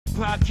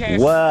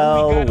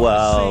Well,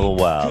 well,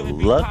 well,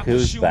 look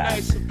who's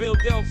back. Who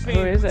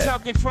is it?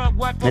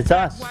 It's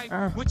us.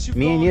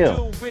 Me and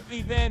you.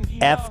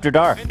 After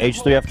Dark,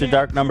 H3 After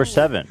Dark number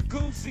 7.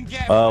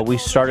 We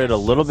started a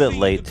little bit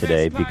late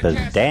today because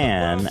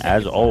Dan,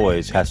 as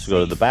always, has to go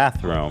to the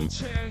bathroom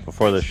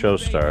before the show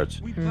starts.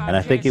 And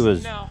I think he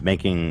was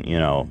making, you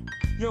know,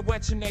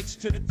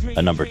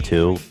 a number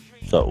 2,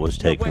 so it was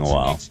taking a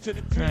while. Oh,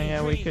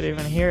 yeah, we could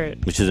even hear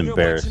it. Which is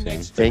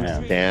embarrassing.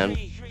 Thanks, Dan.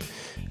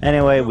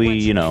 Anyway, we,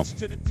 you know,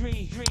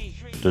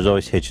 there's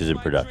always hitches in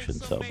production,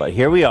 so, but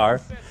here we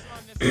are.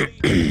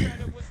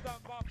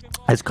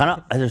 It's kind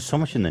of, there's so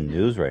much in the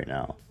news right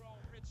now.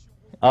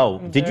 Oh,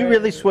 did you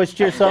really switch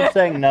to yourself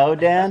saying no,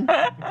 Dan?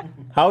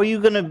 How are you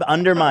going to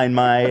undermine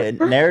my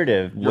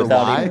narrative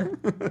without even...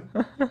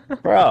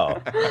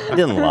 Bro, I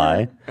didn't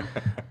lie.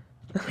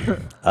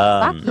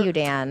 Fuck you,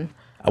 Dan.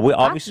 We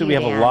obviously we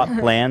have a lot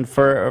planned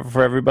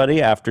for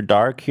everybody after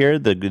dark here.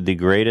 The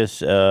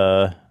greatest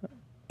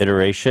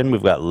iteration.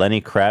 We've got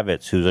Lenny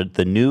Kravitz, who's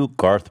the new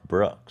Garth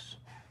Brooks,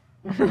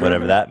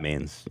 whatever that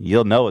means.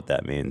 You'll know what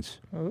that means.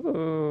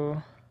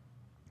 Ooh,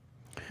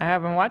 I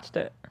haven't watched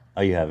it.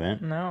 Oh, you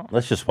haven't? No.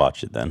 Let's just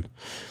watch it then.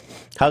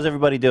 How's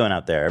everybody doing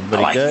out there?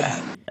 Everybody good?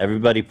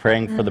 Everybody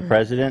praying for the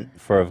president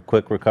for a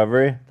quick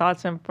recovery?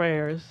 Thoughts and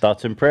prayers.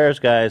 Thoughts and prayers,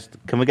 guys.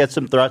 Can we get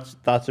some thoughts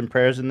and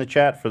prayers in the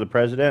chat for the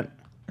president?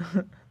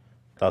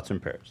 Thoughts and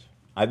prayers.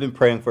 I've been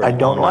praying for. I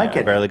don't like it.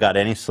 I barely got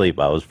any sleep.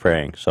 I was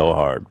praying so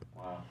hard.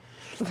 Wow.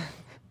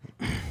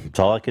 It's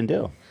all I can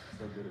do.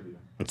 So good of you.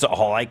 It's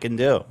all I can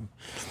do.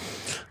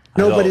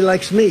 Nobody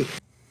likes me.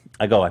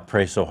 I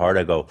pray so hard.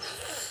 I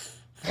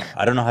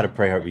don't know how to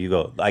pray hard, but you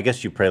go, I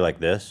guess you pray like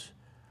this.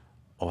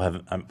 Oh,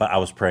 heaven. But I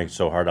was praying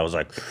so hard. I was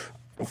like,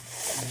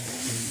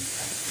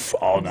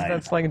 all night.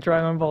 That's like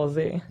Dragon Ball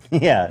Z.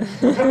 Yeah.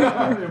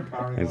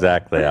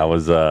 Exactly. I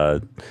was, yeah.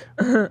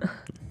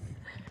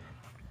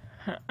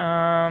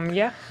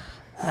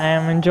 I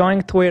am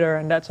enjoying Twitter,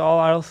 and that's all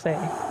I'll say.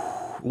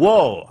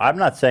 Whoa, I'm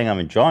not saying I'm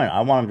enjoying it.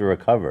 I want him to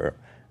recover.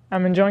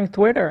 I'm enjoying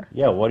Twitter.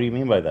 Yeah, what do you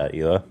mean by that,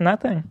 Hila?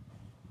 Nothing.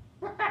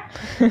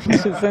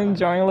 Just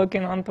enjoying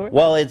looking on Twitter.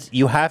 Well,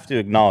 you have to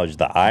acknowledge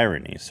the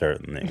irony,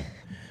 certainly,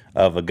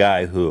 of a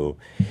guy who,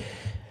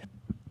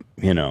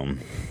 you know.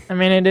 I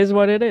mean, it is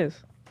what it is.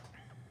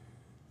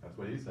 That's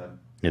what he said.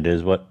 It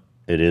is what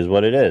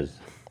it is.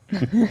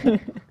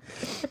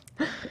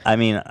 I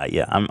mean,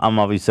 yeah, I'm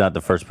obviously not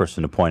the first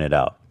person to point it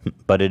out,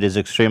 but it is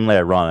extremely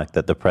ironic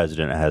that the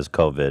president has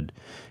COVID,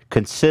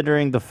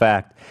 considering the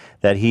fact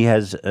that he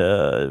has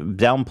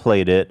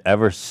downplayed it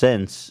ever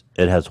since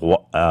it has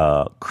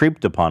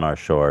creeped upon our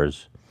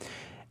shores.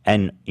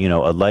 And, you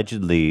know,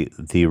 allegedly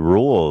the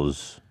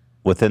rules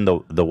within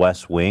the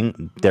West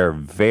Wing, they're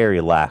very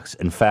lax.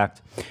 In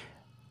fact,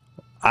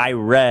 I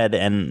read,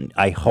 and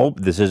I hope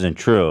this isn't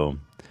true,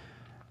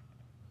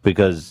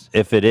 because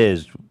if it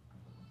is,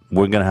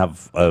 we're going to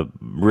have a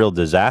real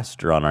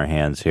disaster on our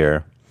hands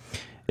here,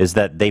 is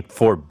that they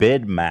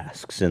forbid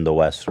masks in the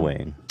West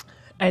Wing.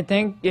 I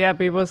think, yeah,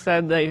 people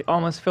said they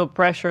almost feel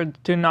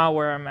pressured to not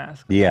wear a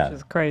mask. Yeah. Which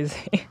is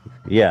crazy.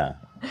 Yeah.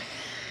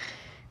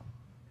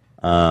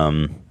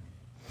 And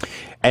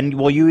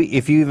well,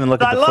 if you even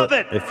look at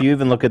if you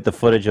even look at the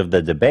footage of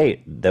the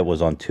debate that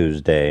was on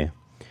Tuesday,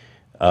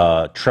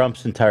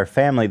 Trump's entire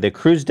family, they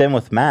cruised in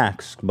with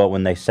masks, but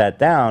when they sat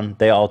down,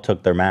 they all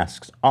took their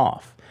masks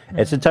off.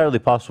 It's entirely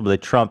possible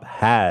that Trump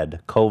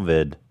had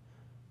COVID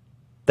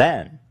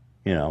then.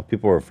 You know,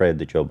 people were afraid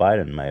that Joe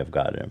Biden may have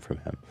gotten it from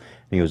him.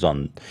 And he was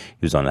on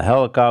the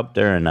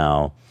helicopter, and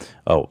now,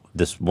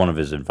 one of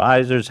his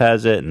advisors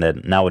has it, and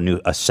then now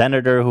a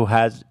senator who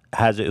has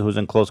it, who's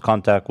in close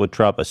contact with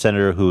Trump, a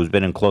senator who's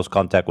been in close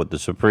contact with the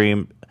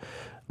Supreme,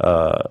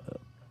 the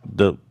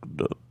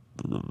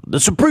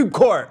Supreme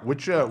Court.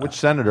 Which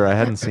senator? I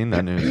hadn't seen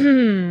that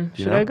news.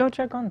 Should I go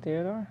check on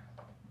Theodore?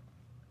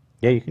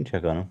 Yeah, you can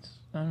check on him.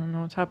 I don't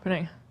know what's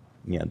happening.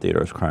 Yeah,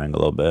 Theodore's crying a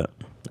little bit.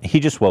 He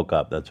just woke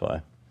up, that's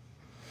why.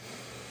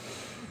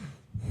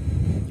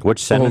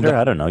 Which senator?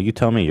 I don't know. You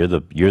tell me. You're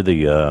the.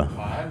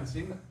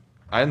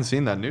 I hadn't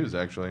seen that news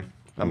actually.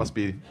 That must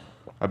be.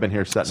 I've been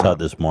here setting saw up. it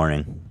this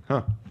morning.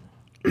 Huh.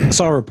 I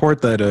saw a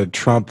report that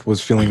Trump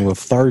was feeling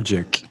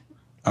lethargic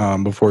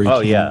before he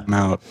came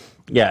out.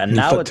 Yeah, and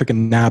now took a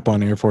nap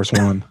on Air Force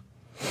One.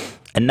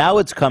 And now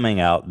it's coming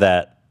out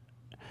that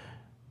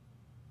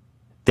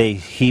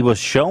he was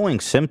showing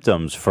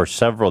symptoms for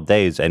several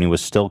days, and he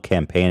was still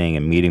campaigning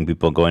and meeting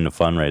people, going to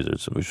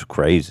fundraisers. It was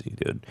crazy,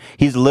 dude.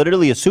 He's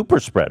literally a super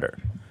spreader.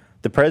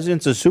 The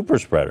president's a super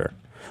spreader.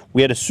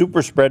 We had a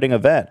super spreading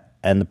event,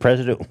 and the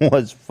president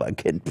was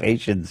fucking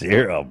patient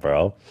zero,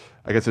 bro.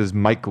 I guess it's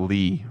Mike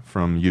Lee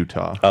from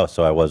Utah. Oh,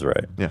 so I was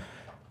right. Yeah.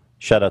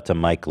 Shout out to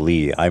Mike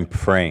Lee. I'm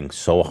praying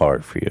so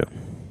hard for you.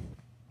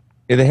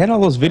 Yeah, they had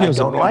all those videos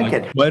of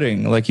him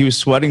sweating. Like he was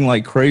sweating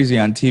like crazy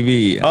on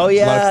TV. Oh,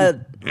 yeah.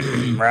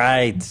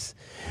 Right.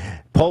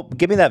 Pope,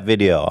 give me that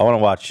video. I want to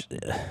watch.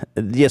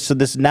 Yeah, so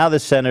this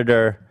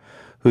senator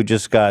who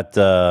just got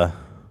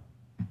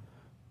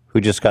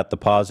who just got the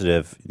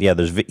positive. Yeah,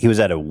 he was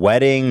at a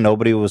wedding.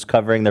 Nobody was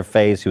covering their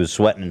face. He was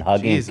sweating and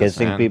hugging and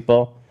kissing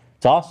people.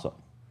 It's awesome.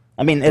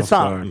 I mean, it's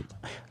not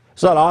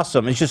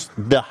awesome. It's just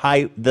the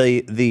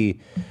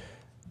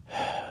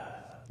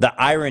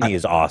irony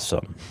is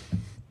awesome.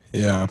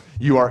 Yeah.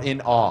 You are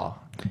in awe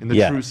in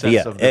the true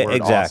sense of the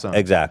word awesome.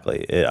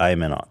 Exactly. I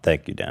am in awe.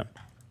 Thank you, Dan.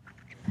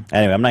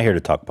 Anyway, I'm not here to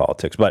talk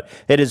politics, but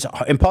it is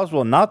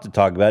impossible not to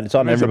talk about it. It's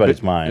on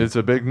everybody's mind. It's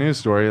a big news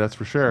story, that's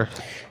for sure.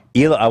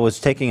 I was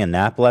taking a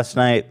nap last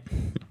night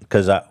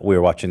because we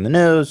were watching the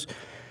news,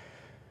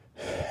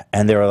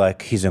 and they were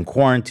like, he's in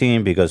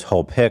quarantine because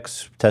Hope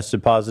Hicks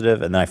tested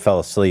positive, and then I fell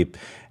asleep,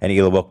 and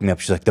Hila woke me up.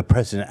 She's like, the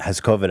president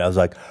has COVID. I was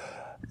like,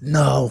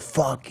 no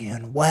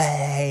fucking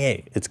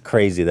way. It's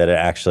crazy that it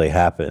actually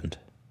happened.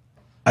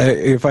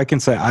 If I can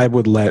say, I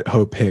would let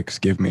Hope Hicks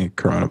give me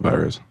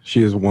coronavirus.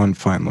 She is one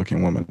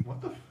fine-looking woman.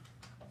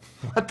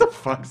 What the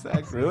fuck,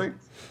 Zach? Really?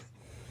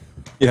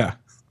 Yeah.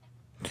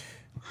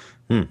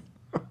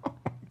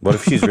 What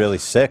if she's really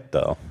sick,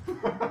 though?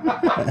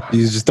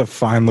 She's just a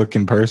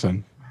fine-looking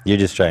person. You're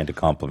just trying to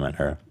compliment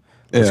her.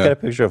 Let's get a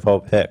picture of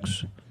Hope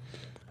Hicks.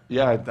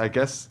 Yeah, I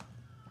guess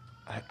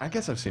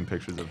I've seen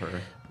pictures of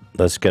her.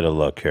 Let's get a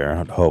look here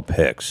at Hope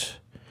Hicks.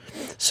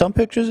 Some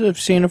pictures I've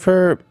seen of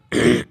her.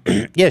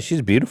 Yeah,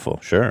 she's beautiful.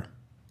 Sure.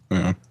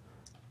 Yeah.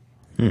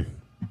 You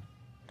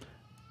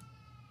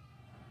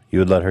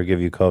would let her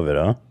give you COVID,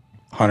 huh?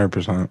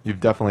 100%. You've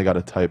definitely got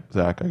a type,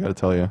 Zach. I got to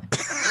tell you.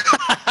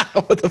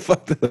 What the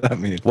fuck does that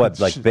mean? What,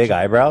 like big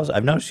eyebrows?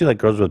 I've noticed she like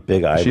girls with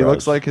big eyebrows. She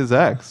looks like his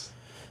ex.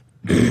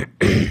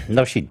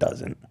 No, she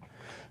doesn't.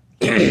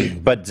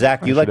 But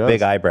Zach, you like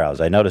big eyebrows.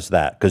 I noticed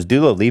that because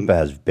Dua Lipa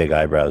has big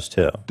eyebrows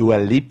too. Dua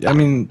Lipa. I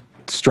mean,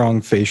 strong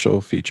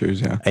facial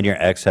features, yeah. And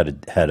your ex had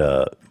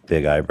a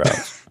big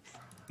eyebrows,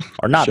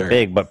 or not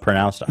big, but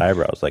pronounced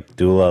eyebrows, like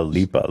Dua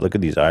Lipa. Look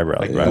at these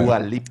eyebrows, Like bro. Dua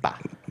Lipa.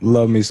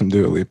 Love me some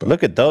Dua Lipa.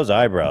 Look at those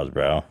eyebrows,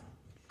 bro.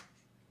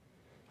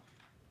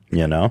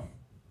 You know?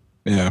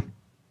 Yeah.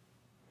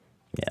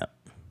 Yeah.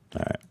 All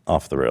right.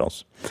 Off the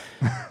rails.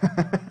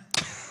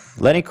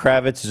 Lenny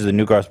Kravitz is the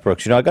new Garth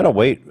Brooks. You know, I got to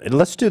wait.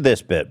 Let's do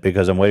this bit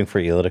because I'm waiting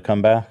for Hila to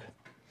come back.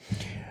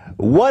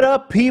 What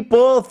up,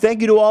 people?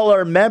 Thank you to all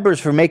our members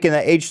for making the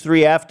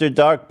H3 After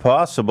Dark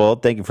possible.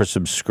 Thank you for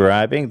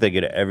subscribing. Thank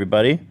you to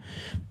everybody.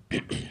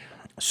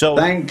 So,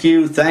 Thank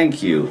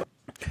you.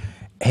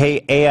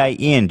 hey, AI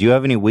Ian, do you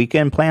have any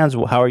weekend plans?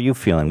 How are you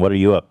feeling? What are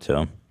you up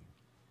to?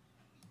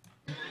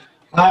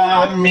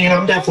 I mean,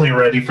 I'm definitely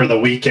ready for the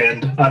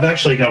weekend. I've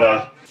actually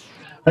got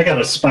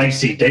a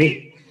spicy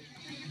date.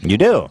 You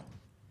do?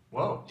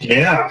 Whoa.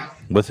 Yeah.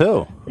 With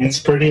who? It's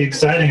pretty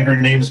exciting. Her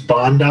name's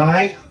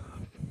Bondi.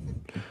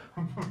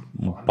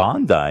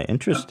 Bondi.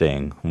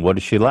 Interesting. What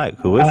is she like?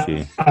 Who is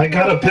she? I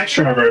got a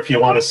picture of her if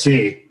you want to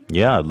see.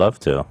 Yeah, I'd love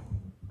to.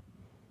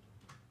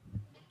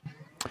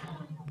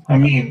 I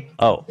mean,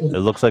 Oh, it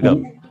looks like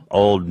a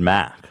old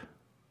Mac.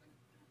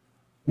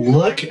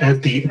 look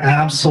at the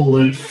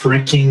absolute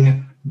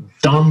freaking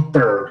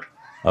dumper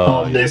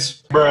on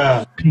this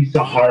piece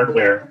of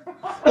hardware.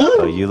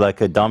 Oh, you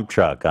like a dump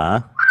truck,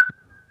 huh?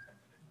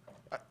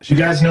 You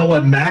guys know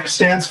what MAC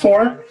stands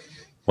for?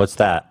 What's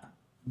that?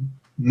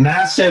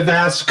 Massive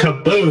ass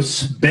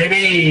caboose,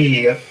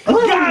 baby.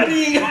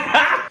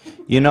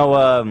 You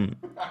know,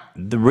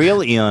 the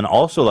real Ian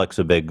also likes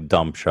a big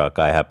dump truck,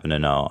 I happen to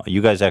know.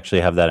 You guys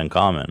actually have that in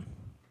common.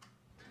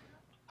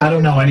 I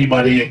don't know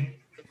anybody.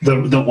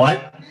 The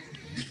what?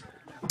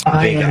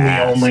 I Big am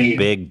ass, the only.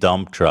 big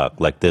dump truck,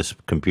 like this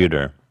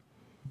computer.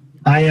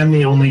 I am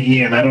the only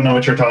Ian. I don't know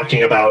what you're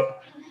talking about.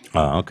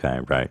 Oh, okay,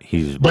 right.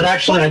 But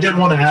actually, I did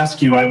want to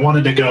ask you. I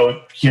wanted to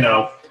go,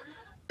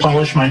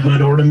 polish my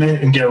hood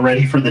ornament and get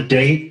ready for the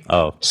date.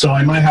 Oh, So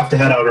I might have to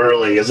head out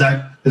early. Is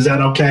that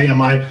okay?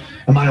 Am I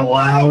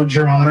allowed,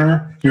 Your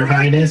Honor, Your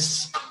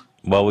Highness?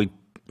 well,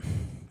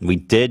 we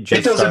did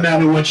just. It doesn't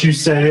matter what you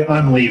say.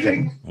 I'm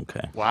leaving.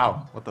 Okay.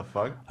 Wow. What the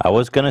fuck? I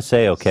was gonna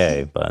say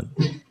okay, but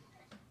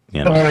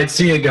All right.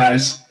 See you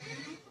guys.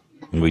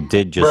 we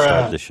did just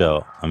start the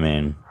show. I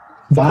mean,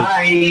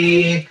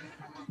 Bye.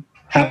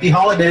 Happy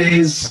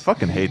holidays. I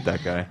fucking hate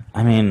that guy.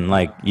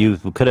 like you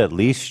could at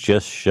least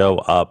just show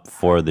up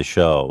for the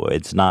show.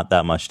 It's not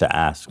that much to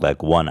ask,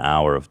 like 1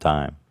 hour of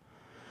time.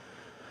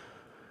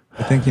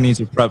 I think he needs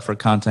to prep for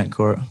content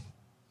court.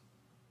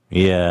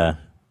 Yeah.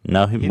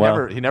 No, He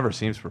never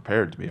seems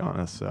prepared, to be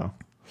honest. So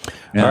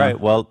Yeah. All right.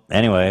 Well,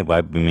 anyway,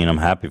 I'm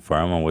happy for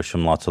him. I wish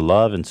him lots of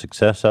love and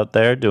success out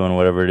there doing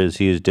whatever it is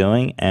he is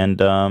doing.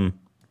 And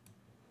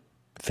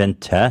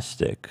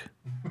fantastic.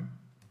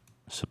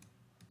 So,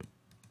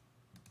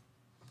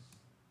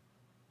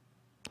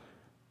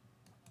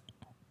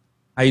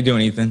 How you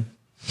doing, Ethan?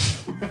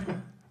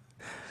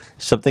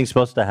 something's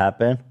supposed to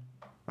happen.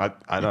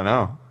 I don't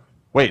know.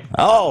 Wait.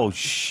 Oh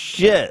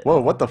shit!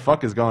 Whoa. What the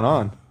fuck is going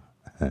on?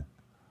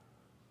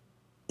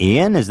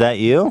 Ian, is that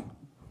you?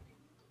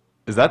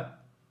 Is that?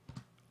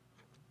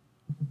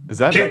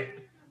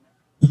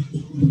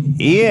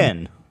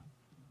 Ian.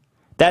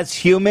 That's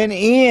human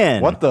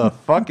Ian. What the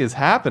fuck is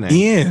happening?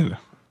 Ian.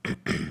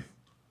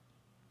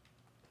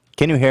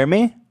 Can you hear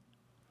me?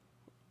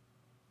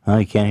 Oh,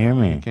 you can't hear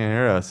me. Can't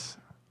hear us.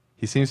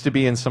 He seems to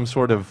be in some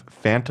sort of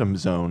phantom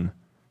zone.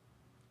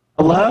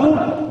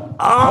 Hello?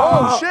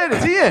 Oh shit!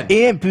 It's Ian.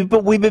 Ian,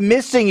 people, we've been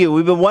missing you.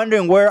 We've been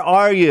wondering, where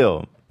are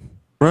you?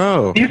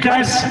 Bro. You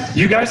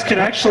guys can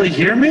actually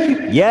hear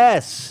me?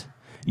 Yes.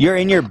 You're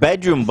in your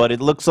bedroom, but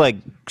it looks like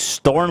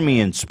stormy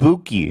and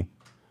spooky.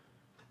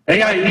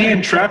 AI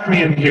Ian trapped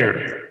me in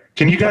here.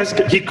 Can you guys,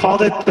 he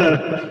called it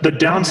the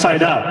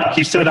downside up.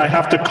 He said I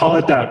have to call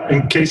it that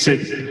in case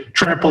it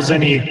tramples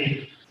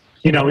any,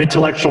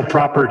 intellectual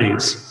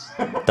properties.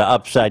 The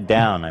upside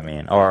down, I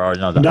mean, or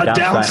no, the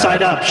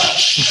Downside up.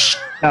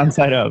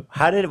 Downside up.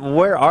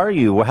 Where are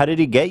you? How did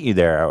he get you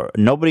there?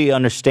 Nobody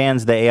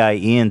understands the AI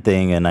Ian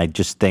thing, and I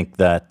just think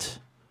that.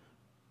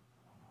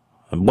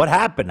 What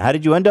happened? How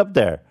did you end up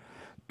there?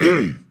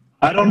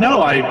 I don't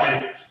know.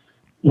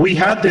 We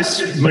had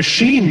this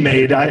machine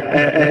made,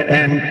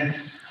 and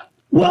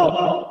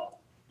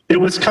it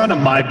was kind of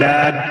my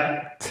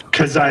bad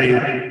because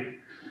I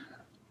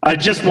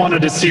just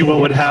wanted to see what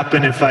would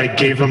happen if I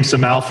gave him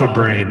some alpha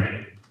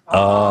brain.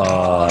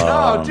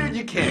 No, dude,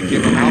 you can't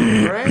give him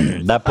alpha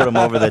brain. That put him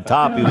over the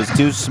top. He was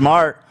too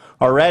smart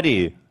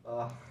already.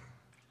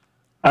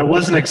 I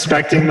wasn't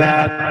expecting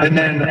that, and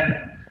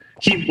then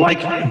he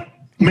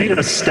made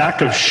a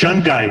stack of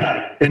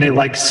shungite, and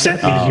it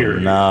sent me here.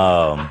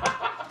 No.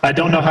 I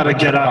don't know how to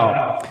get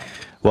out.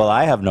 Well,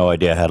 I have no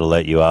idea how to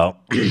let you out,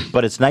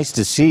 but it's nice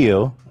to see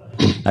you.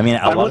 I mean,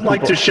 I would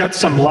like to shed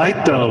some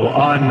light, though,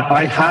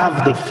 I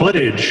have the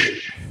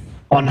footage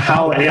on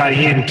how AI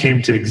Ian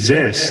came to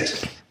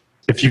exist.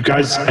 If you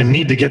guys, I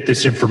need to get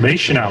this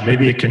information out.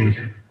 Maybe it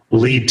can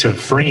lead to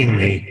freeing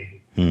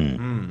me.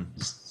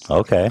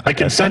 Okay. I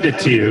can send it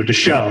to you to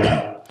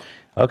show.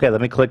 Okay, let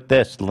me click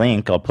this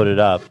link. I'll put it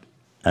up,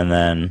 and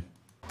then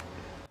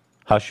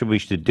how should we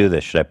do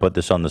this? Should I put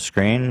this on the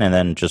screen and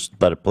then just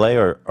let it play,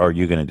 or are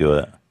you going to do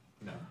it?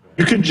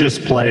 You can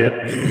just play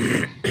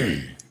it.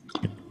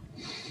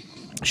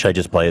 Should I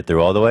just play it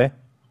through all the way?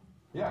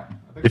 Yeah.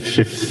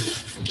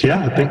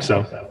 Yeah, I think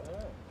so.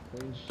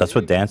 That's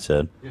what Dan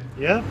said.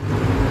 Yeah.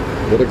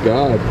 What a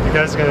god. You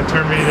guys are going to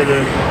turn me into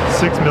the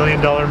 $6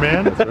 million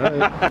man? That's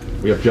right.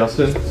 We have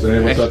Justin.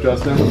 So, what's up,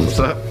 Justin? What's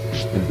up?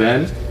 And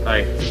Ben.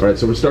 Hi. All right,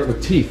 so we're starting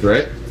with teeth,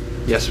 right?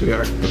 Yes, we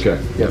are. Okay,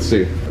 let's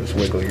see. Just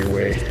wiggle your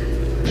way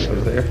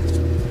over there.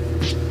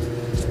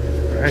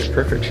 All right,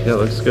 perfect. Yeah,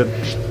 looks good.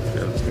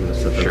 Yeah, let's give it a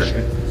sit there.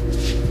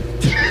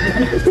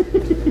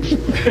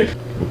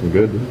 Looking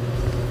good, dude.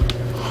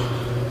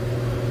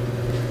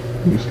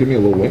 Can you just give me a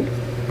little wink?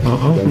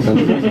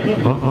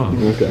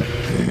 Okay.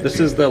 This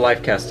is the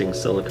life casting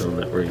silicone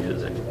that we're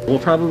using. We'll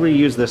probably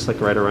use this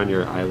right around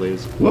your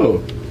eyelids.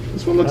 Whoa,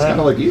 this one looks kind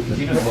of like Ethan.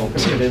 He's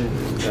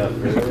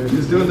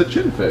He's doing the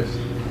chin face.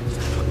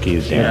 Fuck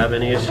you, Do you Dan. have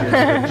any issues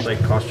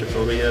with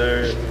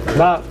claustrophobia?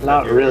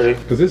 Not really.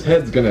 Because his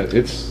head's gonna,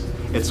 It's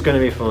going to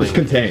be fully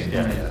contained.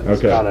 Yeah.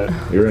 Okay. Got it.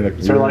 You're in a.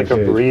 Is there a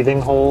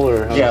breathing hole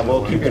or? Yeah,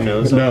 we'll keep your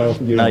nose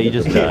open. No, you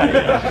just die.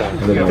 Yeah,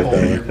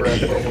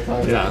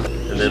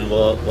 and then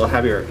we'll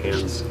have your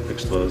hands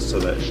exposed so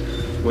that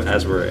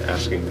as we're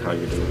asking how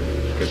you're doing,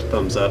 you get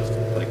thumbs up,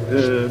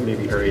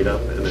 maybe hurry it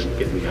up, and then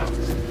get me out,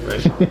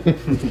 right?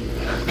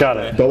 Got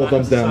it. Double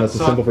thumbs down. That's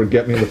a symbol for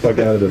get me the fuck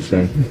out of this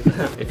thing.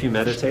 If you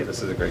meditate,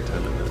 this is a great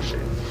time to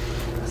meditate.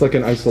 It's like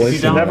an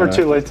isolation. It's never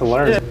too late to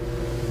learn.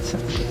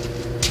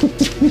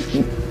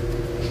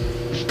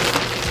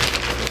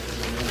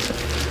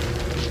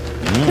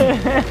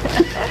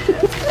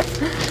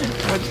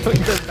 What's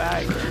with the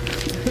bag?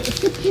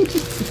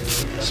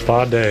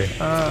 Spa day.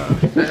 Do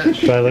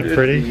I look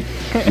pretty?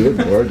 You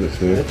look gorgeous,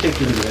 dude.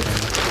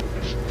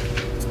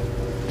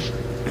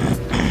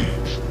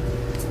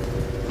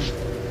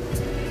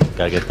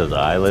 Gotta get those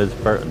eyelids,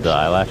 the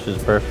eyelashes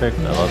perfect.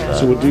 I love that.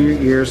 So we'll do your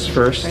ears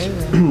first.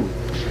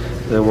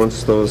 Then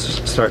once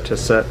those start to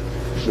set,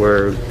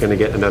 we're going to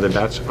get another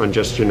batch on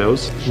just your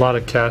nose. A lot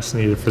of cast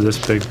needed for this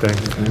big thing.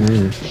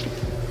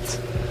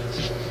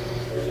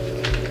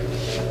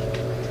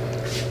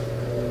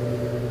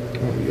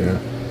 Oh yeah.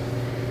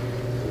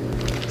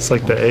 It's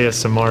like the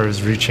ASMR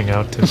is reaching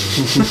out to me.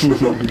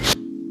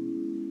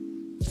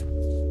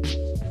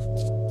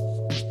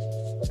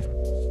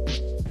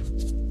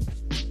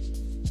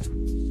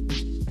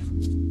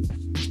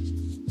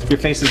 Your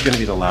face is going to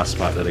be the last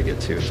spot that I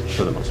get to,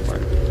 for the most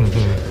part.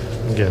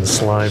 I'm getting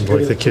slimed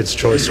like the Kids'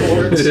 Choice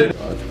Awards. You're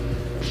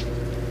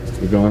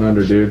going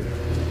under, dude.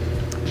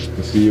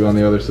 I'll see you on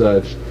the other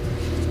side.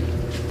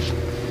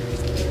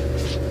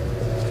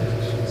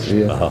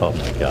 See ya. Oh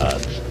my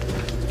god.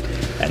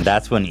 And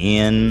that's when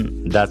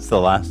that's the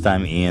last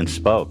time Ian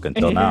spoke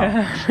until now.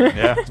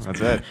 Yeah,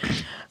 that's it.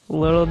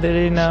 Little did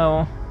he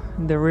know,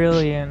 the real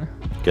Ian.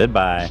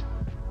 Goodbye.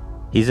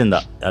 He's in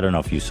the, I don't know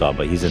if you saw,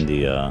 but he's in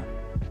the,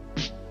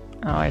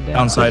 Oh, I did.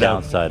 downside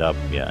up.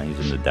 Yeah, he's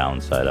in the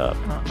downside up.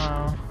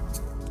 Uh-oh.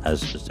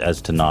 As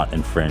to not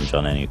infringe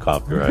on any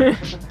copyright.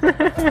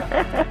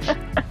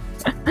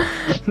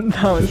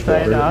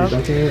 Downside up.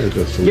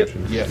 Yep.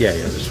 Yeah,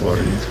 just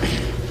water.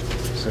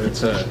 So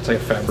it's like a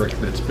fabric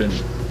that's been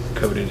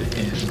coated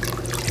in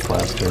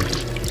plaster.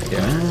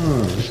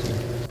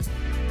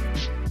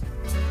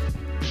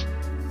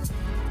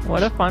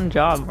 What a fun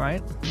job,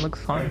 right?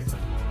 Looks fun.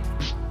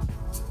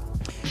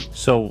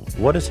 So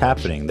what is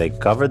happening? They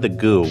covered the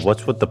goo.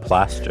 What's with the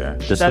plaster?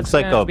 This That's looks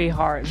like gonna a be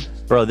hard.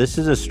 bro. This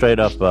is a straight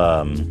up.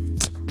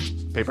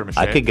 Paper mache.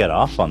 I could get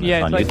off on this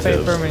Yeah, on it's like YouTube.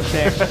 paper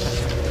mache.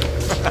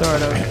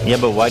 Sort of. Yeah,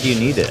 but why do you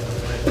need it?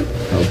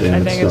 Oh,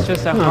 damn, I think it's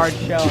just a hard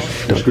shell.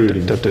 Don't do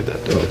that.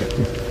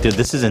 Okay. Dude,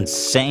 this is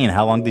insane.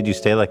 How long did you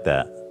stay like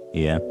that?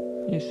 Yeah.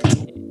 You see.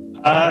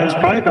 It was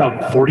probably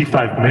about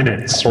 45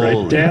 minutes, right,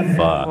 Holy Dan?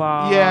 fuck.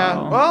 Wow.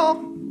 Yeah,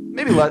 well,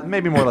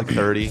 maybe more like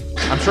 30.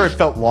 I'm sure it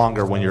felt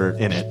longer when you're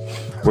in it.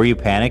 Were you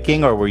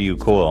panicking or were you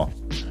cool?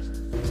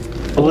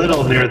 A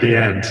little near the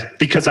end,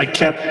 because I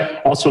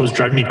kept, also what was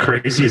driving me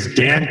crazy is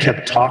Dan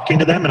kept talking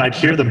to them and I'd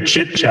hear them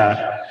chit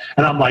chat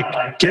and I'm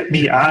like, get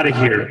me out of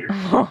here.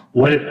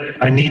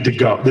 I need to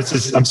go.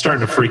 I'm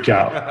starting to freak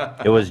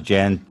out. It was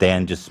Dan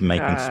just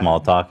making small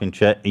talk and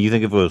shit. You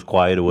think if it was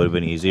quiet, it would have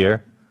been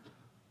easier?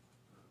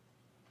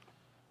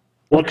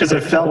 Well, because I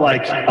felt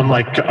like, I'm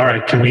like, all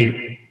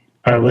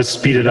right, let's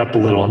speed it up a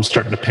little. I'm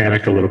starting to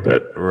panic a little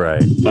bit.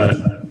 Right.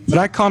 But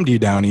I calmed you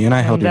down, Ian.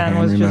 I held your Dan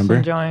hand, was remember?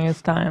 just enjoying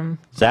his time.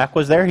 Zach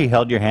was there? He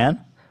held your hand?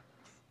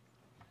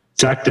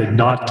 Zach did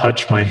not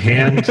touch my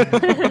hand.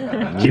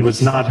 He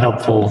was not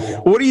helpful.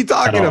 What are you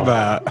talking at all.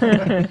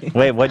 about?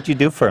 Wait, what'd you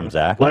do for him,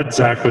 Zach? What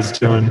Zach was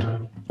doing.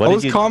 What I did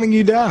was you, calming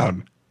you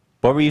down.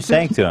 What were you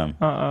saying to him?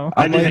 Uh-oh.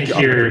 I didn't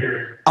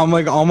hear. I'm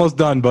like almost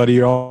done, buddy.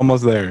 You're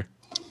almost there.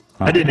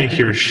 I didn't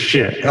hear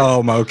shit.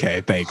 Oh,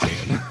 okay. Thank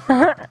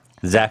you.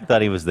 Zach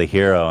thought he was the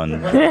hero,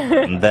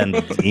 and then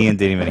Ian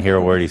didn't even hear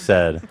a word he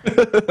said.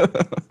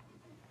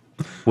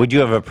 Would you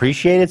have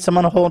appreciated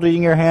someone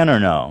holding your hand or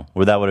no?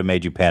 Or that would have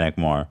made you panic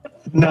more?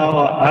 No,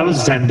 I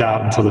was zenned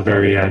out until the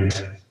very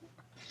end.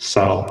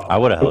 So I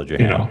would have held your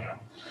you hand. know,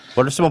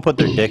 What if someone put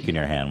their dick in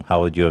your hand?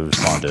 How would you have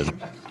responded?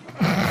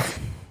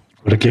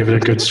 would have gave it a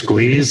good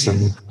squeeze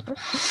and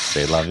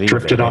Say la vie,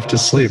 drifted baby. off to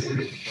sleep.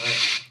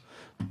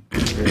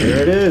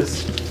 There it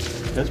is.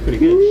 That's pretty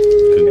good.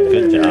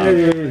 Good job.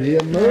 The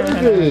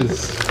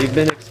emerges. They've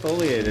been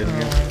exfoliated. Oh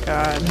my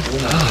god.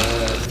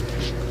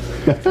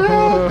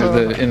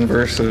 The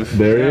inverse of.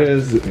 There he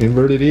is,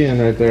 inverted Ian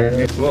right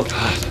there. Well,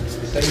 how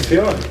you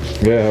feeling?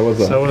 Yeah, it was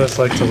Is that what it's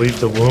like to leave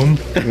the womb?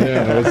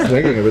 yeah, I was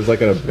thinking it was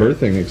like a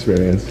birthing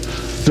experience.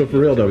 So for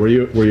real though, were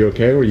you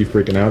okay? Were you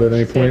freaking out at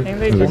any point? think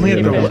they Was it just Only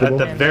getting at uncomfortable?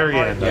 the very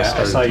end, I Yeah,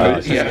 I saw started. you. Oh,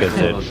 it's just good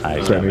to-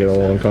 Starting to get a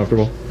little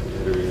uncomfortable.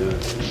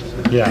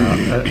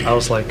 Yeah, I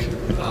was like,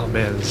 oh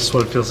man, this is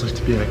what it feels like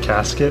to be in a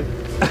casket.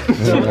 And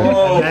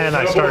then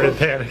I started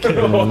panicking.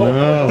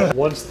 No.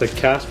 Once the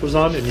cast was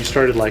on and you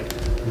started like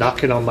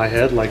knocking on my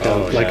head like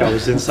I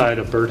was inside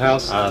a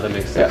birdhouse, That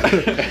makes sense.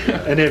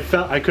 and it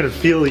felt I couldn't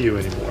feel you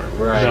anymore.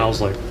 Right. And I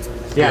was like,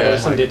 Yeah,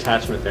 there's some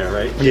detachment there,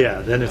 right?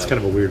 yeah. Then it's kind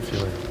of a weird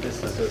feeling.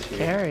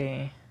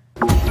 Scary.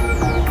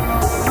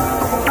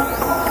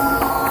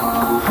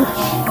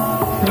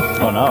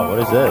 Oh no, what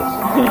is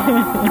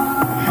this?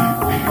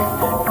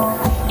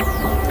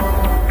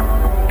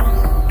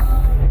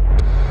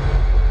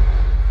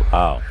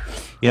 Wow.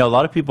 You know, a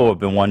lot of people have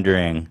been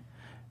wondering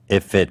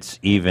if it's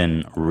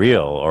even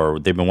real, or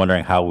they've been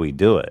wondering how we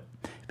do it.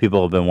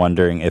 People have been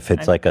wondering if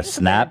it's like a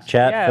Snapchat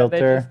Yeah, they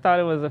filter, just thought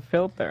it was a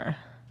filter.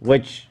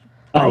 which,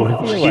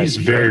 Oh, he's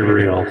very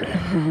real.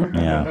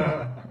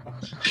 yeah.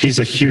 He's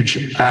a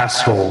huge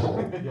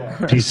asshole,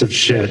 piece of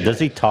shit. Does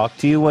he talk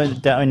to you when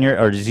down your,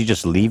 or does he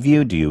just leave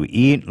you? Do you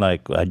eat?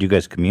 Like, do you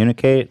guys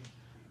communicate?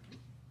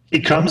 He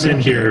comes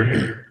in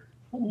here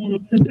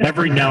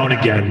every now and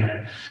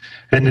again,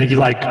 and then he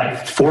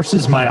like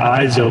forces my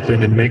eyes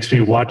open and makes me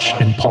watch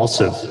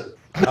Impulsive,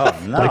 Oh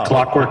no! like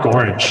Clockwork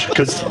Orange,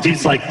 because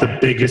he's like the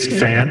biggest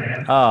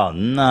fan. Oh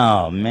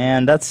no,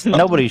 man! That's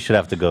nobody should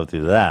have to go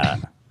through that.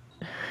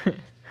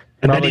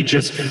 And then he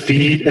just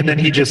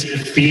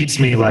feeds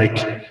me like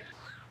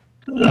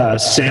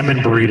salmon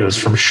burritos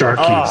from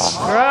Sharky's.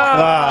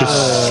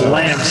 Just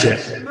slams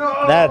it.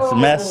 That's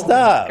messed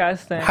up.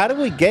 Disgusting. How do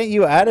we get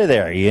you out of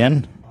there,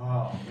 Ian?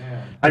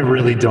 I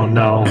really don't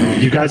know.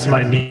 You guys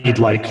might need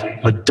like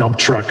a dump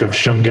truck of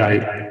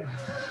shungite.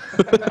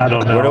 I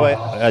don't know.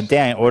 Where do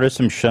Dan, order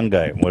some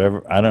shungite,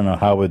 whatever. I don't know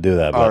how we do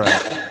that. But All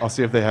right, I'll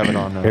see if they have it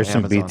on. here's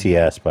some Amazon.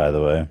 BTS, by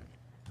the way.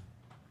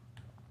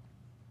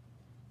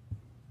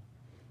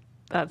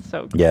 That's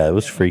so cool. Yeah, it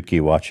was freaky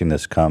watching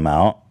this come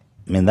out.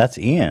 I mean, that's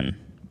Ian.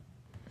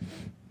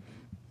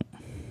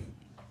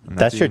 And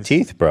That's your Ian's-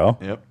 teeth, bro.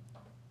 Yep.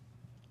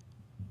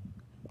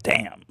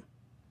 Damn.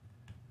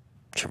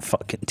 It's your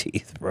fucking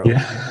teeth, bro.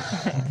 Yeah.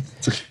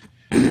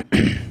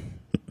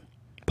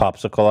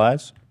 Popsicle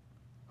eyes?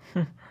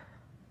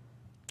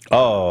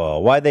 Oh,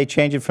 why'd they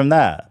change it from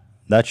that?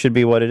 That should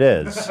be what it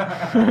is.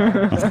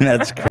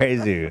 That's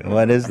crazy.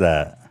 What is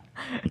that?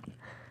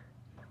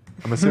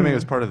 I'm assuming it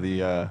was part of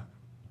the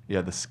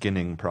the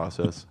skinning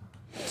process.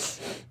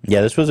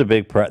 Yeah, this was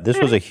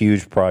a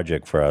huge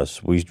project for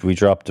us. We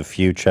dropped a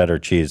few cheddar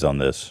cheese on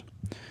this.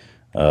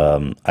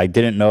 I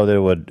didn't know that it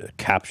would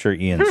capture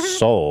Ian's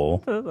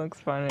soul. That looks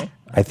funny.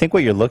 I think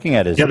what you're looking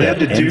at is Yeah, they the had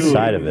to do-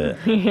 inside of it.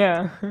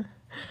 Yeah.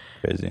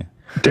 Crazy.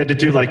 They had to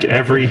do like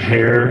every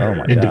hair Oh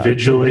my God.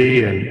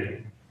 individually,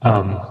 and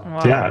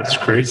yeah, it's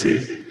crazy.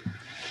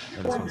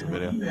 This one's a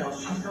video.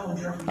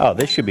 Oh,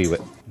 this should be.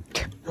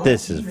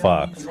 This is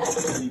fucked.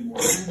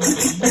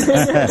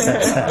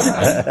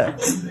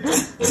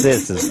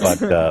 This is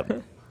fucked up.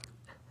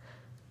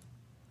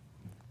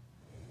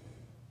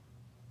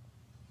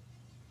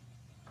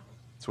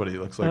 That's what he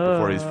looks like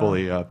before he's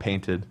fully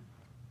painted.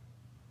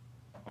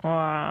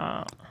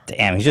 Wow.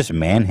 Damn, he's just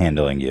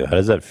manhandling you. How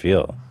does that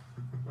feel?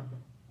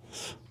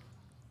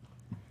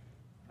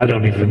 I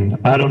don't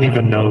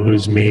even know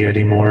who's me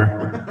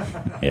anymore.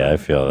 Yeah, I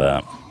feel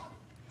that.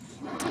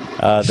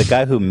 The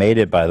guy who made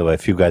it, by the way,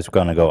 if you guys are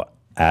going to go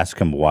ask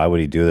him why would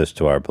he do this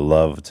to our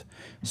beloved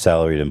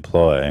salaried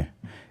employee,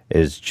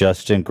 is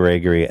Justin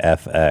Gregory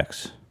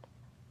FX.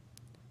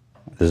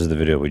 This is the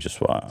video we just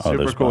watched.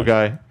 Super cool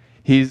guy.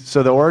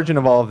 So the origin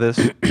of all of this,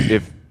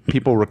 if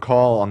people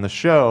recall on the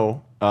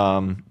show,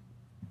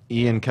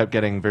 Ian kept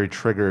getting very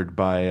triggered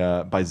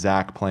by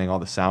Zach playing all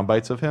the sound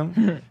bites of him,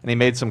 and he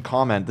made some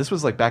comment. This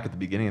was like back at the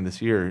beginning of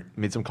this year.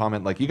 He made some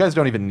comment like, "You guys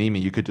don't even need me.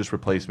 You could just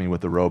replace me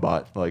with a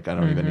robot. Like I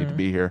don't even need to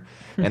be here."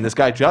 And this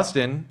guy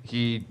Justin,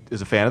 he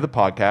is a fan of the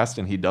podcast,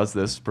 and he does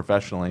this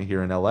professionally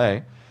here in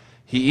LA.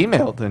 He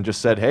emailed and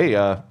just said, "Hey,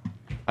 I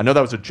know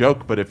that was a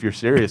joke, but if you're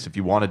serious, if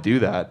you want to do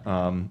that,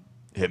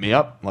 hit me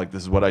up. Like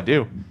this is what I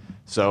do."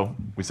 So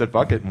we said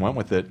fuck it and went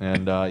with it.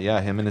 And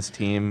yeah, him and his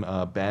team,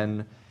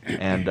 Ben.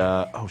 And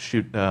oh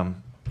shoot, I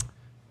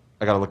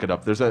gotta look it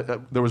up.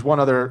 There was one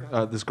other.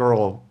 This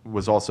girl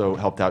was also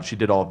helped out. She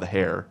did all of the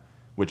hair,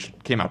 which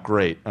came out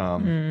great.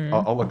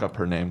 I'll look up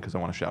her name because I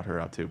want to shout her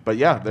out too. But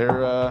yeah,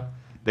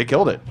 they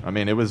killed it. I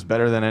mean, it was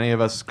better than any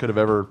of us could have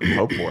ever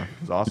hoped for. It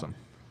was awesome.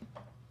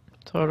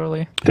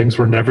 Totally. Things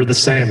were never the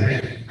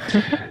same.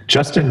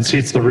 Justin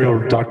sees the real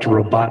Dr.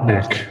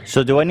 Robotnik.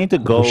 So do I need to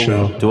go?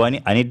 Show. Do I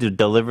need to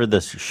deliver the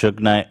Suge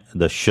Knight?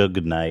 The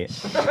Suge Knight.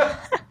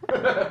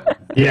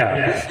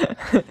 Yeah.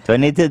 Do I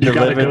need to You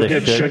gotta deliver go the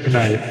get Suge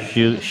Knight.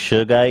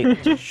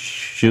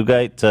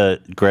 Shugite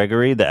to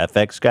Gregory, the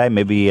FX guy?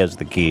 Maybe he has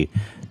the key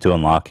to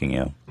unlocking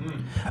you.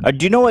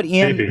 Do you know what,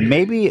 Ian?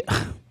 Maybe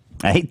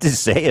I hate to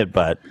say it,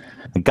 but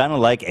I kind of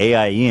like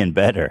AI Ian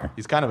better.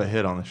 He's kind of a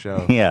hit on the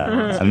show.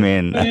 Yeah, I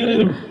mean,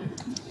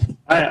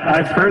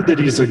 I've heard that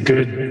he's a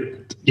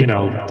good,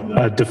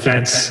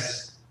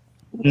 defense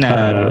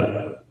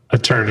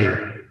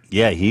attorney.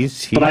 Yeah,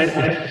 he's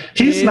But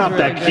he's not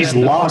that. He's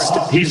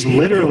lost. He's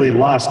literally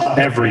lost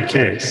every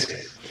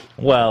case.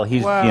 Well,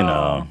 he's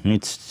Well,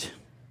 it's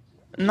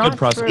Not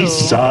process. true. He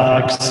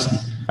sucks. all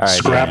right.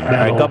 Scrap Ian. All right,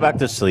 metal. go back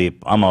to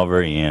sleep. I'm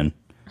over Ian.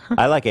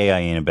 I like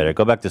AI Ian better.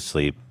 Go back to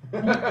sleep.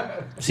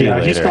 See you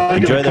Yeah, he's later. probably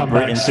Enjoy gonna the come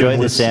back enjoy soon the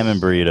with- salmon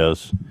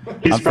burritos.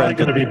 He's I'm probably friends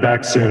going to be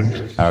back soon.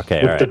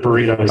 Okay, with all right. the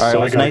burritos. All right, so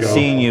it I was gotta nice go.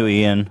 seeing you,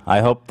 Ian.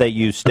 I hope that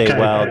you stay Okay.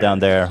 well down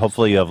there.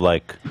 Hopefully you have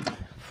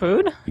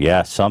Food?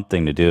 yeah,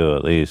 something to do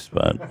at least,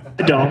 but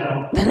I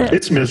don't.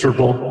 It's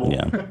miserable.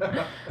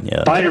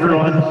 yeah. Bye,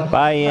 everyone.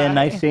 Bye, Ian.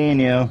 Nice seeing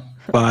you.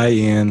 Bye,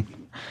 Ian.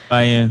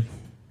 Bye, Ian.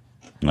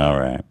 All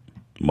right.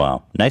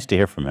 Wow. Nice to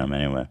hear from him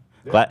anyway.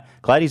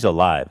 Glad he's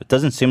alive. It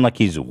doesn't seem like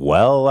he's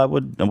well. I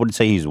wouldn't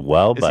say he's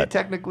well, Is he but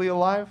technically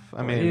alive?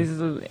 I mean, He's,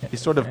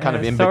 he's sort of kind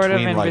of in sort of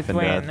between in life and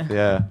between. death.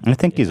 Yeah. I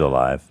think he's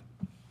alive.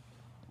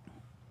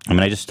 I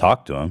mean, I just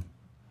talked to him.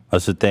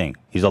 That's the thing.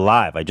 He's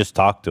alive. I just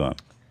talked to him.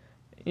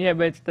 Yeah,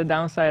 but it's the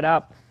downside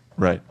up.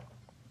 Right.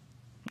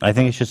 I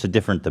think it's just a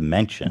different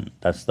dimension.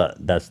 That's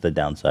the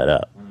downside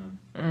up.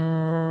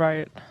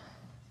 Right.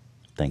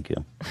 Thank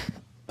you.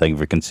 Thank you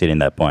for conceding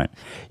that point.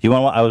 You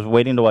want? I was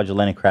waiting to watch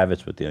Lenny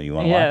Kravitz with you. You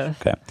want to Yes.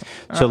 watch? Okay.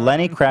 So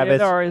Lenny Kravitz,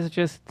 Theodore is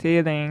just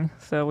teething,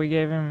 so we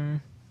gave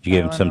him. you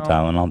gave him some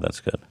Tylenol. Tylenol. That's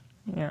good.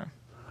 Yeah.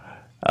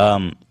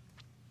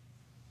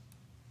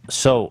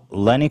 So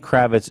Lenny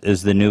Kravitz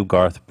is the new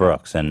Garth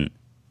Brooks, and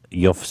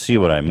you'll see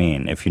what I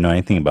mean if you know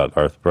anything about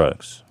Garth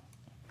Brooks.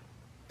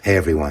 Hey,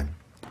 everyone.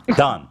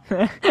 Done.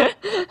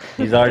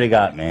 He's already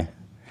got me.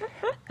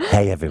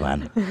 Hey,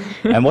 everyone.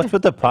 And what's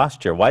with the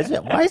posture? Why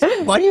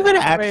are you gonna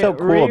act so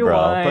cool, bro?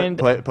 rewind.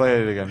 Play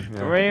it again.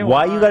 Yeah.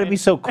 Why you gotta be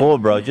so cool,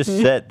 bro? Just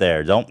sit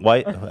there.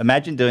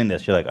 Imagine doing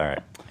this. You're like, all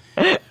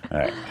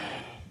right.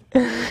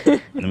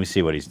 Let me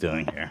see what he's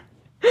doing here.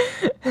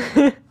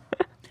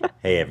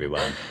 Hey,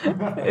 everyone.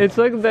 It's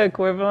like the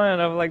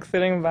equivalent of like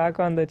sitting back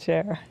on the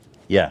chair.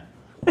 Yeah,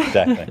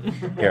 exactly.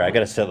 Here, I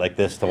gotta sit like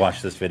this to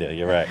watch this video.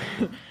 You're right.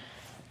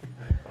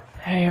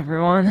 Hey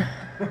everyone.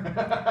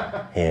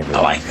 Hey, everyone.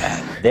 I like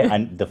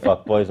that. The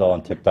fuckboys all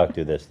on TikTok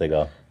do this. They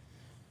go,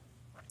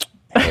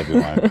 hey,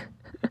 everyone.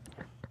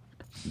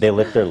 They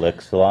lick their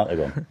licks a lot. They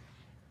go,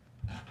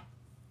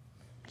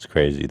 it's a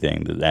crazy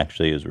thing that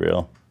actually is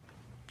real.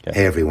 Okay.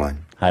 Hey,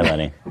 everyone. Hi,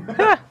 Lenny.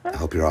 I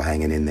hope you're all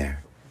hanging in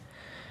there.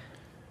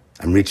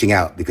 I'm reaching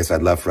out because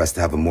I'd love for us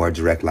to have a more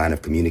direct line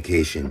of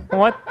communication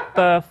What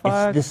the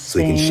fuck? so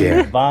we can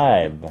share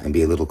vibe and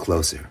be a little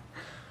closer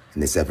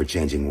in this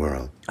ever-changing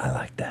world. I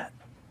like that.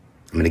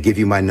 I'm going to give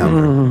you my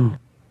number.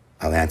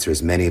 I'll answer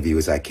as many of you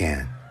as I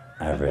can.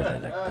 I really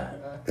like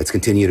that. Let's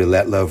continue to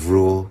let love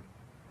rule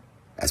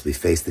as we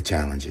face the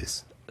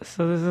challenges.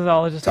 So this is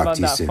all just Talk about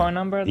to you that soon. phone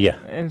number? Yeah.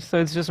 And so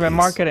it's just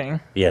marketing.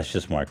 Yeah, it's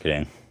just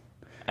marketing.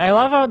 I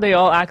love how they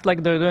all act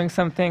like they're doing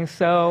something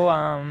so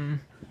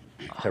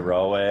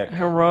Heroic.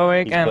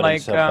 heroic He's and put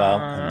like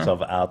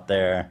himself out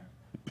there.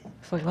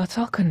 it's like let's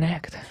all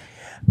connect.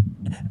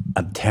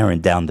 I'm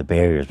tearing down the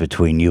barriers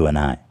between you and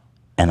I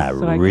So I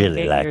can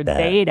really get like your that.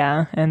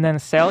 data and then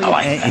sell you.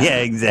 Yeah,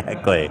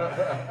 exactly.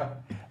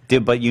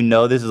 Dude, but you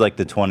know this is like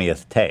the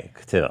 20th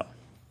take, too.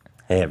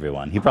 Hey,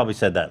 everyone. He probably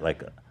said that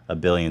like a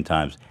billion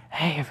times.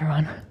 Hey,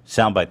 everyone.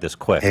 Soundbite this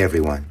quick. Hey,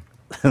 everyone.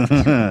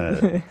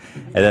 And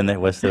then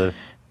what's the...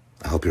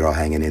 I hope you're all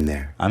hanging in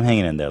there. I'm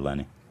hanging in there,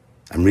 Lenny.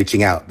 I'm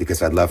reaching out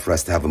because I'd love for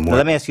us to have a more...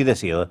 Let me ask you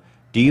this, Hila.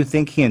 Do you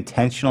think he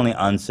intentionally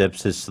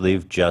unzips his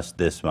sleeve just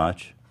this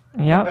much?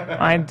 Yep,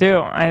 I do.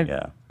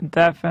 Yeah.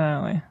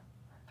 Definitely.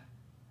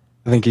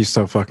 I think he's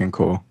so fucking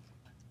cool.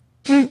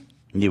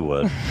 You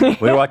would. We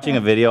were watching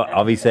a video.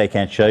 Obviously, I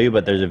can't show you,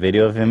 but there's a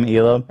video of him,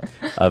 Elo,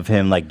 of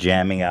him like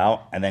jamming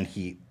out, and then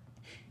he's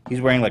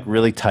wearing like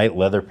really tight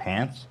leather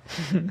pants,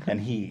 and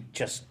he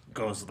just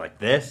goes like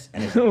this,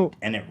 and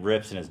it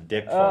rips, and his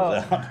dick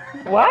falls out.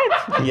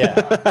 What?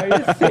 Yeah. Are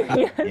you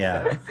serious?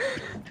 Yeah.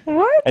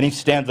 What? And he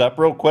stands up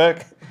real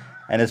quick,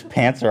 and his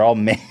pants are all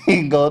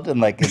mangled,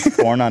 and like it's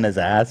torn on his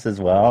ass as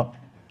well.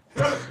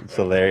 It's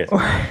hilarious.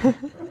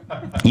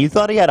 You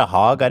thought he had a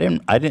hog? I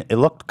didn't. It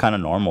looked kind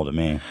of normal to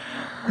me.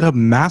 A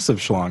massive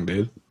schlong,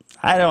 dude.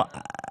 I don't.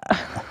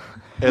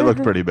 It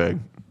looked pretty big.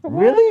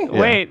 Really? Yeah.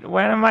 Wait,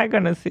 when am I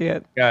gonna see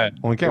it? Well,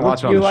 we can't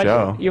watch it on You the watch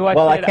show. You watch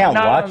Well, I it can't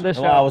not watch. on the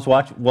show. Well, I was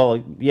watching.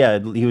 Well, yeah,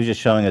 he was just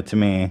showing it to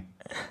me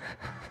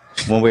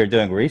when we were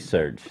doing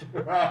research.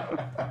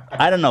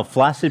 I don't know.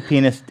 Flaccid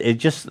penis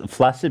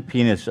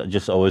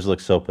just always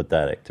looks so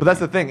pathetic. But that's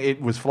the thing.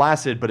 It was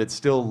flaccid, but it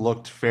still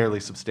looked fairly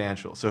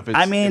substantial. So if it's,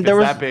 I mean, if there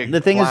it's was that big,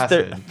 the thing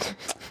flaccid,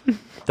 is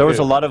there was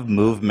a lot of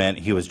movement.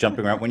 He was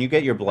jumping around. When you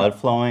get your blood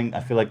flowing, I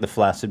feel like the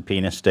flaccid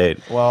penis state.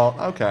 Well,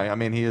 okay. I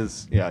mean,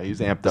 he's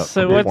amped up.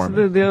 So for what's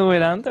performing. the deal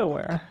with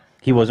underwear?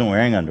 He wasn't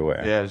wearing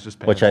underwear. Yeah, it's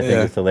just which I think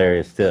pants. is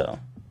hilarious too.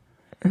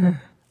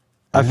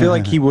 I feel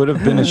like he would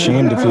have been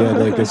ashamed if he had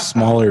like a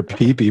smaller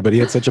peepee, but he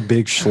had such a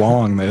big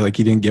schlong that like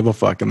he didn't give a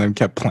fuck and then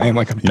kept playing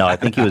like a. No, I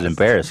think he was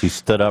embarrassed. He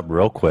stood up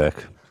real quick.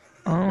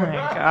 Oh my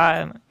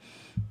god!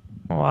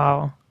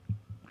 Wow.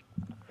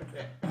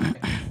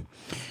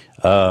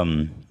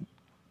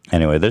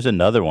 Anyway, there's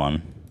another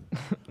one.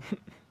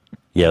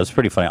 Yeah, it was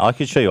pretty funny. I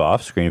could show you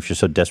off screen if you're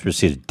so desperate to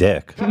see his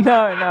dick.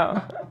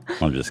 No.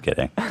 I'm just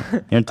kidding.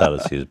 You're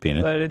entitled to see his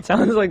penis. But it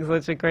sounds like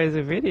such a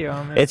crazy video.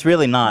 I mean. It's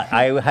really not.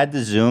 I had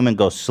to zoom and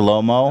go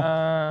slow-mo.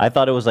 I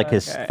thought it was like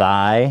his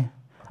thigh.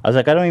 I was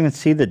like, I don't even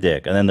see the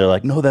dick. And then they're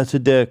like, no, that's a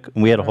dick.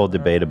 And we had a whole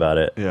debate about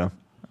it. Yeah.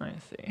 I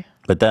see.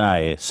 But then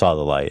I saw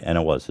the light, and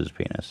it was his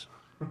penis.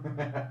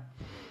 Good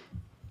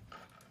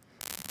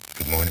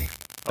morning.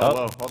 Oh,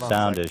 whoa, hold on a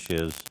sound sec.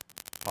 issues.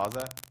 Pause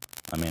that.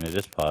 I mean, it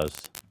just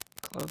paused.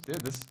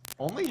 Dude, this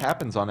only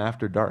happens on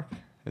After Dark.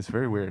 It's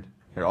very weird.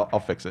 Here, I'll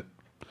fix it.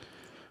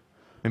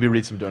 Maybe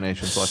read some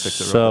donations while I fix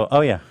it. Real So, quick.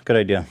 oh yeah, good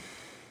idea.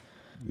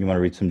 You want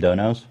to read some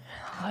donos?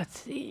 Let's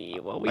see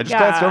what we I just got.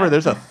 glanced over.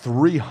 There's a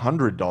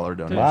 $300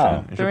 donation.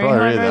 Wow. You should probably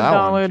read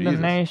that one. $300 Jesus.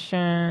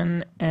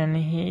 donation, and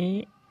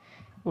he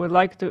would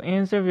like to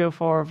interview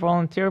for a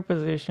volunteer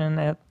position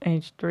at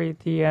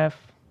H3TF.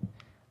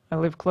 I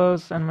live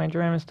close, and my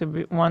dream is to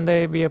one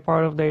day be a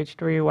part of the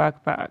H3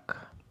 Whack Pack.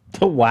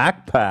 The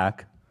Whack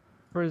Pack?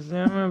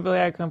 Presumably,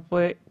 I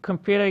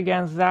compete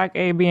against Zach,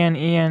 AB, and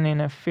Ian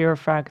in a Fear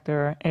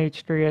Factor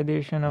H3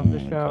 edition of the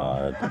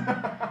show.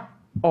 God.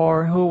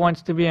 Or Who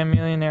Wants to Be a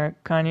Millionaire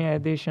Kanye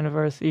edition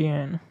versus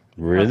Ian.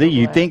 Really?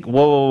 You think?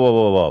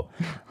 Whoa.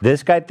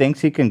 This guy thinks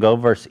he can go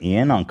versus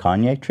Ian on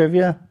Kanye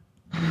trivia?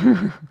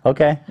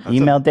 Okay.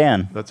 Email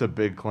Dan. That's a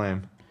big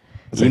claim.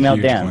 Email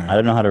Dan. I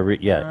don't know how to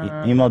read.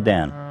 Yeah, email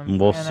Dan.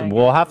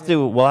 We'll have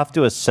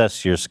to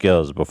assess your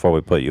skills before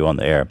we put you on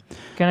the air.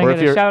 Can I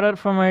get a shout out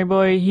from my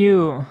boy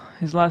Hugh?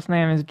 His last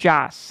name is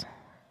Joss.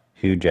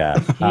 Hugh Jass.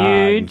 You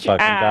Huge fucking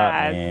got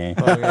ass. me.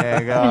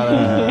 Okay, got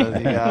us.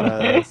 You got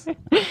us.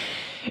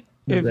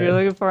 If you're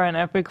looking for an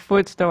epic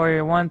foot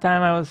story, one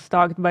time I was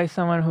stalked by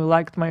someone who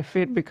liked my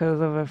feet because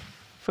of a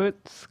foot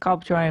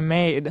sculpture I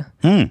made.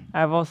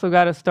 I've also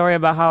got a story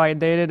about how I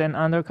dated an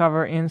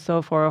undercover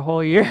incel for a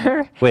whole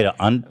year. Wait,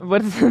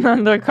 What's an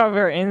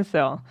undercover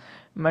incel?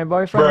 My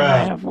boyfriend and I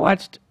have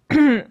watched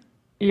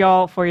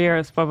y'all for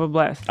years, Papa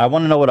Blessed. I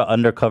want to know what an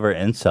undercover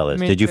incel is.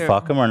 Me Did you too.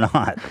 fuck him or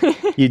not?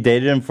 You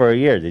dated him for a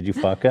year. Did you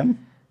fuck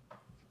him?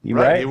 You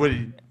right? He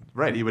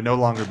would no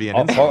longer be an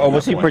Or, incel. or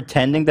was he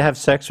pretending to have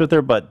sex with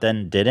her but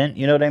then didn't?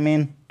 You know what I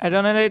mean? I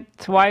donated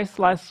twice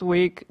last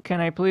week.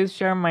 Can I please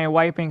share my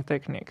wiping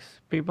techniques?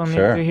 People need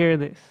Sure. to hear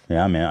this.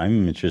 Yeah, man.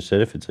 I'm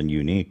interested if it's a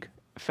unique.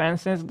 Fan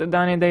since the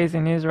Donny days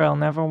in Israel,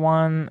 never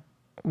won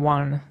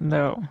one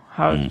though.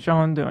 How's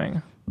Sean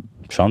doing?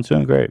 Sean's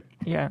doing great.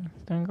 Yeah,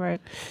 doing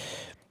great.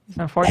 He's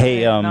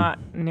unfortunately Hey, not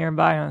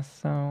nearby us,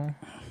 so.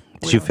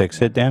 Did you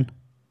fix it, Dan?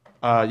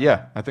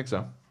 Yeah, I think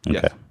so. Okay.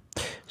 Yes.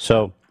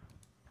 So,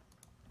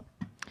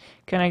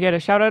 Can I get a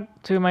shout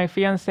out to my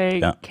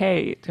fiance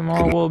Kay?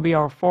 Tomorrow will be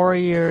our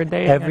 4-year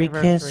dating every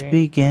kiss anniversary.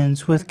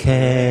 begins with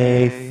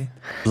K.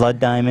 Blood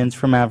diamonds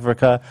from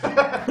Africa.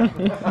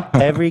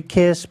 Every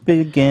kiss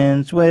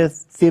begins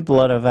with the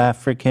blood of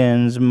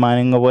Africans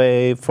mining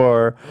away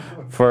for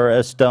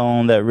a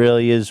stone that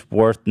really is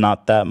worth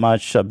not that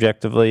much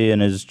objectively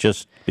and is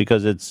just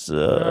because it's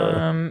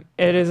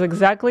It is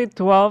exactly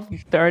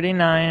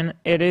 12:39.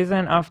 It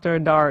isn't after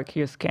dark,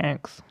 you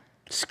skanks.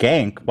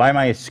 Skank? Why am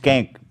I a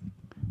skank?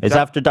 It's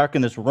after dark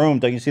in this room.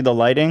 Don't you see the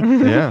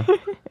lighting? Yeah.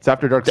 It's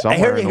after dark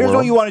somewhere in the Here's world.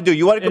 what you want to do.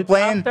 You want to It's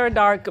complain? after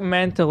dark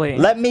mentally.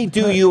 Let me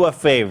do you a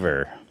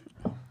favor.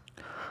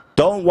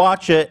 Don't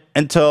watch it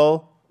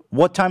until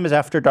what time is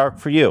after dark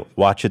for you?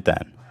 Watch it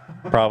then.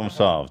 Problem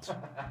solved.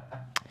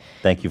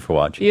 Thank you for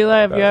watching.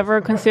 Eli, have you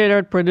ever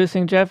considered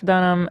producing Jeff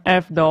Dunham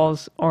F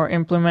dolls or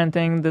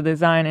implementing the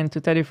design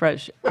into Teddy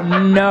Fresh?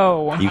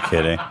 No. You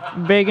kidding?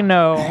 Big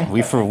no.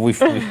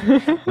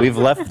 We've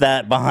left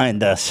that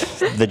behind us.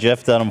 The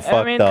Jeff Dunham fuck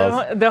I mean,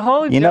 dolls. the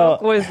whole You know,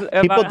 joke was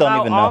people about don't how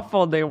even know.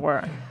 awful they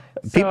were.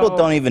 People So-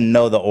 don't even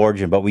know the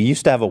origin, but we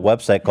used to have a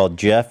website called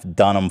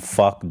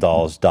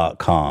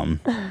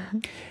JeffDunhamFuckDolls.com.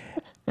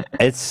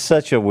 It's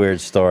such a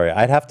weird story.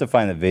 I'd have to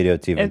find the video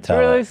to even It's tell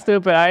really it.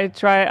 stupid.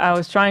 I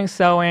was trying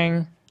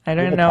sewing. I Leave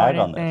didn't a know tag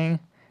on this. anything.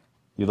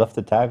 You left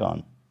the tag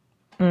on.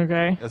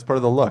 Okay. That's part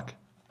of the look.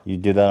 You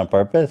do that on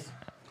purpose?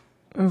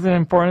 Is it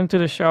important to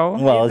the show?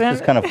 Well, it's Ethan?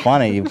 just kind of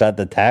funny. You've got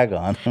the tag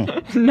on.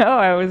 No,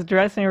 I was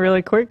dressing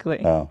really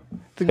quickly Oh.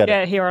 to Gotta-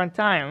 get here on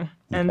time,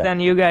 and Okay. then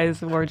you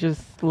guys were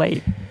just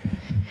late.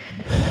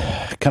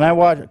 Can I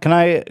watch? Can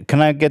I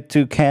get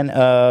to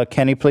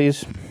Kenny,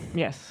 please?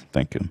 Yes.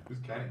 Thank you. Who's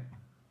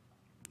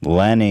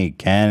Kenny?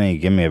 Kenny,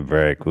 give me a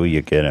break. Who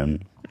you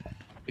kidding?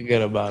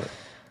 Forget about it.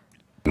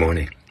 Good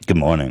morning. Good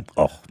morning.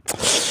 Oh,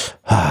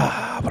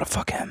 I wanna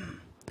fuck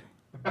him.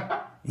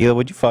 Ela,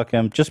 would you fuck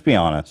him? Just be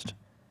honest.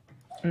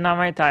 Not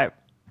my type.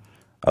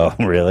 Oh,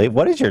 really?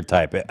 What is your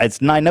type? I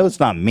know it's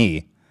not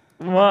me.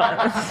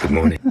 What? Good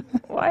morning.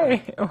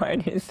 Why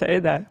do you say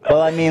that?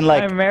 Well, I mean,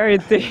 like, I'm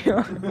married to you.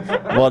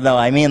 well, no,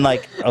 I mean,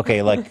 like,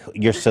 okay, like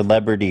your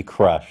celebrity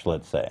crush,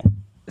 let's say.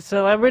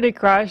 Celebrity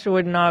crush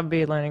would not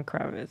be Lenny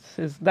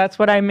Kravitz. That's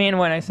what I mean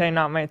when I say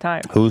not my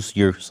type. Who's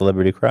your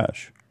celebrity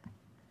crush?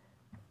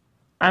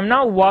 I'm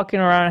not walking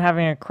around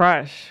having a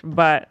crush,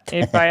 but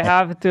if I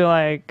have to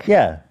like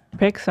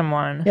pick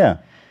someone,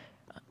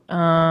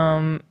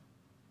 I'm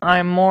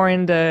more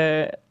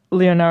into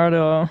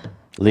Leonardo.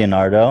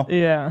 Leonardo?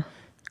 Yeah.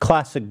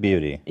 Classic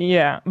beauty.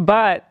 Yeah,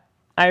 but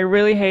I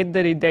really hate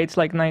that he dates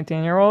like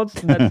 19-year-olds.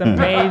 That's a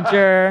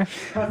major.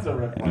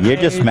 You're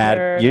just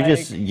mad. You're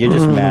just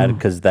mad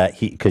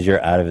because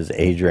you're out of his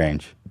age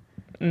range.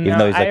 Even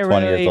though he's like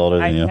 20 years older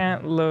than you. I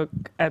can't look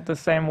at the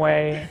same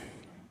way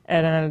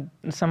at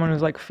someone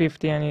who's like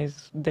 50 and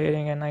he's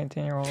dating a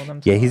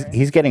 19-year-old. Yeah,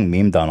 he's getting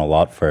memed on a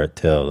lot for it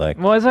too. Like,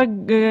 Well, it's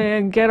like,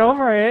 get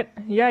over it.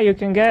 Yeah, you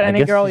can get any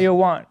guess girl he's- you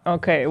want.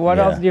 Okay, what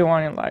Yeah. else do you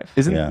want in life?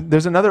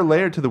 There's another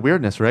layer to the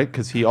weirdness, right?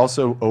 Because he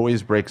also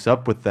always breaks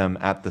up with them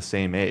at the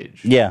same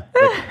age. Yeah.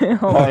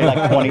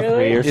 Like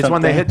 23 or It's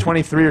when they something. hit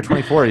 23 or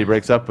 24, he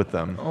breaks up with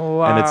them.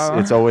 Wow. And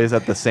it's always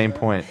at the same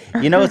point.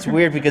 You know, it's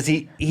weird because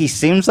he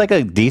seems like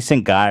a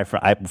decent guy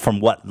from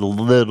what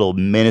little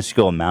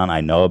minuscule amount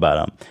I know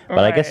about him. But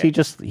I guess the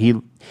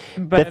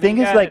But thing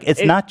is, yeah, like,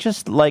 it's not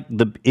just like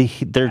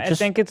they're I just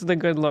think it's the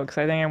good looks.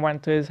 I think it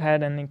went to his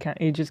head and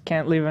he just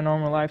can't live a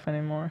normal life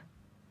anymore.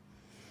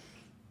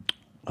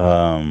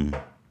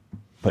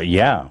 But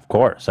yeah, of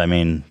course. I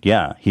mean,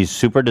 yeah, he's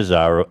super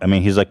desirable. I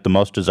mean, he's like the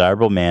most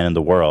desirable man in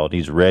the world.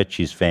 He's rich.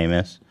 He's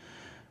famous.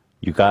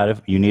 You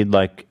need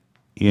like,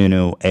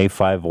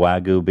 A5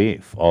 Wagyu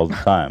beef all the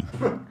time.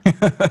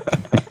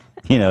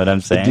 You know what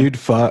I'm saying?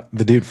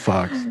 The dude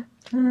fucks.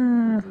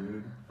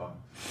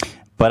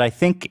 But I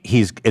think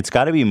it's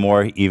got to be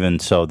more even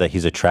so that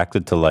he's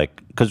attracted to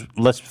like, because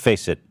let's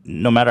face it,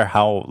 no matter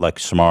how like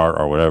smart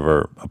or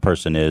whatever a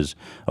person is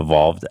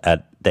evolved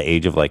at the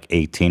age of like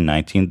 18,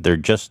 19,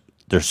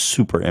 they're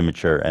super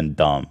immature and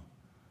dumb.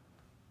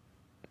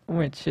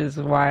 Which is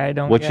why I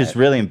don't Which get is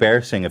really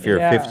embarrassing if you're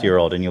Yeah. a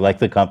 50-year-old and you like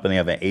the company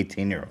of an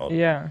 18-year-old.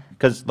 Yeah.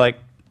 Because like,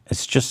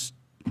 it's just,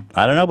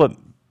 I don't know, but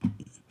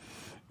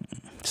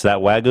it's that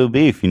Wagyu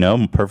beef,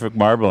 perfect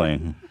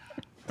marbling.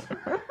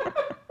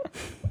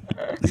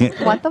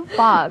 What the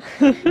fuck?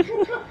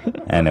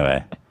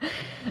 Anyway,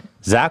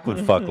 Zach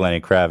would fuck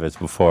Lenny Kravitz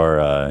before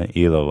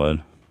Ela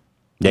would.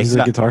 Yeah, He's a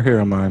not- Guitar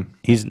Hero mine.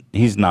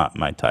 He's not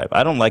my type.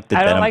 I don't like the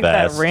I denim don't like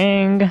that vest.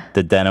 ring.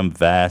 The denim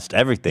vest,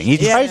 everything. He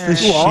Yeah. tries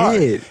He's too the hard.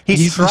 shit. He's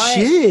He's the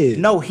trying. shit.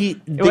 No,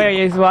 Wait,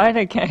 is what?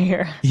 I can't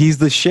hear. He's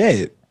the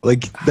shit.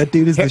 Like, that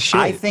dude is the shit.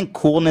 I think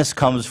coolness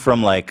comes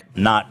from like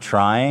not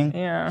trying.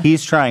 Yeah.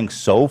 He's trying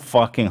so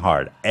fucking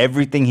hard.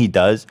 Everything he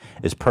does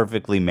is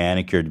perfectly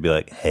manicured to be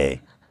like, hey,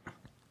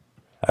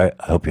 I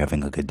hope you're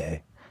having a good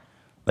day.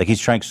 Like he's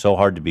trying so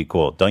hard to be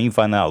cool. Don't you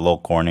find that a little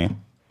corny?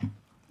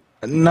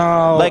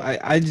 No, Like-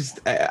 I just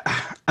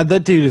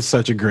That dude is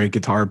such a great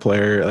guitar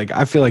player. Like,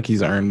 I feel like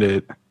he's earned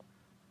it.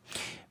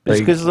 It's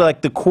because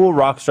like the cool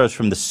rock stars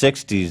from the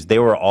 '60s, they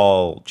were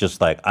all just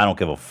like, I don't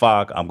give a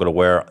fuck. I'm gonna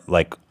wear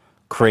like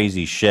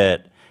crazy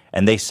shit,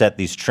 and they set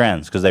these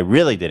trends because they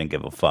really didn't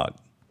give a fuck.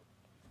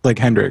 Like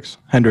Hendrix.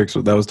 Hendrix,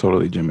 that was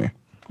totally Jimmy.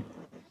 All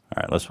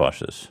right, let's watch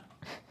this.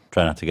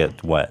 Try not to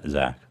get wet,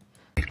 Zach.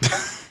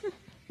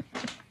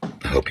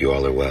 I hope you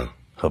all are well.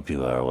 Hope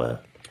you are well.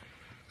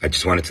 I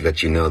just wanted to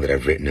let you know that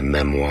I've written a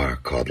memoir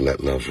called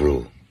Let Love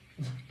Rule.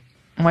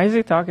 Why is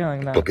he talking like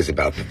The that? book is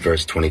about the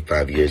first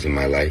 25 years of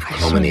my life,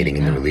 culminating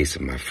in the release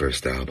of my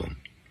first album.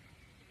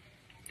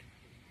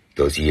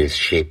 Those years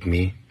shaped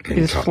me and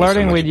He's taught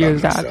flirting me so much with you, about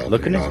Zach. myself,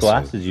 Look at and his also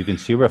glasses. You can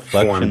see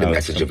reflection formed a of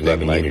message of something, love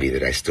and like, unity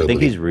that I still I think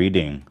believe he's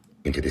reading.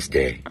 into this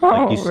day. Oh,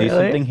 Like, you see really?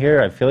 something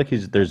here? I feel like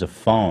there's a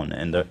phone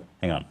in the.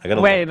 Hang on, I gotta.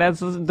 Wait,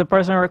 that's the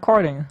person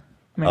recording.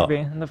 Oh.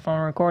 Maybe the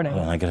phone recording.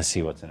 Hold on, I gotta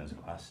see what's in his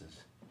glasses.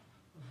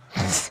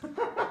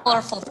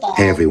 Colorful fall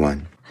Hey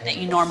everyone. that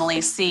you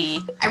normally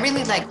see. I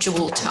really like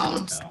jewel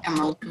tones,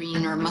 emerald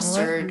green or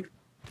mustard.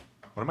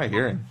 What am I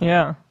hearing?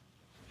 Yeah.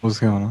 What's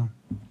going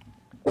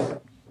on?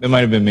 It might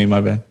have been me, my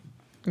bad.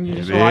 You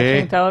just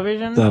watching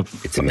television?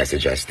 It's a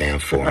message I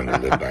stand for and will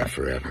live by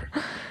forever.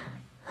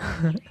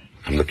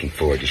 I'm looking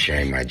forward to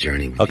sharing my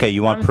journey with Okay,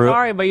 you want I'm proof?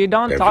 sorry, but you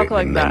don't I've talk written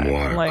like a that.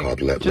 memoir Like,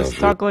 called Let just Love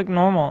talk like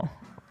normal.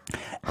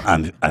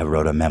 I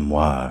wrote a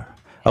memoir.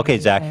 Okay,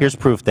 Zach, here's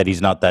proof that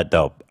he's not that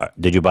dope.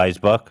 Did you buy his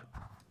book?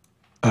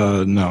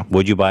 No.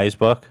 Would you buy his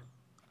book?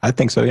 I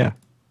think so, yeah.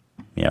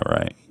 Yeah,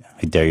 right.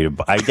 I dare you to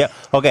buy.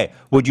 Okay,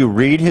 would you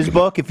read his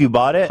book if you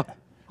bought it?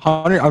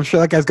 Hunter, I'm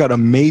sure that guy's got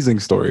amazing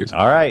stories.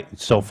 All right,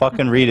 so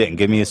fucking read it and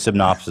give me a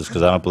synopsis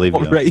because I don't believe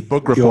you. Right.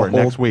 Book report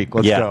next week.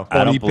 Let's go.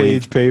 I don't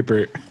 20-page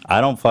paper.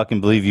 I don't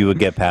fucking believe you would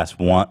get past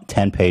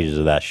 10 pages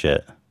of that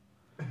shit.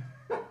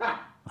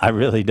 I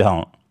really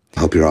don't. I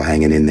hope you're all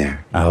hanging in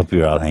there. I hope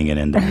you're all hanging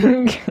in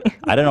there.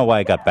 I don't know why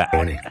I got back.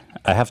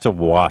 I have to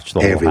watch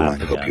the Hey whole everyone,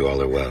 half I hope again. you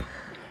all are well.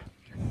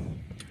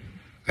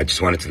 I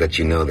just wanted to let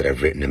you know that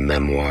I've written a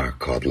memoir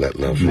called Let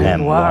Love Rule.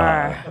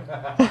 Memoir.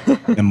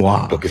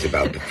 Memoir. The book is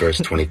about the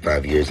first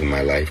 25 years of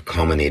my life,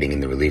 culminating in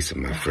the release of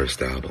my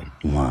first album.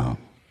 Wow.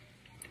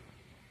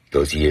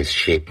 Those years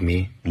shaped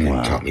me and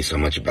Wow. taught me so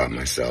much about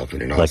myself,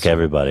 and it Like also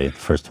everybody, the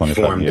first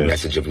 25 formed a years.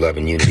 message of love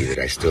and unity that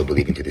I still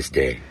believe in to this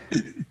day.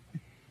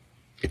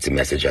 It's a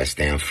message I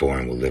stand for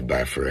and will live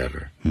by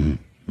forever.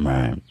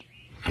 Right.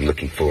 I'm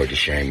looking forward to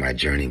sharing my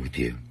journey with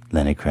you.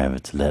 Lenny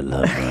Kravitz, Let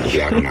Love It'll Rule.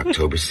 be out on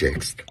October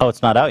 6th, Oh,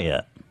 it's not out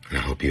yet. and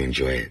I hope you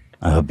enjoy it.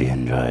 I hope you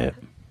enjoy it.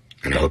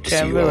 And I hope to see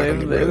Can't you all on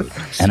the believe road this.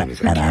 as soon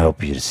as I And I can.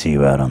 hope you to see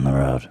you out on the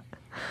road.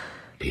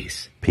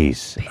 Peace.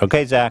 Peace.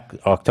 Okay, Zach,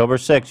 October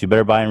 6th. You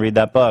better buy and read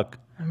that book.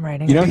 I'm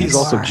writing. You know, a he's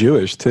also memoir.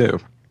 Jewish, too.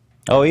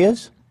 Oh, he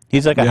is?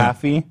 He's like a Yeah.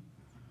 halfie?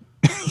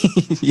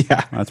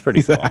 Yeah. That's pretty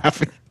He's cool. a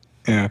half.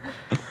 Yeah.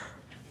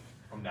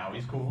 Now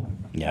he's cool.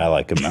 Yeah, I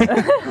like him now.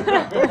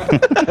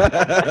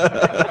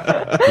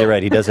 You're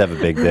right. He does have a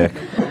big dick.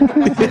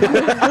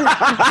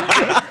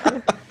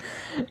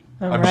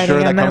 I'm writing sure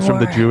a that comes from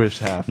the memoir. Jewish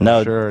half. I'm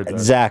No, sure it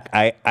does. Zach,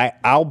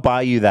 I'll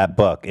buy you that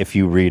book if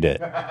you read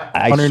it.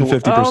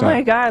 150%. Oh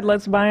my God,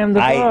 let's buy him the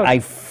book. I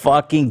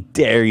fucking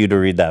dare you to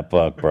read that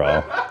book,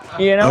 bro.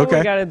 You know what Okay.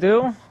 we gotta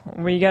do?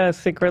 We gotta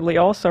secretly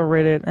also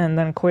read it and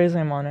then quiz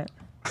him on it.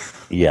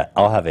 Yeah,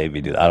 I'll have AB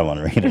do that. I don't want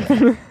to read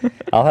it.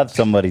 I'll have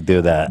somebody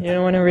do that. You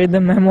don't want to read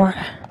the memoir?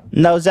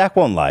 No, Zach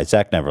won't lie.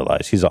 Zach never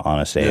lies. He's an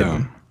honest Abe.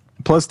 Yeah.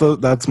 Plus,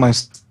 that's my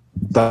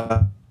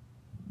that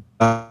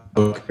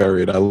book I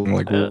read. I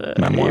like memoirs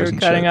you're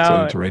and cutting shit, so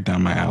out. it's right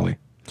down my alley.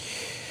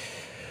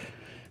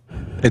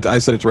 I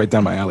said it's right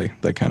down my alley,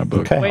 that kind of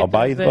book. Okay, I'll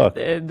buy you the book.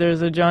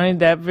 There's a Johnny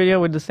Depp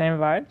video with the same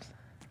vibes.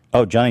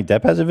 Oh, Johnny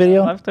Depp has a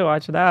video? I'll have to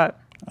watch that.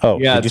 Oh,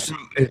 Yeah, did you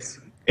it's, s-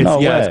 it's No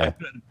yeah, way.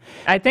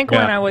 I think when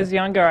Yeah. I was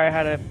younger, I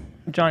had a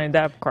Johnny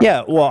Depp crush.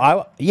 Yeah,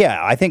 well,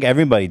 I think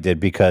everybody did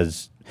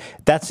because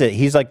that's it.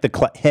 He's like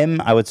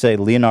him. I would say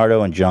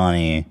Leonardo and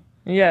Johnny.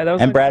 Yeah, that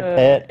was And like Brad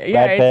Pitt.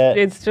 Yeah, Brad Pitt.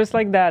 it's just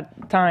like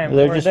that time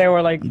They're where just- they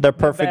were like they're the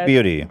perfect best-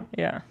 beauty.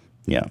 Yeah.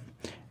 Yeah,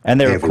 and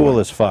they were Everyone. cool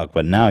as fuck.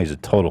 But now he's a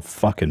total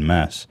fucking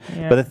mess.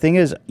 Yeah. But the thing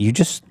is,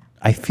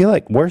 I feel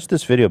like, where's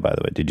this video? By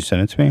the way, did you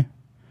send it to me?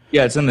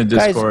 yeah, it's in the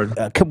Discord.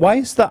 Guys, why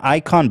is the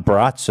icon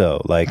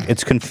Brazzo? Like,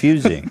 it's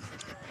confusing.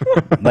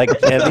 Like,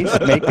 at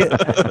least make it.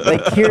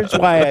 Like, here's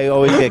why I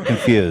always get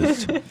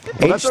confused.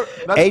 That's a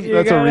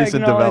You gotta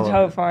recent acknowledge development.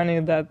 how funny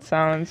that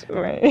sounds.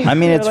 Right? I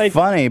mean, You're it's like,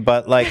 funny,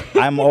 but like,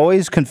 I'm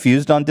always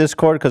confused on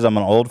Discord because I'm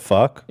an old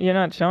fuck. You're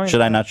not showing. Should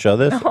I not show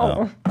this?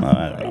 No. Oh,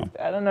 I don't know.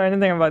 I don't know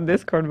anything about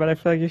Discord, but I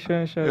feel like you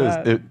shouldn't show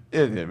that.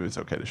 It was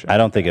okay to show. I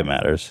don't think it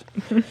matters.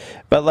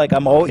 But like,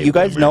 I'm old. You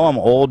guys know I'm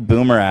old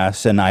boomer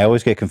ass, and I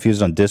always get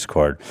confused on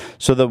Discord.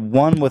 So the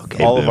one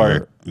with all of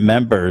our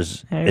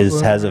members Hey,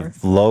 has a boomer.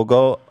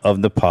 logo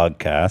of the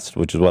podcast,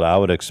 which is what I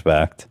would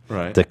expect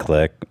Right. to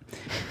click.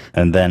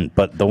 And then,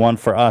 but the one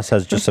for us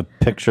has just a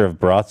picture of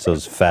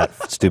Brazzo's fat,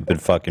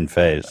 stupid fucking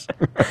face.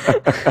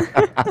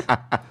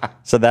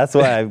 So that's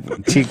why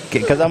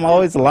because I'm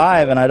always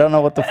live and I don't know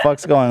what the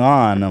fuck's going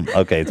on.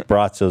 Okay, it's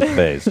Brazzo's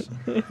face.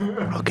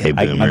 Okay,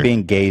 boomer. I'm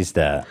being gazed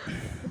at.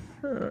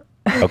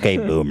 Okay,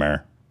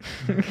 boomer.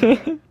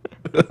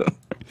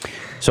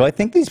 So I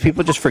think these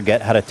people just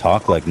forget how to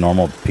talk like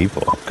normal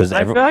people. Because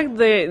I feel like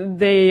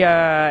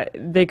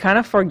they kind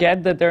of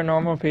forget that they're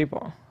normal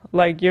people.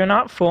 Like, you're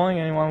not fooling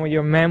anyone with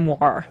your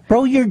memoir.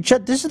 Bro,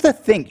 this is the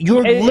thing.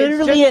 You're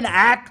literally an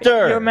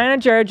actor. Your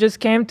manager just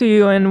came to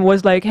you and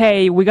was like,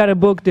 hey, we got a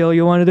book deal.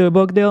 You want to do a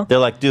book deal? They're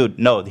like, dude,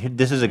 no,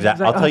 this is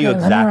exactly. Like, I'll tell you okay,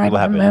 let me exactly write what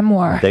my happened.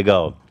 memoir. They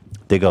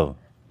go,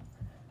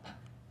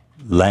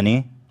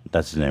 Lenny,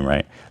 that's his name,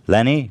 right?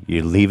 Lenny,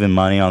 you're leaving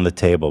money on the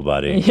table,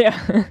 buddy.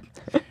 Yeah.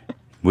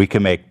 We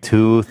can make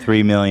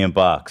 $2-3 million.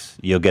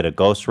 You'll get a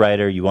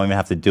ghostwriter. You won't even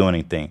have to do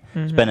anything.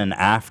 Spend an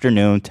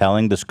afternoon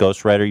telling this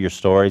ghostwriter your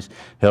stories.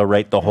 He'll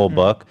write the whole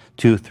book.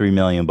 $2-3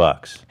 million.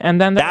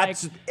 And then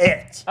that's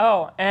it.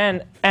 Oh,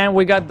 and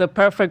we got the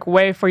perfect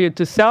way for you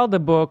to sell the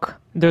book.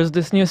 There's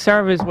this new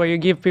service where you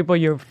give people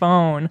your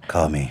phone.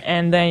 Call me.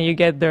 And then you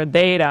get their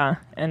data,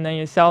 and then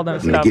you sell them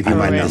I'm stuff. gonna give you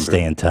my through it. number.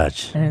 Stay in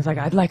touch. And it's like,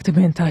 I'd like to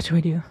be in touch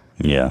with you.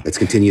 Yeah. Let's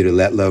continue to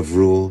let love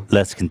rule.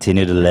 Let's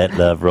continue to let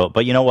love roll.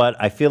 But you know what?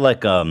 I feel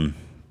like,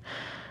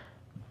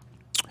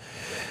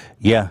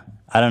 yeah,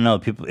 I don't know.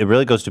 People, it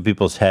really goes to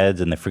people's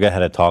heads, and they forget how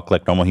to talk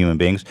like normal human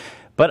beings.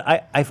 But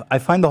I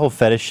find the whole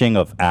fetishing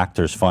of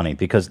actors funny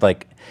because,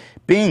 like,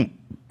 being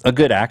a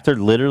good actor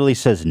literally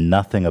says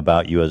nothing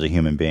about you as a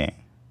human being.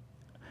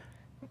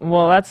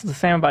 Well, that's the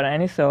same about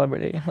any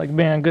celebrity. Like,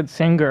 being a good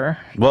singer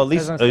Well, at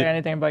least doesn't say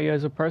anything about you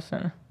as a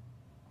person.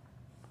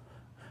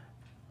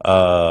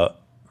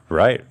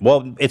 Right.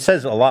 Well, it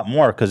says a lot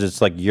more because it's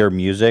like your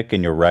music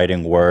and you're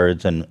writing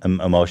words and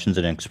emotions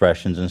and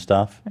expressions and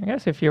stuff. I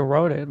guess if you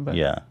wrote it, but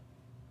Yeah.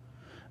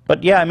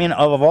 But yeah, I mean,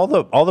 of all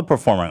the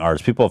performing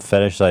artists, people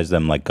fetishize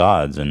them like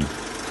gods, and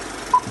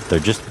they're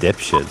just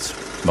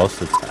dipshits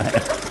most of the time.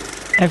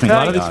 I feel To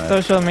like be honest.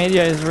 social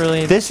media is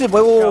really This is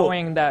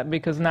showing that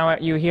because now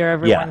you hear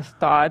everyone's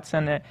thoughts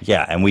and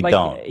Yeah, and we like,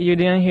 don't. You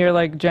didn't hear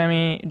like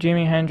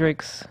Jimi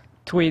Hendrix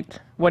tweet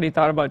what he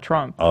thought about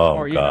Trump Oh,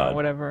 or you God. know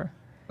whatever.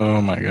 Oh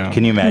my God.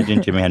 Can you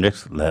imagine Jimi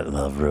Hendrix? Let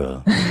love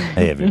rule.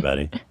 Hey,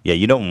 everybody. Yeah,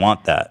 you don't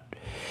want that.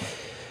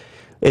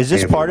 Is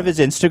this part of his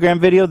Instagram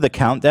video, the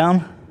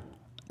countdown?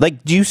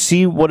 Like, do you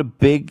see what a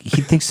big...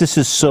 He thinks this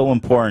is so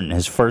important,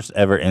 his first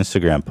ever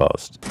Instagram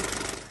post.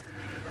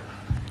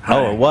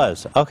 Oh, it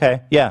was.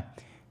 Okay, yeah.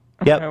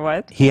 Yep.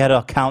 What? He had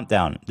a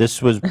countdown. This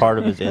was part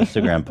of his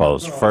Instagram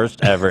post.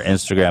 First ever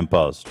Instagram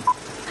post.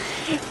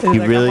 It's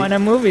like I'm on a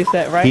movie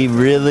set, right? He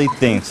really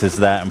thinks it's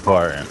that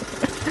important.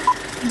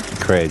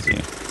 Crazy.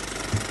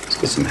 Let's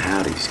get some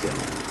howdies going.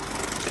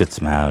 Let's get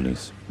some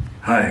howdies.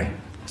 Hi.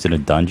 Is it a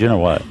dungeon or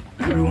what?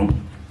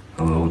 Everyone.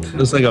 Hello to...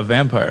 Looks like a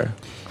vampire.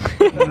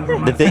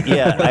 The thing,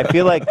 yeah, I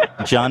feel like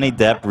Johnny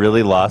Depp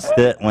really lost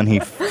it when he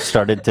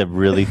started to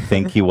really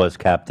think he was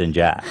Captain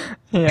Jack.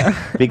 Yeah.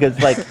 Because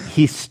like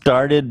he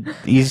started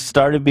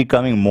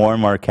becoming more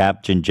and more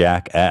Captain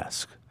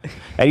Jack-esque.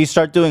 And you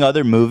start doing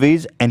other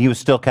movies and he was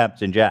still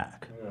Captain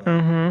Jack.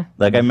 Mm-hmm.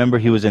 Like I remember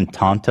he was in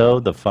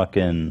Tonto, the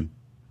fucking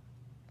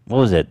what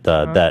was it?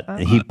 That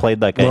he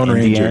played like Lone an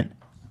Ranger. Indian.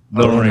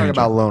 We're talking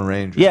about Lone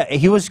Ranger. Yeah,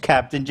 he was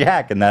Captain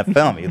Jack in that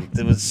film.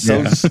 It was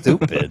so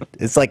stupid.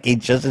 It's like he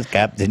just is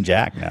Captain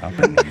Jack now.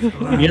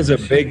 He has a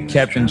big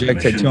Captain Jack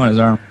tattoo on his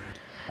arm.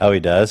 Oh, he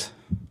does?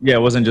 Yeah,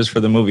 it wasn't just for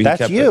the movie. He That's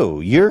kept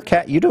you. You're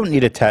You don't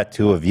need a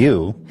tattoo of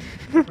you.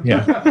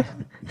 Yeah.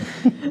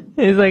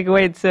 He's like,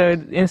 wait, so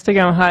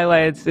Instagram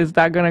highlights, is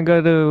that going to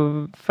go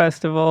to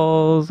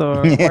festivals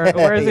or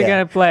where is it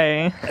going to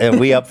play? Are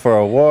we up for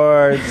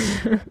awards?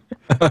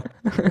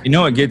 You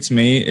know what gets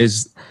me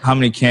is how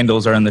many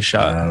candles are in the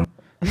shot.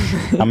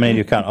 How many do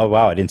you count? Oh,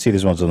 wow, I didn't see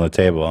these ones on the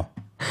table.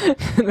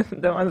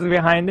 The ones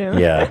behind him?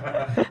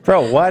 Yeah.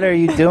 Bro, what are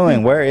you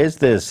doing? Where is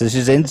this? This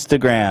is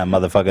Instagram,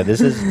 motherfucker.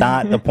 This is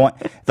not the point.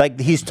 Like,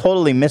 he's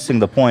totally missing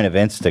the point of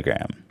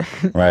Instagram,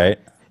 right?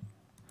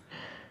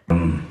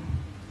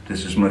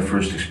 This is my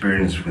first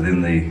experience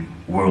within the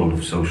world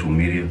of social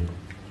media.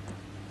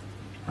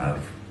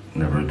 I've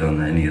never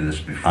done any of this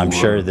before. I'm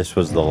sure this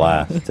was the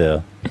last,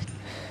 too.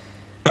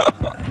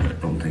 I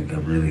don't think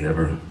I've really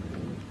ever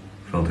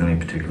felt any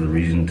particular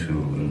reason to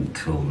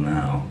until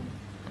now.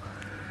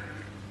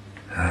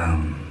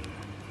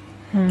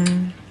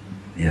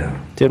 Yeah.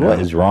 Dude, what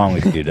is wrong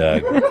with you,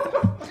 Doug?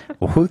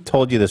 Who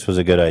told you this was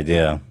a good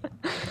idea?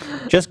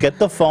 Just get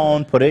the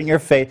phone, put it in your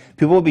face.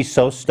 People would be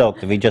so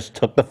stoked if he just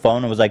took the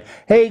phone and was like,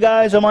 hey,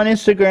 guys, I'm on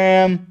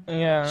Instagram.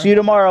 Yeah. See you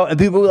tomorrow. And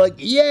people were like,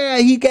 yeah,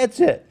 he gets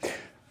it.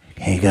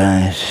 Hey,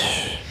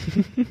 guys.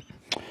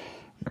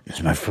 This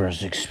is my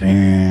first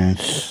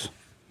experience.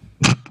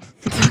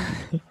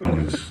 It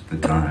was the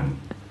time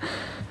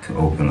to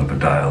open up a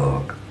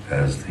dialogue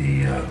as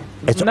the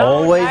It's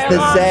always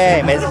the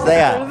same.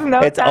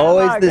 It's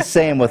always the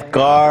same with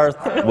Garth.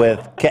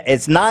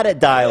 It's not a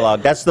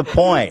dialogue. That's the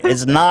point.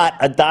 It's not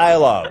a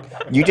dialogue.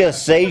 You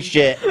just say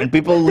shit, and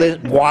people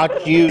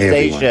watch you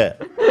say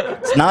shit.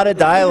 It's not a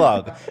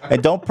dialogue,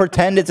 and don't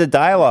pretend it's a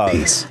dialogue.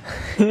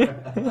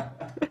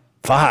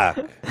 Fuck.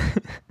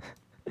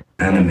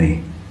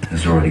 enemy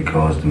has already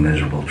caused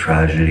immeasurable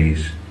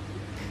tragedies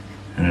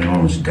and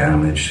enormous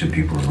damage to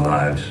people's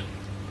lives.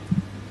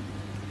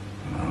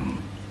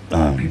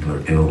 People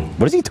are ill.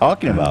 What is he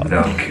talking about?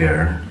 Without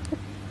care.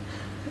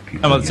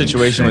 How about the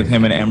situation with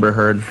him and Amber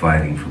Heard?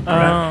 Fighting for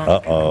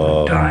breath.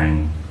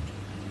 Dying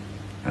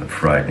at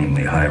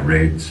frighteningly high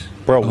rates.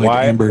 Bro,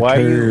 why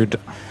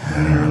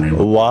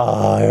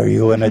are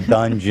you in a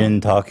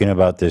dungeon talking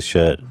about this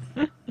shit?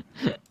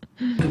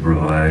 To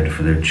provide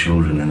for their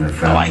children and their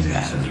families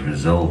as a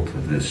result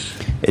of this.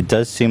 It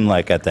does seem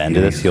like at the end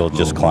of this, he'll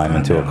just climb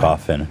into a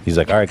coffin. He's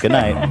like, all right, good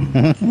night.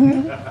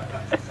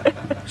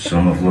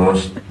 Some have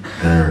lost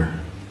their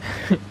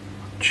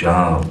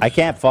job. I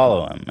can't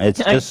follow him. It's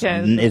just,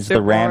 it's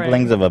the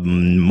ramblings of a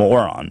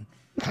moron.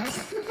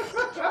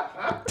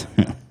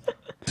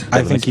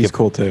 I think he's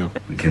cool too.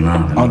 We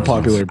cannot.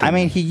 Unpopular. I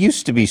mean, he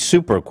used to be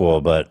super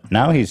cool, but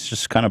now he's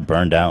just kind of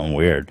burned out and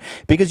weird.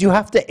 Because you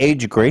have to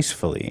age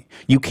gracefully.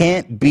 You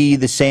can't be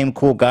the same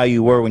cool guy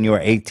you were when you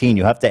were 18.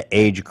 You have to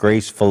age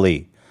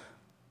gracefully.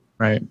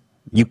 Right.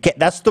 You can't.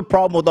 That's the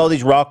problem with all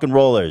these rock and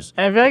rollers.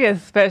 I feel like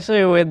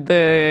especially with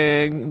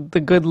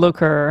the good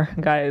looker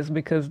guys,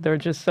 because they're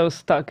just so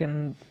stuck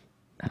in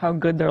how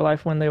good their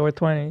life when they were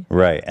 20.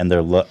 Right, and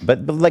they're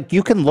but like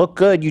you can look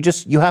good.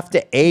 You have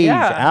to age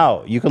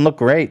out. You can look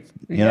great.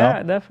 You know?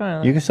 Yeah,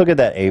 definitely. You can still get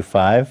that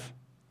A5.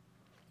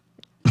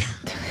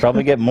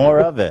 Probably get more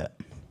of it.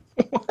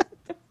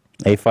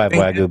 A5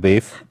 Wagyu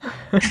beef.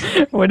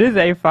 What is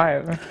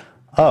A5?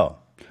 Oh,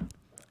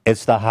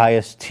 it's the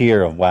highest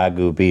tier of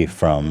Wagyu beef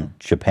from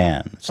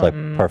Japan. It's like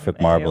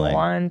perfect marbling.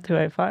 A1 to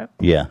A5?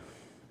 Yeah.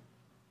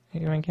 Are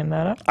you making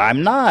that up?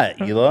 I'm not.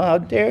 How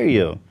dare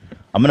you?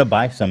 I'm gonna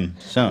buy some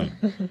soon.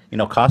 You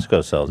know,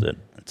 Costco sells it.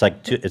 It's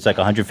like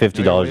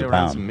 $150 a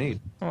pound.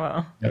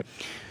 Wow.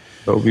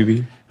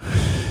 OBB.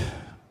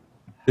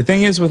 The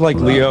thing is with like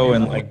Leo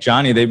and like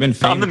Johnny, they've been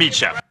famous. I'm the meat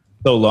chef.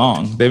 So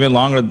long. They've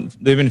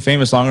been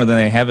famous longer than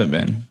they haven't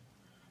been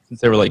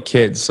since they were like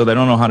kids. So they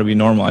don't know how to be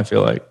normal. I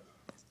feel like.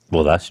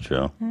 Well, that's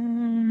true.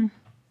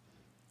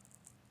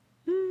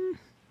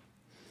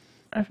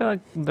 I feel like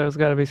there's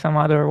got to be some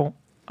other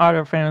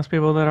famous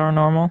people that are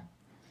normal.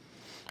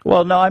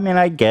 Well, no, I mean,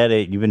 I get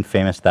it. You've been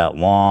famous that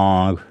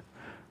long.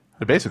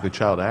 They're basically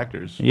child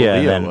actors.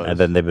 Yeah, Well, and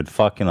then they've been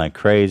fucking like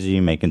crazy,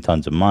 making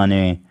tons of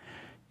money.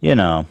 You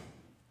know,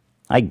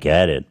 I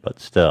get it, but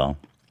still.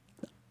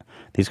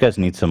 These guys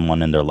need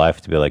someone in their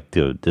life to be like,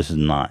 dude, this is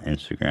not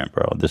Instagram,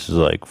 bro. This is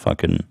like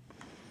fucking...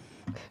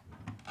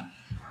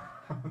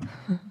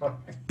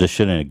 This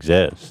shouldn't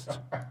exist.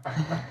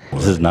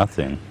 This is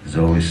nothing. There's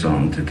always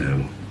something to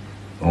do.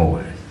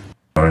 Always.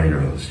 Our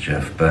heroes,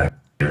 Jeff Beck.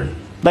 Here.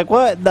 Like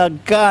what? The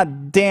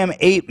goddamn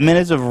 8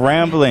 minutes of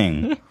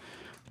rambling.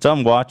 It's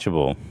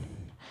unwatchable.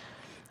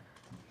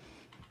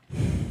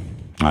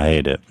 I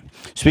hate it.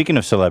 Speaking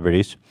of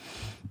celebrities,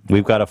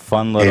 we've got a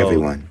fun little...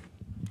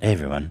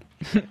 Everyone.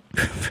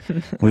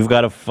 We've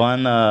got a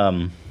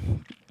fun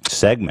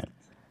segment.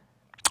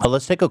 Oh,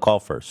 let's take a call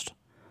first.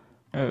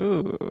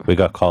 Ooh. We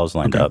got calls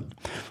lined up.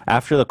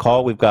 After the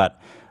call, we've got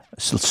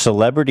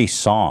celebrity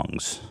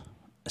songs.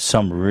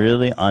 Some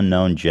really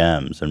unknown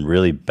gems and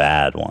really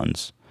bad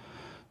ones.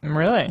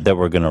 Really? That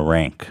we're going to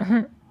rank.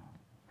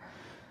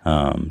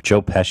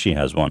 Joe Pesci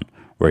has one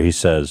where he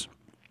says,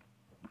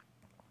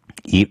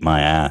 eat my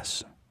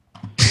ass.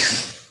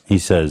 He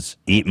says,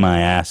 eat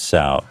my ass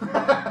out.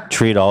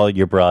 Treat all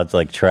your broads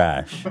like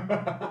trash.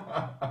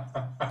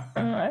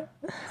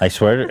 I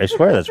swear that's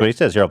what he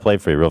says. Here, I'll play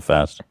it for you real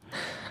fast.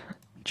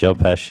 Joe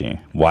Pesci,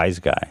 wise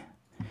guy.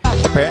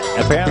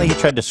 Apparently he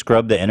tried to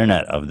scrub the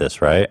internet of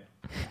this, right?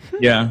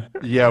 Yeah.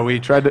 Yeah, we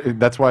tried to.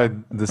 That's why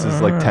this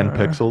is like 10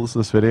 pixels,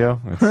 this video.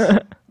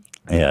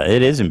 Yeah,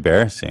 it is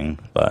embarrassing,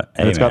 but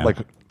hey, it's got like,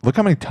 look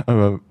how many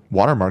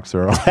watermarks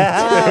there are.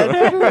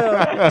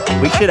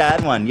 We should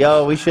add one.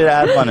 Yo, we should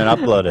add one and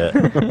upload it.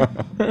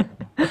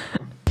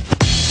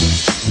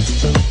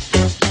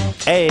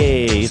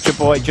 Hey, it's your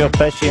boy Joe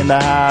Pesci in the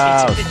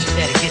house.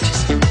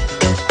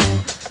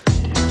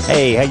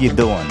 Hey, how you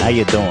doing? How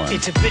you doing?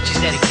 It's a bitch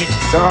that'll get you.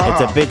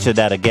 It's a bitch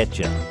that'll get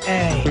you.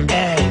 Hey,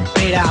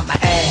 beat out my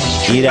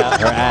ass. Eat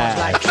out her ass.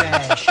 Like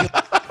trash.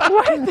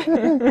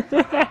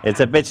 It's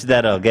a bitch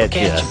that'll get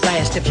you. Catch you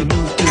blast if you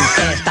move too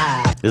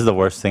fast. This is the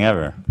worst thing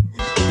ever.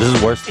 This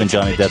is worse than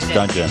Johnny Depp's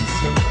Dungeon.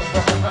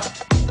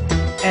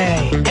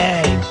 Hey,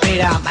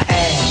 beat out my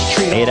ass.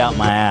 Ate out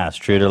my ass.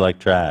 Treat her like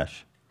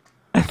trash.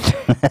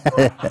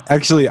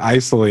 Actually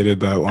isolated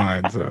that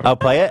line. So. I'll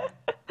play it.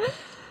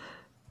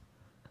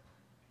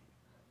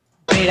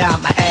 Ate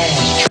out my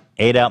ass.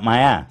 Ate out my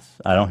ass.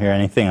 I don't hear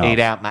anything else. Ate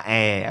out my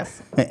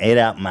ass. Ate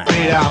out my ass.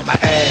 Ate out my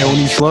ass. And when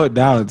you slow it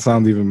down, it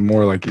sounds even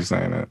more like you're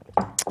saying it.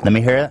 Let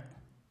me hear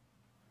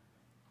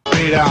it.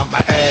 beat out my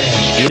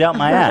ass. Eat out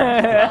my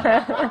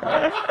ass.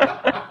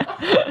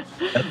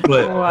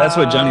 That's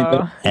what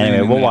Johnny.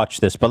 Anyway, we'll watch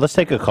this, but let's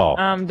take a call.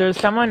 There's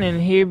someone in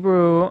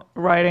Hebrew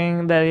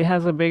writing that he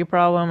has a big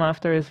problem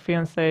after his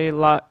fiance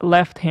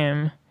left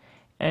him,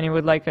 and he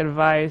would like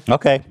advice.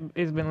 Okay.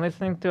 He's been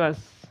listening to us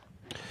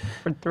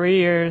for 3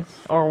 years,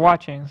 or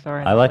watching.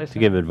 Sorry. I like to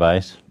give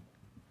advice.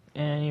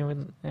 And he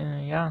would,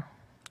 yeah.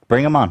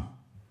 Bring him on.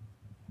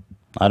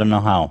 I don't know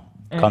how.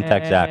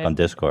 Contact Zach on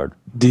Discord.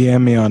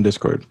 DM me on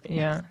Discord.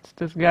 Yeah, it's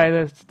this guy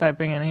that's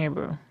typing in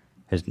Hebrew.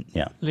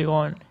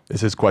 Leon.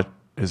 Is his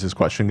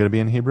question going to be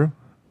in Hebrew?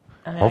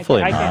 I mean,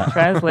 Hopefully I not. can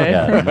translate.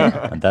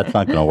 Yeah, that's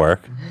not going to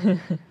work.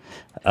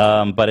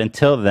 But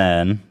until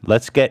then,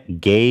 let's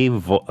get gay.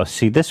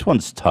 See, this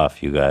one's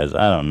tough, you guys.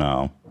 I don't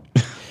know.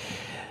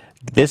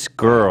 This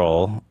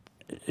girl,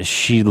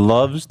 she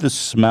loves the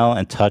smell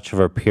and touch of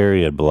her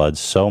period blood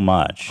so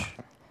much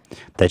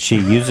that she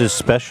uses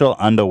special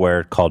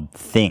underwear called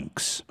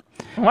Thinks.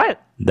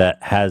 What?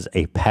 That has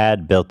a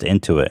pad built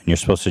into it, and you're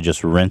supposed to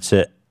just rinse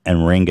it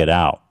and wring it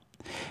out.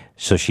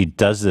 So she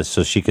does this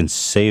so she can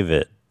save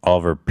it, all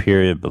of her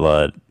period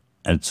blood,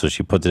 and so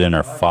she puts it in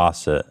her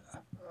faucet.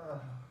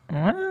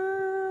 What?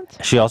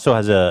 She also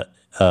has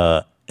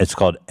it's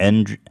called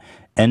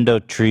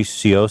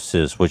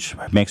endometriosis, which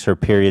makes her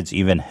periods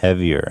even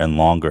heavier and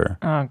longer.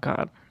 Oh,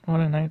 God. What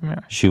a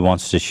nightmare. She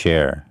wants to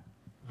share.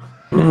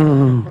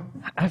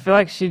 I feel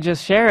like she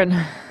just shared.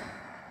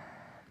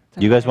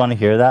 You guys want to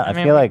hear that? I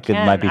mean, feel we like it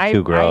can. might be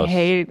too gross. I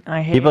hate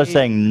People are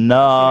saying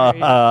no.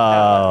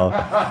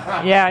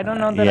 Yeah, I don't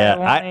know that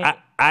Yeah,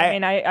 I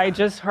mean, I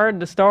just heard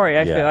the story,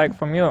 I feel like,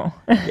 from you.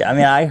 Yeah, I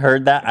mean, I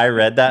heard that, I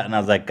read that, and I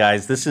was like,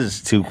 guys, this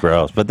is too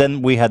gross. But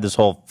then we had this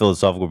whole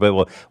philosophical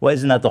debate. Well,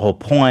 isn't that the whole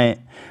point?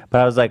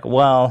 But I was like,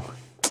 well,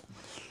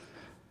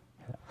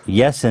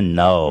 yes and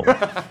no.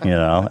 You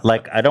know,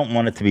 like, I don't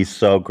want it to be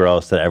so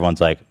gross that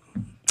everyone's like,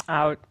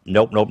 out.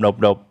 Nope.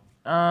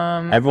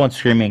 Everyone's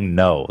screaming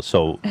no.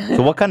 So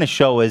what kind of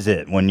show is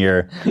it when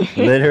you're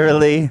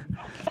literally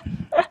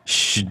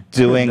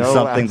doing No,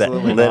 something that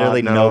absolutely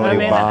literally not. No. nobody I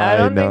mean, wants? I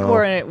don't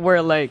think we're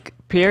like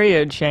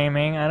period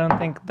shaming. I don't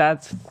think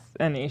that's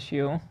an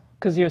issue.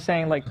 Because you're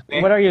saying, like,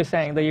 what are you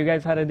saying? That you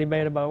guys had a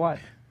debate about what?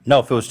 No,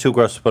 if it was too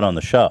gross to put on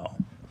the show.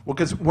 Well,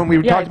 because when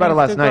we talked about it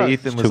last night,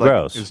 Ethan was too like,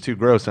 gross. it was too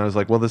gross. And I was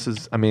like, well, this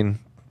is, I mean,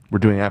 we're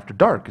doing After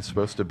Dark. It's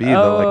supposed to be the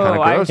like, kind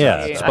of gross.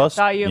 Yeah, it's supposed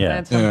I thought you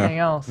meant something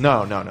else.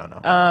 No.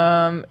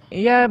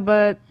 Yeah,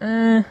 but...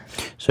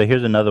 So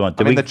here's another one.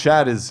 I mean, the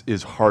chat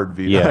is hard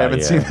view. Yeah, I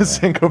haven't seen a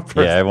single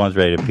person. Yeah, everyone's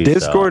ready to peace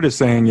Discord is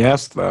saying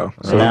yes, though.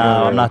 So no,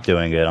 I'm not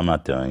doing it.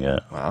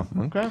 Wow.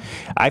 Okay.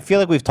 I feel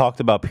like we've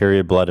talked about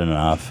period blood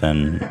enough,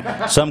 and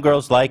some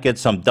girls like it,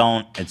 some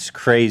don't. It's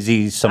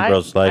crazy. Some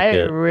girls like I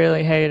it.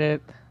 really hate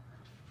it.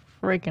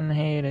 Freaking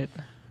hate it.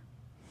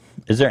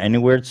 Is there any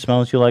weird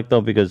smells you like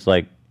though? Because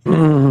like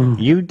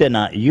you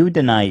deny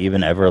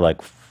even ever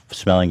like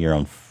smelling your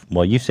own.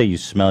 Well, you say you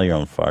smell your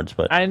own farts,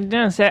 but I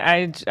didn't say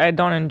I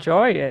don't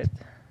enjoy it.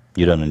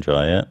 you don't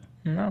enjoy it.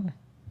 No.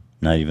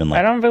 Not even like.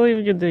 I don't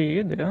believe you do.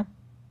 You do.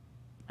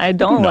 I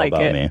don't you know like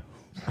about it. me.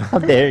 How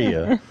dare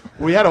you?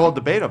 We had a whole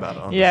debate about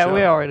it. On Yeah, the show.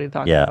 we already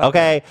talked Yeah. about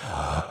Okay.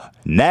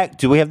 Next,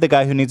 do we have the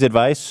guy who needs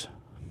advice?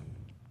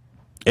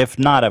 If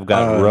not, I've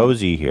got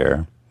Rosie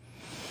here.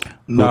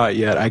 Not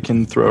yet. I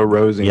can throw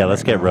Rosie. Yeah,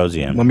 let's get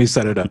Rosie in. Let me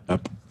set it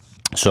up.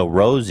 So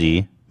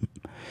Rosie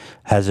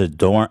has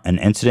an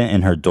incident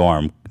in her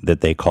dorm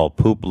that they call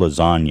poop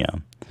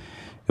lasagna.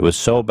 It was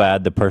so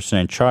bad the person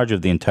in charge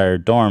of the entire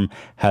dorm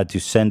had to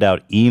send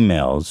out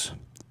emails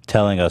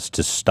telling us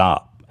to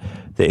stop.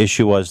 The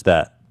issue was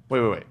that...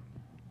 Wait.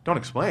 Don't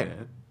explain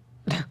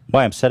it.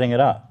 Why? I'm setting it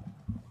up.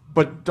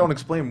 But don't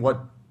explain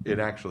what it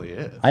actually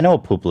is. I know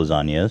what poop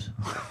lasagna is.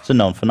 It's a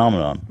known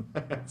phenomenon.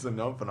 It's a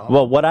known phenomenon.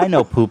 Well, what I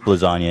know poop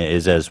lasagna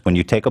is as when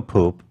you take a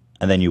poop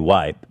and then you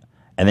wipe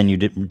and then you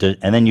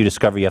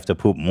discover you have to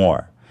poop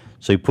more.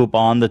 So you poop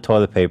on the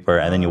toilet paper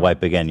and then you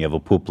wipe again. You have a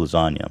poop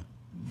lasagna.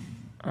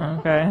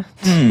 Okay.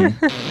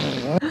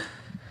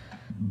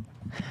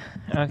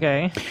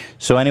 Okay.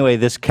 So anyway,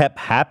 this kept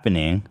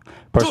happening.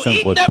 Person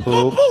would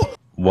poop,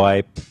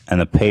 wipe,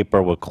 and the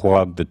paper would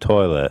clog the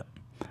toilet.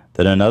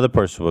 Then another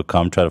person would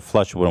come, try to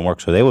flush, it wouldn't work,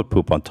 so they would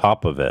poop on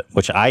top of it,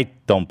 which I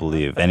don't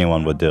believe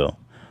anyone would do.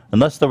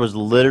 Unless there was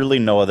literally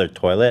no other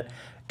toilet.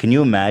 Can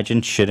you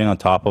imagine shitting on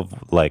top of,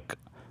 like,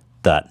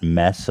 that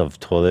mess of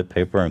toilet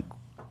paper and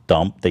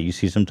dump that you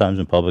see sometimes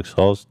in public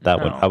stalls?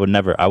 I would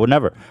never.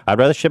 I'd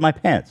rather shit my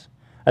pants.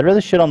 I'd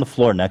rather shit on the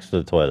floor next to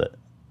the toilet.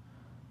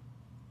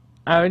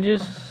 I would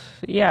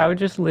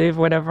just leave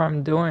whatever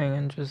I'm doing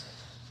and just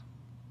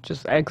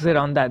exit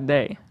on that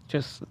day.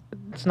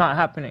 It's not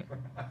happening.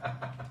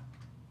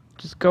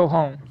 Just go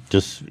home.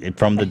 Just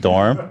from the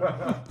dorm?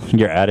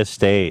 You're out of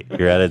state.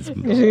 You're out of...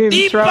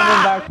 Traveling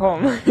back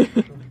home.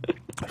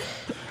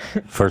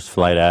 First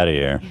flight out of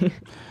here.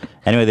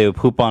 Anyway, they would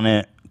poop on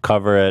it,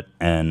 cover it,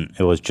 and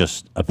it was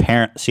just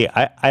apparent. See,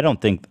 I don't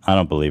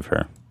believe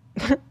her.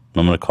 I'm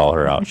going to call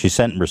her out. She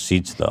sent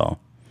receipts, though.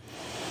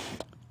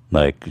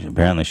 Like,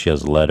 apparently she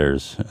has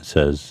letters. It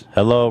says,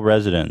 "Hello,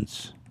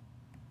 residents.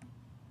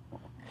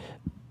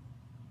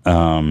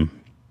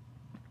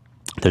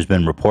 There's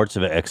been reports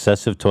of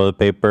excessive toilet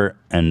paper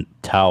and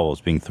towels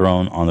being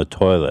thrown on the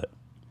toilet.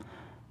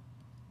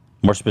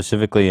 More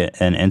specifically,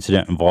 an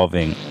incident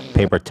involving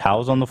paper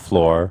towels on the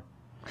floor,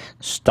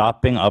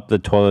 stopping up the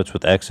toilets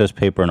with excess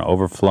paper and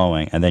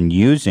overflowing, and then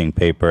using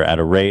paper at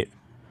a rate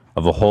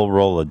of a whole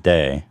roll a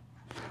day.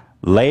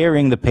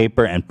 Layering the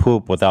paper and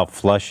poop without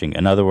flushing.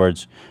 In other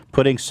words,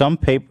 putting some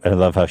paper..." I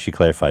love how she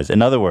clarifies.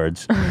 In other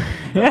words,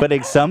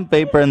 putting some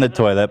paper in the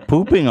toilet,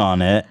 pooping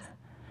on it,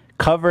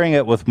 covering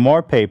it with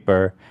more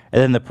paper,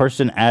 and then the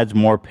person adds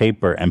more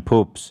paper and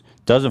poops,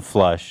 doesn't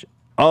flush.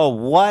 Oh,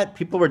 what?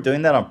 People were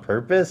doing that on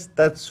purpose?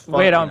 That's fucking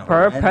Wait, on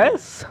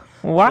purpose?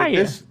 Why?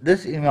 Like,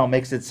 this email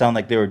makes it sound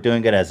like they were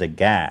doing it as a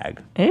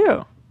gag.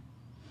 Ew.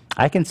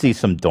 I can see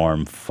some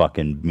dorm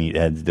fucking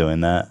meatheads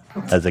doing that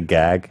as a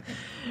gag.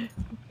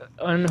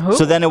 And who?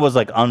 So then it was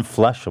like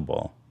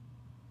unflushable.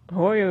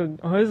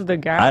 Who's the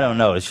guy? I don't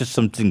know. It's just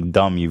something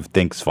dumb you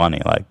think's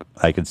funny. Like,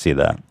 I could see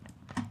that.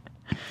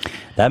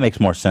 That makes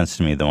more sense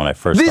to me than when I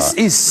first This thought.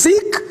 is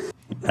sick.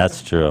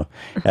 That's true.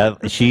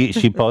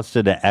 She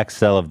posted an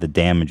Excel of the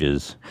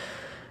damages.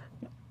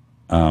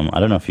 I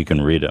don't know if you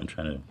can read it. I'm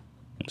trying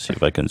to see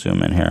if I can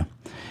zoom in here.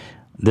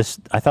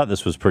 I thought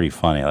this was pretty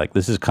funny. Like,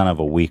 this is kind of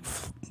a weak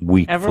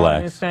Everyone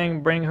flex. is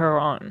saying bring her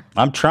on.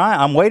 I'm trying.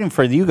 I'm waiting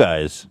for you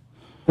guys.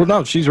 Well,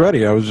 no, she's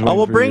ready. I was. Oh,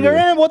 well, bring her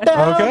in. What the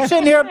hell? Okay. I'm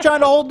sitting here. I'm trying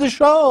to hold the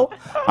show.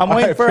 I'm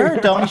waiting for her.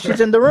 Tell me she's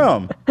in the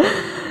room.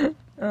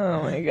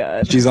 Oh my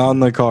god. She's on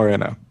the call right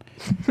now.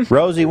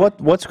 Rosie,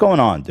 what's going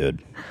on,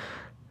 dude?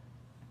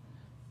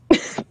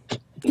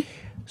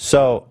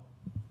 So,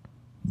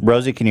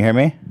 Rosie, can you hear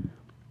me?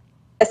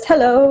 Yes,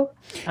 hello.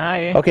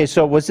 Hi. Okay,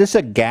 so was this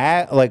a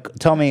gag? Like,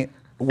 tell me,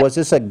 was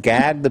this a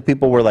gag that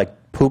people were like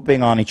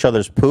pooping on each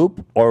other's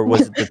poop, or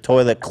was it the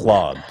toilet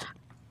clogged?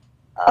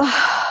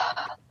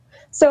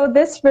 So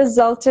this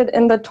resulted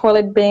in the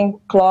toilet being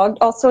clogged.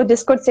 Also,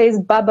 Discord says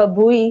Baba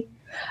Booey.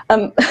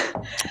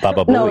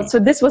 Baba No, Booey. so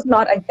this was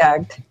not a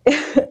gag.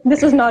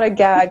 This was not a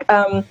gag.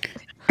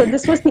 So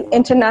this was the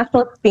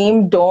international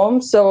themed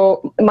dorm.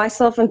 So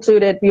myself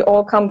included, we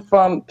all come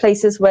from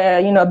places where,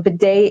 you know,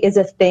 bidet is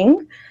a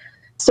thing.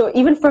 So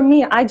even for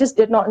me, I just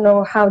did not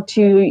know how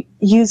to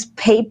use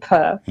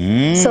paper.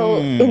 So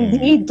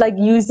indeed, like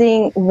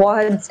using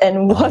wads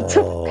and wads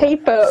of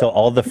paper. So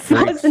all the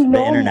freaks, the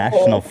normal.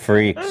 international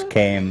freaks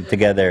came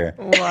together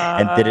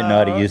and didn't know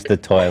how to use the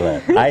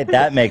toilet.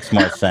 That makes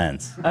more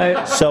sense.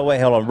 So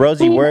wait, hold on.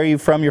 Rosie, where are you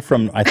from? You're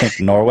from, I think,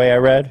 Norway, I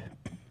read?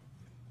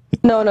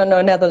 No,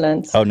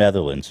 Netherlands. Oh,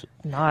 Netherlands.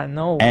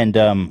 No.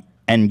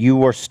 And you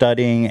were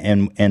studying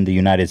in the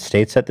United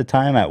States at the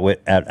time?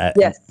 At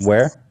Yes.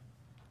 Where?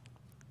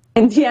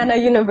 Indiana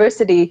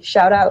University,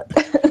 shout out.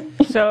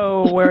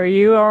 So where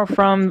you are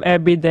from,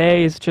 every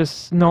day is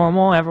just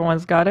normal.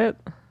 Everyone's got it.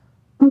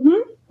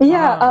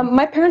 Yeah,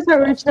 my parents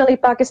are originally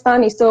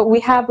Pakistani, so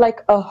we have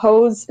like a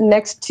hose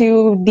next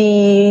to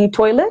the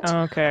toilet.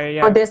 Okay,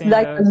 yeah. Or there's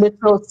like a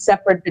literal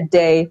separate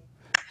bidet.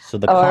 So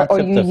the or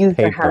concept you of use your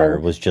paper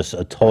hand. was just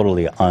a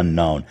totally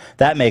unknown.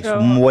 That makes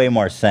way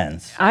more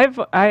sense. I've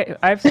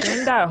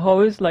seen that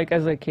hose like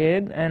as a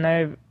kid, and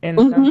I've in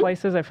some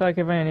places I feel like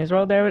even in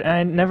Israel there, and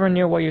I never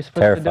knew what you're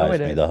supposed to do Terrifies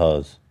with me, it. the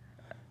hose.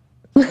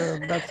 So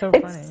that's so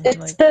funny.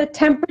 It's the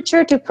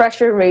temperature to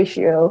pressure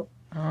ratio.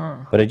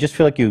 But I just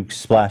feel like you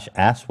splash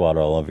ass water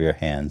all over your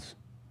hands.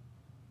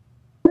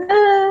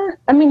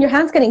 I mean, your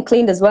hand's getting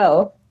cleaned as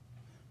well.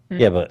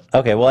 Yeah, but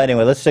okay. Well,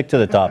 anyway, let's stick to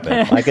the topic.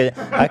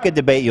 I could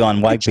debate you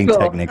on wiping Sure.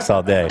 techniques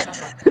all day.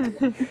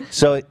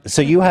 So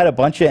you had a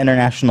bunch of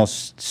international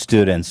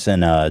students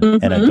in a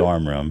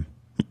dorm room.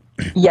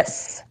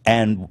 Yes.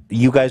 And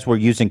you guys were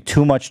using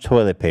too much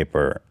toilet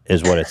paper,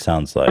 is what it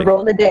sounds A like.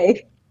 roll a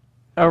day.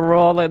 A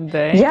roll a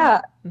day.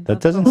 Yeah.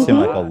 That doesn't seem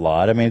like a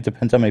lot. I mean, it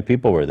depends how many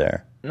people were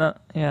there. No.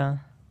 Yeah.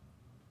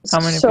 How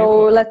many So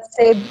people? let's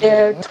say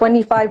there are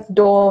 25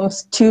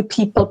 dorms, 2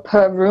 people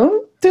per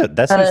room. Dude,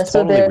 that seems So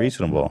totally there-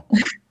 reasonable.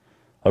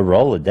 A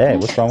roll a day.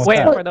 What's wrong with Wait,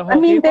 that? for the whole I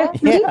mean, people?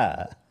 there's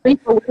Yeah. 3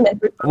 for women.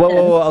 3 for men.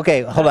 Whoa,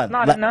 okay, hold on.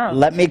 not enough.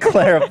 Let me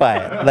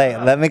clarify.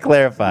 Let me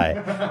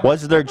clarify.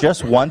 Was there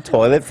just one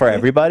toilet for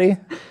everybody?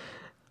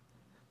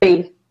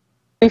 3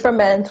 for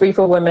men, 3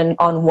 for women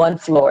on one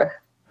floor.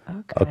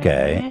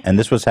 Okay. And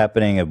this was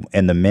happening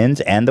in the men's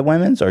and the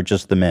women's, or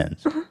just the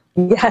men's?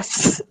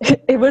 Yes,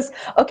 it was.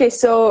 Okay,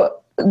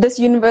 so this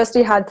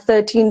university had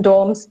 13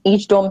 dorms.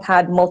 Each dorm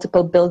had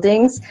multiple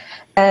buildings.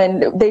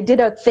 And they did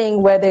a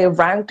thing where they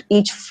ranked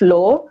each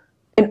floor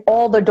in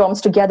all the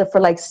dorms together for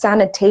like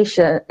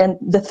sanitation. And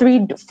the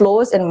 3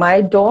 floors in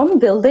my dorm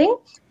building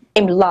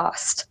came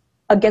last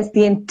against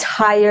the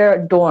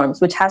entire dorms,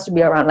 which has to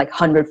be around like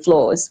 100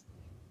 floors.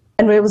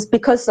 And it was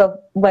because of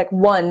like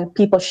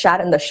people shat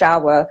in the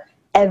shower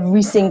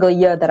every single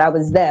year that I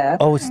was there.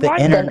 Oh, it's the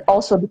And then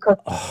also because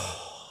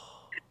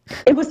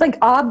It was like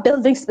our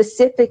building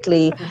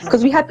specifically,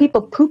 because we had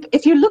people poop.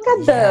 If you look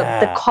at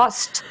the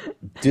cost,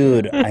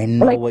 dude, I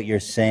know what you're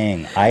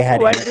saying. I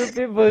had Why do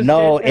people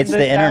no, shit in it's the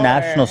the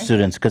international shower?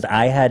 students because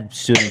I had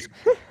students.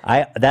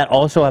 That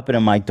also happened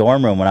in my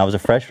dorm room when I was a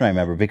freshman. I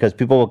remember because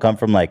people would come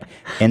from like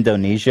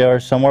Indonesia or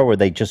somewhere where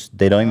they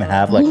don't even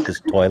have like this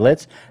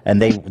toilets and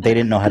they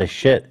didn't know how to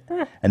shit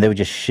and they would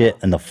just shit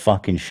in the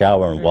fucking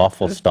shower and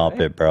waffle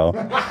stomp it, bro.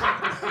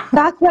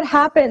 that's what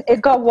happened.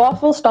 It got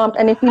waffle stomped,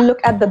 and if you look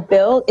at the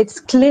bill, it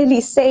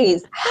clearly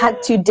says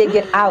had to dig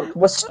it out,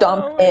 was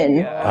stomped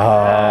in.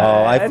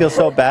 Oh, I feel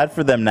so bad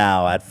for them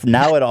now.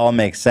 Now it all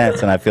makes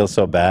sense, and I feel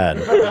so bad.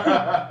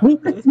 We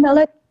could smell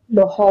it.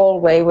 The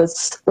hallway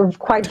was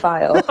quite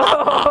vile.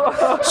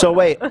 So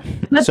wait,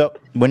 so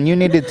when you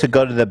needed to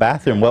go to the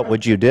bathroom, what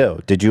would you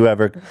do? Did you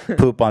ever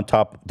poop on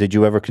top? Did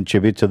you ever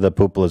contribute to the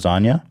poop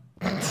lasagna?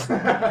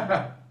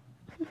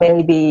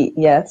 Maybe,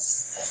 yes.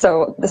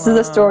 So this is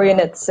a story in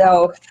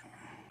itself.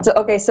 So,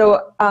 okay,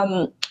 so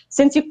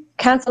since you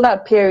canceled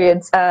out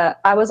periods,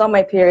 I was on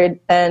my period,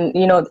 and,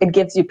 you know, it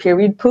gives you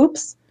period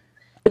poops.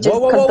 Which is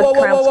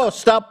Whoa,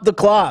 stop the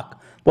clock.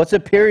 What's a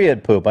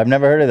period poop? I've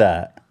never heard of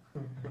that.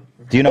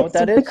 Do you know what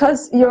that is?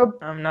 Because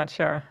I'm not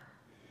sure.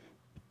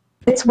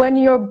 It's when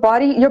your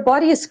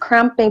body is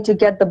cramping to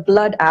get the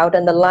blood out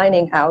and the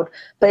lining out,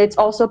 but it's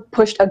also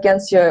pushed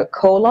against your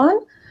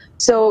colon.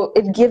 So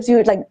it gives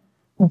you like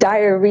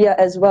diarrhea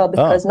as well,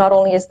 because not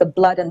only is the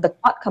blood and the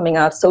clot coming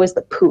out, so is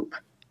the poop.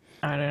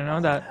 I didn't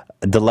know that.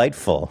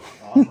 Delightful.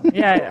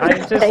 Yeah, I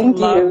just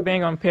love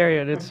being on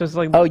period. It's just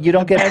like you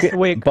don't get best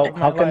week but of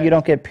how my come life. you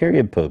don't get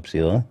period poops,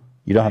 Hila?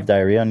 You don't have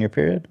diarrhea on your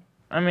period?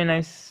 I mean,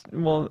 I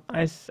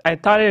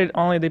thought it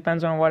only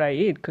depends on what I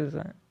eat, because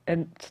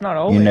it's not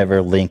always. You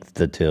never linked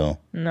the two.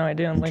 No, I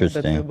didn't link the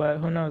Interesting. two, but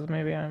who knows?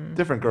 Maybe I'm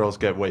Different girls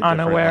get way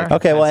unaware.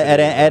 different. Okay, well,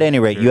 at any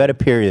rate, you had a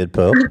period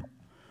poop.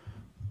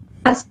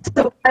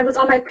 So I was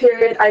on my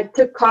period. I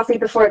took coffee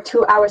before a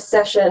 2-hour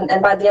session,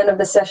 and by the end of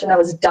the session, I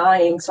was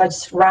dying. So I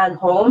just ran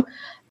home.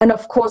 And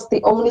of course,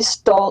 the only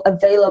stall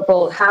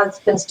available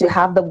happens to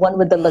have the one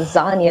with the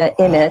lasagna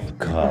in it.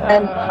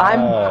 And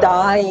I'm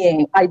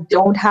dying. I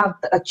don't have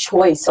a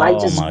choice, so I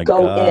just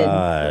go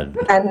in.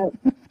 And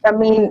I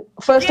mean,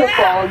 first of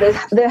all,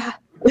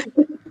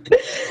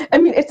 I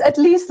mean, it's at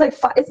least like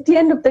it's the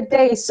end of the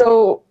day.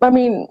 So, I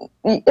mean,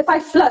 if I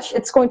flush,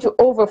 it's going to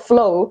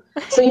overflow.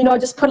 So, you know,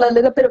 just put a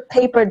little bit of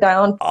paper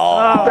down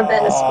to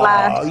prevent a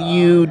splash.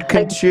 You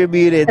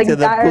contributed to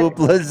the poop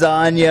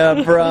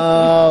lasagna,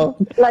 bro.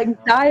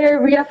 Like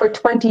diarrhea for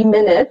 20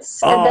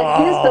 minutes. And then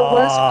here's the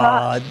worst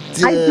part.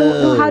 I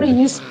don't know how to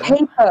use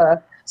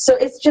paper. So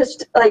it's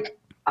just like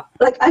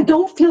I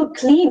don't feel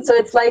clean. So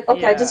it's like,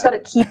 okay, I just got to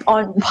keep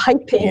on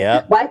wiping,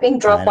 wiping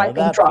drop.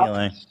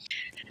 Feeling.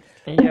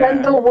 And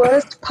then the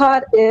worst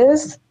part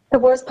is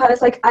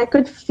like I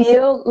could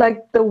feel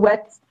like the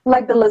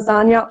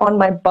lasagna on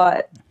my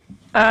butt.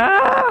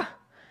 Ah!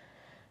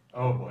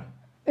 Oh boy.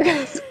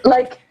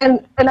 Like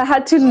and I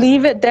had to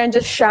leave it there and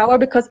just shower,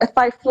 because if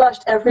I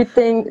flushed,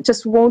 everything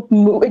just won't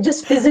move. It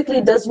just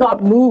physically does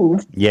not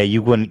move. Yeah,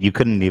 you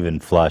couldn't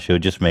even flush. It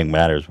would just make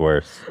matters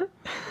worse.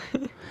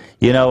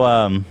 You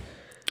know,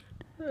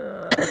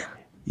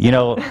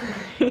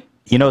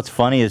 what's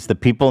funny is the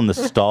people in the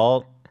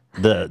stall,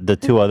 the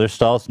two other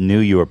stalls knew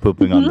you were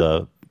pooping on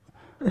the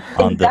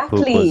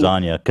poop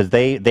lasagna, because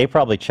they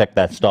probably checked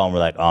that stall and were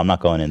like, oh, I'm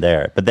not going in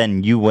there. But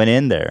then you went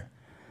in there.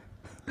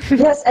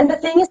 Yes, and the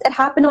thing is, it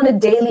happened on a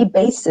daily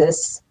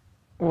basis.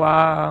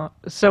 Wow.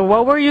 So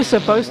what were you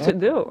supposed to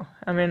do?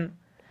 I mean,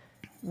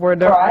 were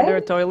there other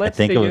toilets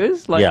to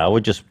use? I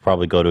would just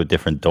probably go to a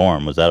different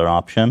dorm. Was that an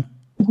option?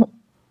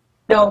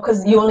 No,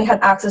 because you only had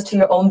access to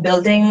your own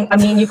building. I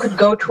mean, you could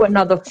go to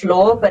another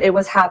floor, but it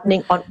was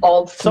happening on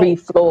all 3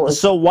 floors.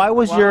 So why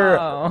was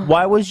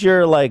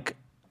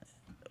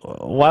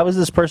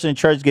this person in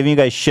charge giving you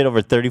guys shit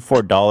over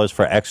 $34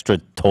 for extra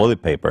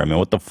toilet paper? I mean,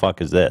 what the fuck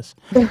is this?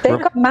 They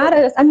got mad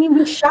at us. I mean,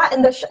 we shat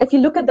in the. If you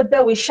look at the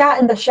bill, we shat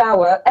in the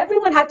shower.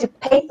 Everyone had to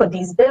pay for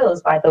these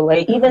bills, by the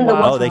way. Even the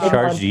ones they who didn't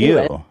want charged to do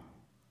it. you.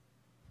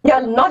 Yeah,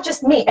 not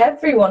just me.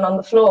 Everyone on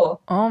the floor.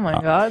 Oh my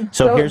god!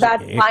 So here's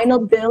that final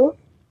bill.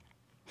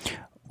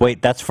 Wait,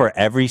 that's for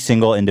every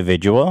single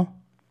individual?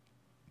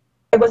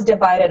 It was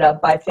divided up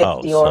by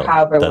 50 or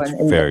however. That's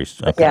very...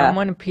 Okay.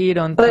 Someone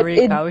peed on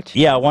 3 couches.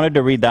 Yeah, I wanted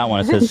to read that one.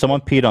 It says, someone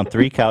peed on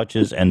 3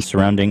 couches and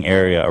surrounding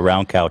area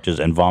around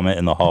couches and vomit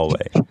in the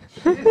hallway.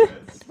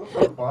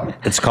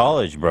 It's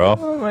college, bro.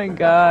 Oh my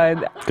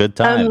god. Good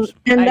times.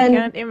 I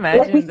can't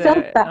imagine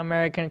the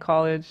American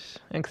college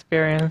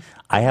experience.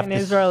 In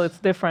Israel, it's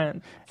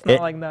different. It's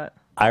not like that.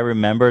 I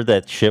remember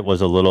that shit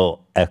was a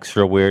little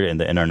extra weird in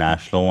the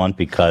international one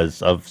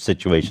because of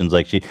situations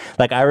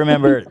like I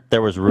remember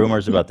there was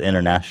rumors about the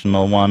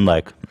international one,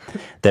 like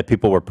that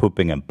people were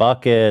pooping in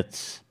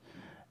buckets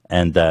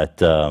and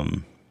that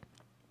and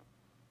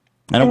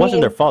it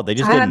wasn't their fault. They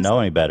just didn't know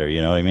any better,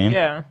 you know what I mean?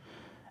 Yeah.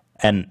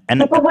 And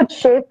people would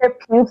shave their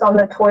pubes on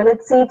the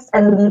toilet seats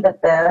and leave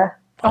it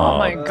there. Oh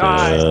my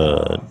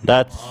god.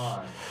 That's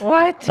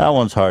What? That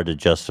one's hard to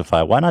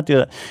justify. Why not do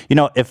that? You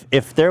know,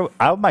 if there,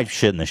 I might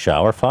shit in the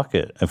shower. Fuck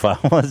it. If I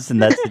was in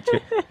that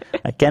situation,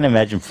 I can't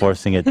imagine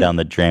forcing it down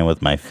the drain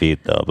with my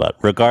feet, though. But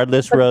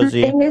regardless,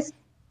 Rosie,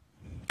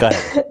 go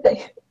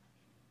ahead.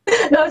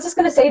 No, I was just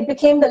going to say it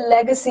became the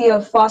legacy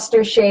of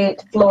Foster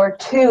Shade Floor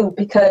 2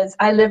 because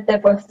I lived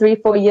there for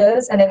 3-4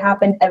 years and it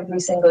happened every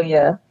single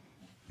year.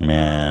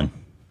 Man.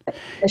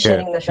 The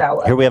shitting in the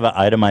shower. Here we have an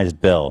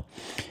itemized bill.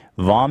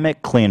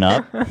 Vomit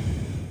cleanup,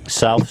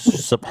 south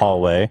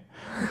hallway.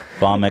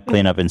 Vomit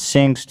cleanup in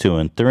sinks 2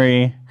 and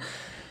 3.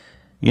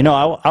 You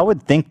know, I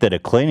would think that a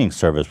cleaning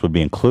service would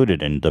be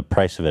included in the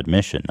price of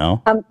admission,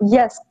 no?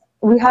 Yes,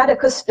 we had a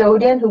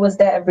custodian who was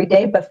there every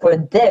day, but for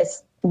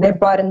this, they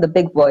brought in the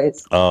big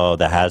boys. Oh,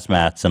 the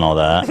hazmats and all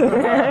that.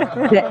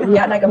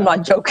 Yeah, like I'm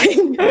not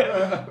joking.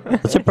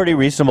 That's a pretty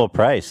reasonable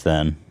price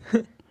then.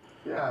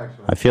 Yeah,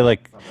 actually. I feel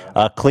like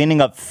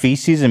cleaning up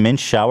feces in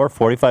men's shower,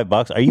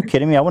 $45. Are you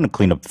kidding me? I wouldn't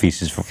clean up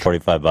feces for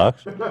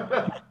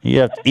 $45. You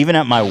have to, even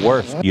at my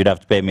worst, you'd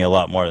have to pay me a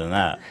lot more than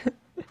that.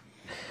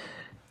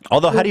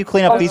 Although, how do you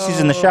clean up feces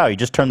in the shower? You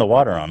just turn the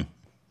water on.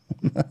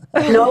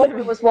 No,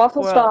 it was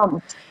waffle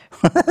stomped.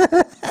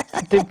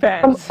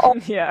 Depends.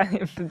 Yeah,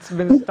 if it's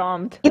been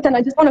stomped. Ethan,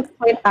 I just want to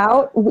point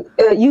out,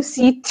 you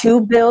see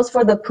 2 bills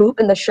for the poop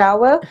in the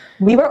shower.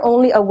 We were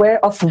only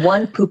aware of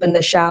 1 poop in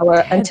the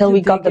shower until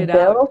we got the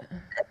bill.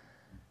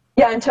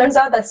 Yeah, and turns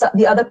out that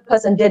the other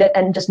person did it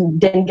and just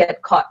didn't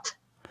get caught.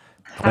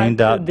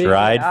 Cleaned out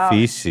dried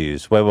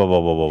feces. Wait,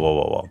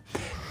 whoa.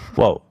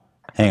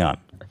 Hang on.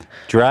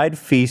 Dried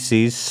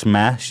feces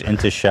smashed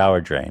into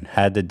shower drain.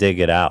 Had to dig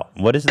it out.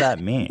 What does that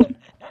mean?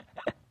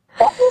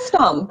 Waffle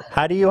stomp.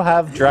 How do you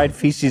have dried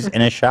feces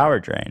in a shower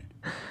drain?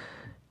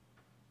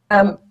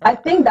 I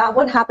think that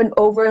one happened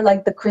over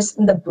like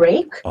the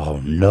break.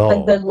 Oh no!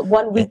 Like the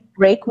 1 week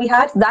break we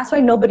had. That's why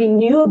nobody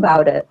knew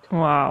about it.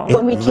 Wow.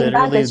 When we came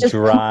back, it's just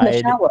poop in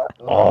the shower.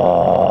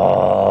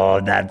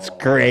 Oh, that's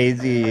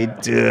crazy,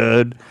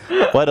 dude.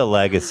 What a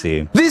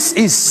legacy. This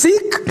is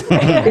sick.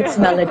 You could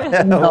smell it.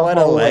 What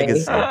a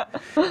legacy.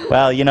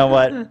 Well, you know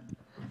what?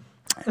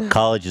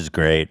 College is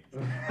great,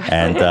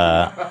 and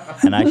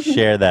I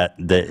share that.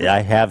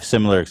 I have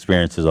similar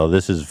experiences. Oh,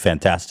 this is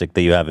fantastic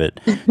that you have it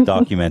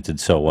documented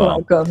so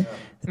well. Welcome.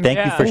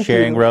 Thank you for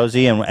sharing,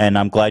 Rosie, and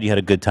I'm glad you had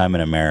a good time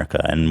in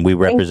America, and we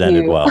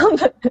represented well.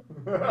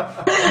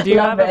 Do you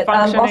have a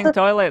functioning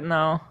toilet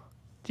now?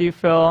 Do you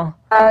feel?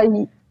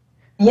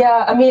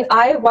 Yeah, I mean,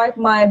 I wipe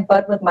my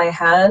butt with my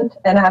hand,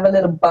 and I have a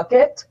little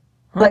bucket.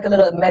 Like a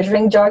little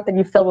measuring jug that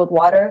you fill with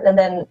water, and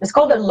then it's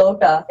called a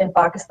lota in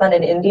Pakistan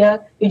and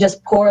India. You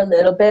just pour a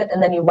little bit,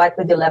 and then you wipe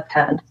with your left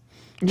hand.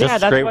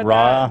 Just straight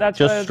raw hand.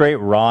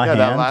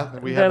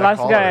 The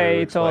last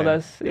guy told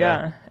us,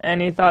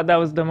 and he thought that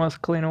was the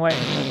most clean way.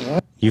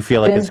 You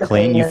feel like it's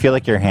clean? You feel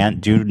like your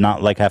hand, do you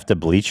not like have to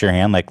bleach your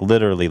hand? Like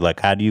literally,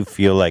 like how do you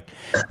feel like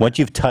once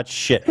you've touched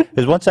shit?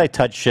 Because once I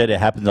touch shit, it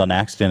happens on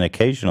accident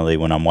occasionally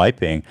when I'm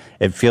wiping.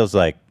 It feels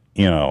like,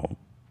 you know,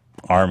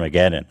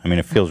 Armageddon. I mean,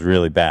 it feels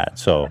really bad.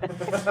 So how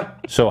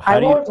do you? I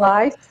won't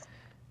lie.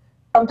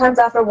 Sometimes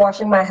after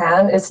washing my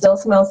hand, it still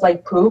smells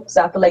like poop.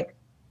 So I have to like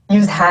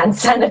use hand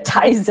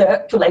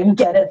sanitizer to like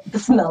get the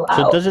smell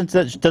out. So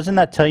doesn't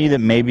that tell you that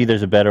maybe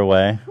there's a better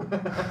way?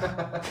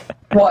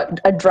 What,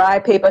 a dry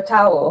paper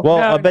towel?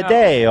 Well, a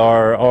bidet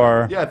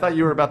or yeah, I thought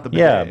you were about the bidet.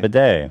 Yeah,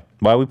 bidet.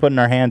 Why are we putting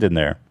our hand in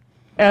there?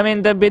 I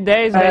mean, the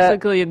bidet is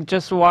basically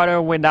just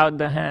water without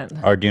the hand.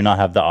 Or do you not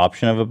have the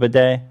option of a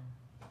bidet?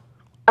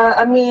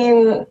 I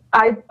mean,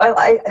 I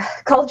like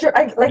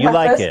You my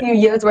like first it? few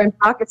years were in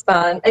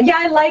Pakistan, and yeah,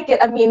 I like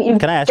it. I mean, you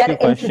Can I ask get you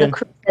a into the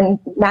question?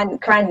 crooks and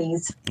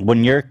crannies.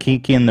 When you're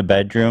kiki in the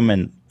bedroom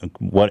and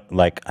what,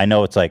 like, I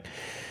know it's like,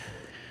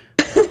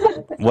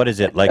 what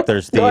is it? Like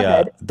there's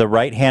the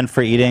right hand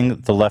for eating,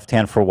 the left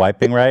hand for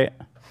wiping, right?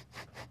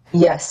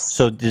 Yes.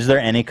 So is there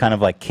any kind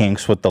of like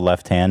kinks with the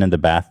left hand in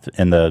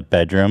the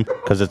bedroom?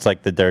 Because it's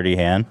like the dirty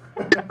hand?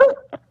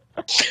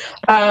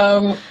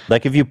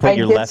 Like if you put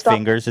your left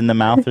fingers in the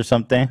mouth or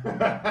something?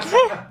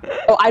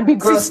 Oh, I'd be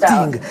grossed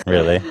out.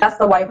 Really? That's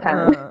the white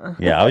hand.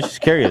 Yeah, I was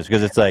just curious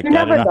because it's like, You I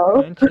never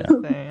don't know.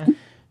 know.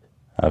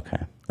 Okay.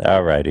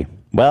 Alrighty.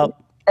 Well.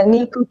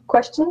 Any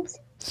questions?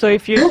 So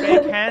if you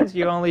shake hands,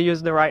 you only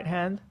use the right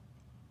hand?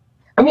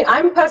 I mean,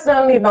 I'm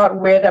personally not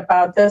weird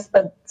about this,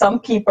 but some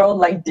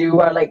people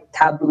are like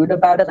tabooed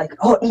about it. Like,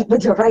 oh, eat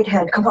with your right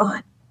hand. Come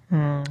on.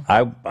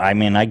 I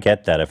mean, I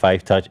get that. If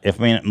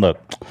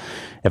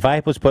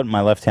I was putting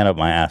my left hand up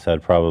my ass,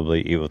 I'd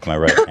probably eat with my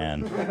right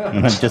hand.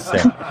 I'm just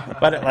saying.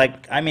 But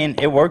like, I mean,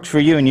 it works for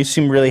you, and you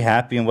seem really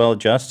happy and well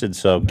adjusted.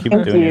 So keep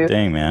doing your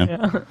thing, man.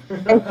 Yeah.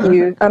 Thank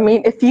you. I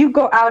mean, if you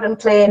go out and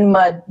play in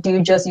mud, do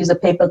you just use a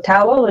paper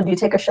towel or do you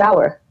take a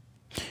shower?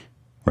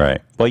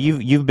 Right. Well,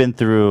 you've been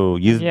through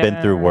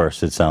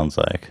worse. It sounds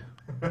like.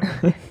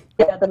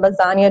 Yeah, the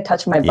lasagna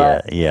touched my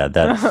butt. Yeah,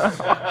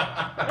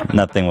 that's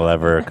nothing will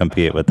ever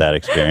compete with that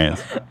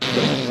experience.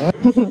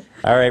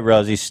 All right,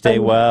 Rosie, stay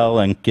well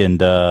and keep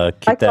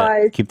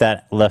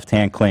that left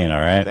hand clean. All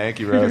right. Thank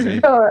you, Rosie.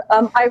 Sure.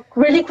 I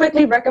really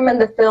quickly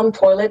recommend the film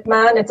Toilet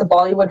Man. It's a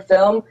Bollywood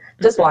film.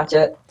 Just watch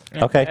it.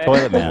 Okay,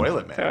 Toilet Man.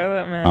 Toilet Man.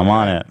 Toilet Man. I'm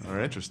on it.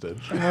 We're interested.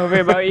 A movie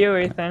about you,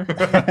 Ethan.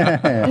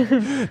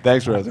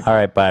 Thanks, Rosie. All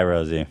right, bye,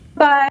 Rosie.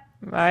 Bye.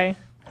 Bye.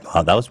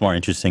 Wow, that was more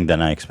interesting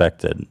than I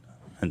expected.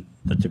 And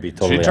to be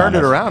totally She turned it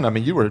honest. around. I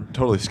mean, you were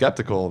totally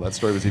skeptical that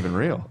story was even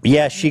real.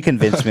 Yeah, she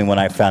convinced me when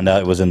I found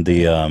out it was in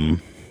the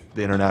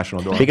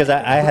international dorm. Because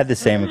I had the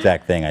same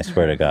exact thing. I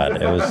swear to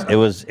God, it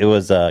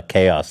was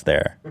chaos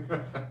there.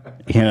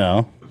 You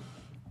know,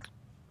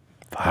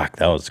 fuck,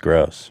 that was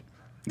gross.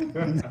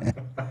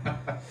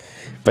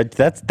 But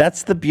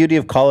that's the beauty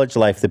of college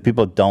life that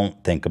people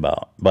don't think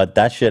about. But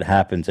that shit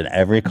happens in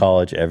every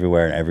college,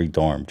 everywhere, in every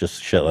dorm.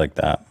 Just shit like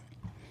that.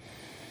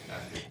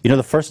 You know,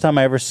 the first time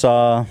I ever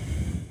saw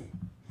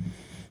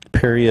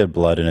period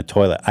blood in a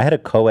toilet, I had a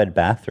co-ed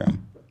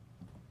bathroom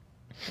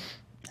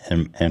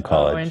in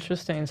college. Oh,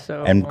 interesting.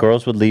 So. And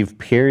girls would leave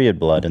period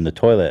blood in the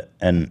toilet,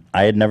 and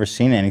I had never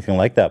seen anything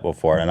like that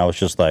before. And I was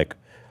just like,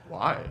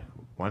 why?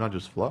 Why not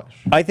just flush?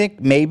 I think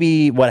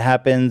maybe what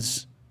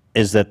happens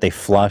is that they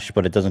flush,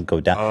 but it doesn't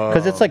go down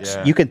because it's like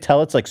you can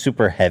tell it's like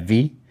super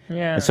heavy.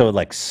 Yeah. And so it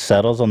like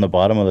settles on the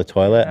bottom of the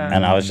toilet,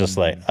 and I was just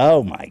like,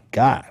 oh my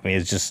God. I mean,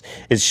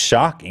 it's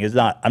shocking.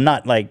 I'm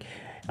not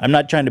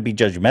trying to be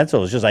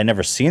judgmental. It's just I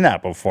never seen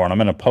that before, and I'm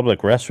in a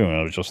public restroom, and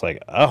I was just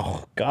like,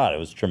 oh God, it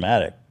was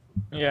traumatic.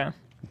 Yeah.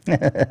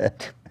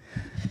 But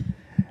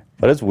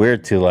it's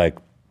weird to like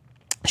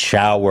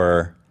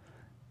shower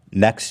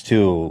next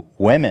to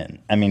women.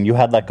 I mean, you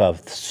had like a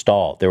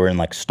stall. They were in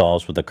like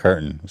stalls with a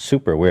curtain.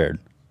 Super weird.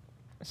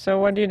 So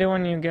what do you do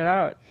when you get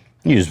out?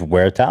 You just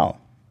wear a towel.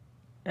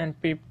 And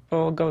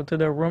people go to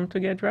their room to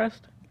get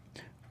dressed?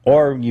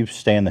 Or you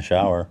stay in the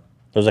shower.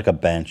 There's like a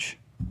bench.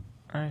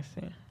 I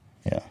see.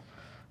 Yeah.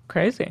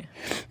 Crazy.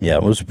 Yeah,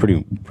 it was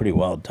pretty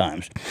wild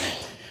times.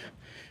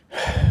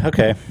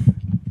 Okay.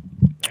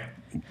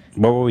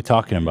 What were we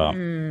talking about?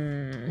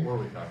 What were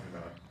we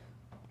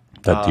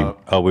talking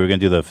about? We were gonna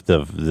do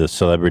the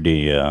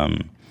celebrity.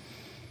 Want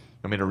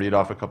me to read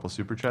off a couple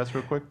super chats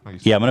real quick?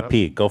 Yeah, I'm gonna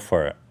pee. Go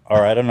for it.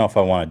 Or I don't know if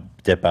I want to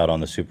dip out on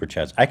the super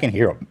chats. I can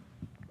hear them.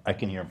 I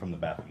can hear them from the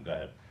bathroom. Go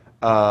ahead.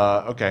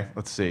 Okay,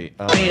 let's see.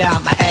 Read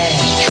out my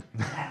ass.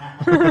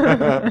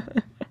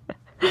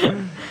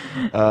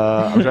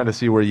 I'm trying to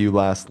see where you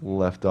last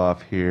left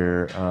off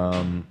here.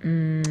 Do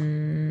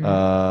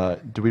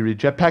we read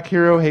Jetpack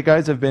Hero? Hey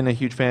guys, I've been a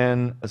huge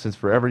fan since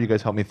forever. You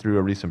guys helped me through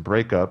a recent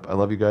breakup. I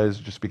love you guys.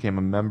 Just became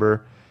a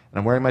member, and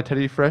I'm wearing my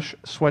Teddy Fresh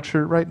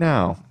sweatshirt right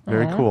now.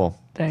 Very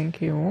cool.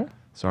 Thank you.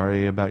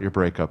 Sorry about your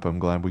breakup. I'm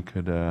glad we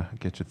could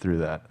get you through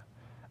that.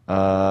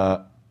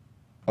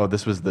 Oh,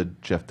 this was the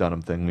Jeff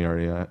Dunham thing. We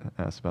already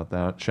asked about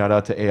that. Shout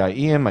out to AI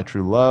Ian, my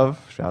true love.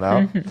 Shout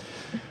out.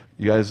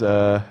 You guys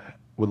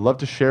would love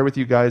to share with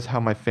you guys how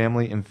my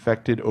family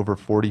infected over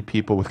 40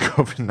 people with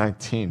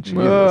COVID-19. Jesus.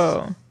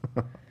 Whoa.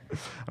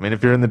 I mean,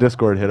 if you're in the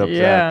Discord, hit up Zach.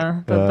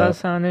 Yeah, that does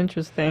sound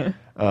interesting.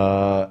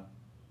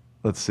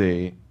 Let's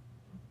see.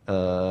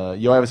 I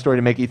have a story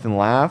to make Ethan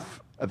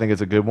laugh. I think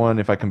it's a good one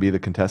if I can be the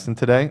contestant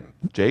today.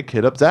 Jake,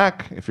 hit up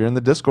Zach if you're in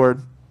the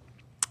Discord.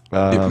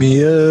 Hit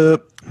me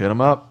up. Hit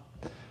him up.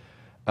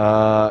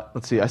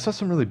 Let's see. I saw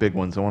some really big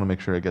ones. I want to make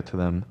sure I get to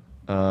them.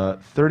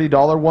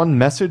 $30 one,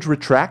 message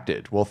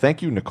retracted. Well,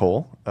 thank you,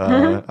 Nicole.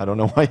 I don't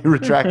know why you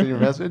retracted your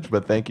message,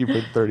 but thank you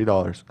for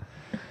 $30.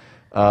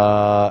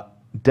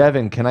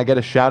 Devin, can I get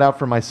a shout out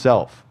for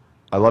myself?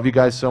 I love you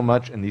guys so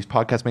much, and these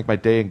podcasts make my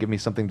day and give me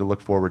something to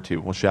look forward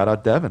to. Well, shout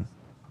out Devin.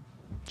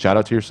 Shout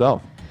out to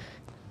yourself.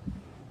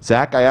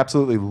 Zach, I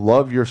absolutely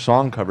love your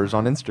song covers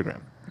on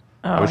Instagram.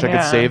 I wish I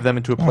could save them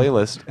into a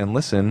playlist and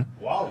listen,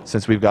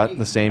 since we've got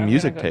the same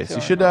music taste. You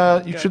should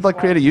like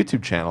create a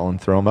YouTube channel and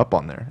throw them up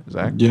on there,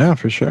 Zach. Yeah,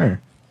 for sure.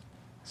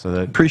 So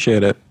that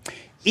appreciate it.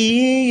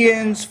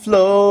 Ian's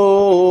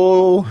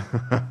flow.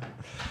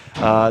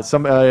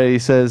 Somebody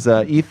says,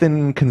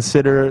 Ethan,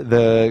 consider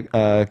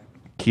the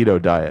keto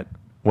diet.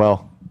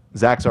 Well,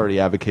 Zach's already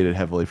advocated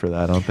heavily for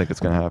that. I don't think it's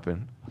going to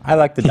happen. I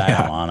like the diet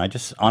I'm on. I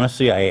just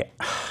honestly, I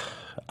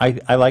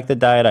like the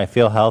diet. I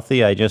feel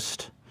healthy. I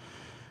just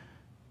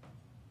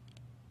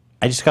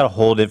got to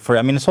hold it for,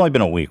 I mean, it's only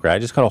been a week, right? I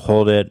just got to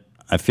hold it.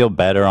 I feel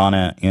better on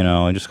it, you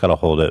know, I just got to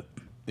hold it.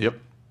 Yep.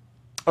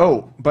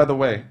 Oh, by the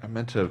way, I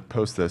meant to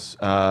post this.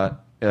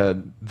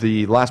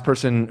 The last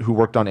person who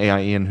worked on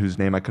AI Ian, whose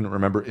name I couldn't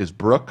remember, is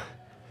Brooke.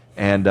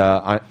 And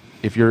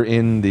if you're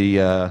in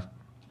the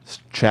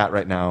chat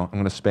right now, I'm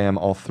going to spam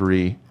all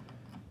three,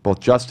 both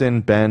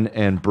Justin, Ben,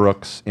 and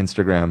Brooke's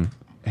Instagram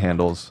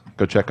handles.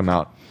 Go check them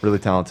out. Really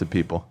talented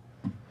people.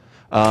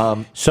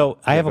 So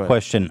I have a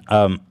question.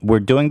 We're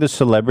doing the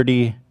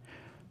celebrity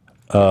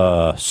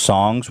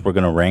songs. We're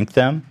going to rank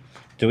them.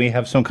 Do we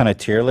have some kind of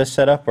tier list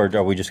set up, or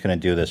are we just going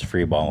to do this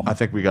free ball? I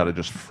think we got to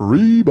just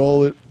free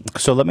ball it.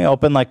 So let me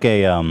open like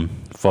a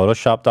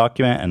Photoshop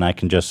document, and I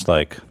can just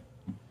like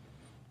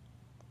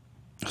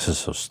This is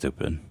so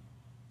stupid.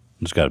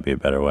 There's got to be a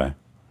better way.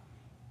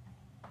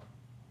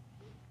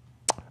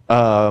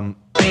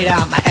 Beat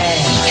out my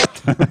ass.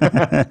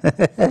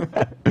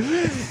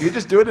 You could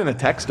just do it in a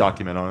text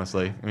document,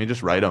 honestly. I mean,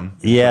 just write them.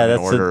 Yeah, in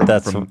order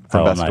that's from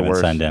oh, best not to even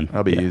worst. send in.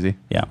 That'll be easy.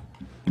 Yeah.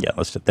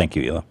 Let's thank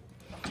you, Ela.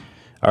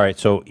 All right,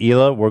 so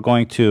Ela, we're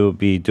going to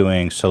be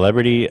doing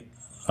celebrity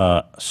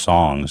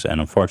songs,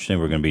 and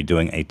unfortunately, we're going to be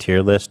doing a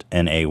tier list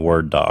in a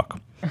Word doc.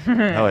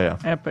 Hell yeah!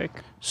 Epic.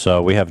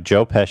 So we have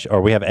Joe Pesci,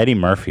 or we have Eddie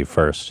Murphy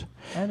first.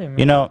 Eddie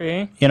You know,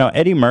 Murphy.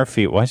 Eddie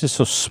Murphy. Why is it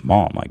so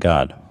small? My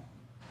God.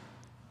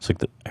 It's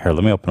like here.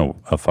 Let me open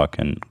a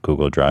fucking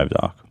Google Drive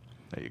doc.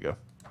 There you go.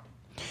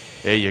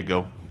 There you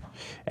go.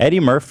 Eddie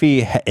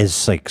Murphy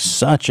is like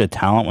such a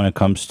talent when it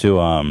comes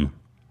to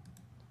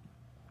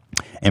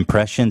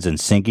impressions and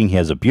singing. He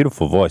has a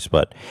beautiful voice,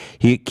 but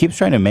he keeps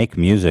trying to make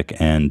music,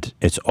 and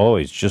it's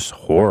always just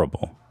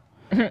horrible.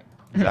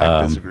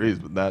 Zach disagrees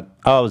with that.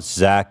 Oh,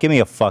 Zach, give me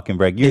a fucking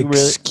break.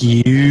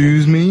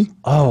 Excuse me?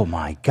 Oh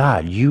my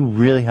God, you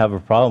really have a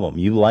problem.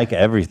 You like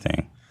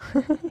everything.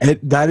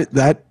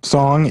 That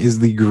song is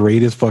the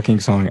greatest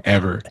fucking song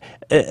ever.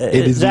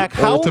 It is Zach, the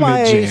how am ultimate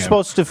I jam.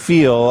 supposed to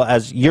feel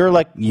as you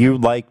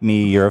like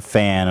me, you're a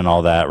fan and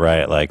all that,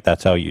 right? Like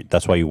that's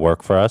why you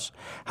work for us.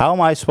 How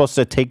am I supposed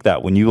to take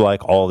that when you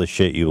like all the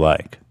shit you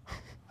like?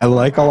 I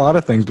like a lot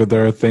of things, but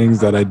there are things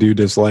that I do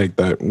dislike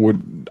that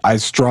I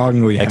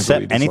strongly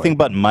Except heavily anything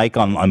but Mike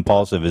on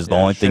Impulsive is the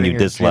only thing you shitting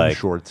his gym dislike.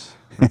 shorts.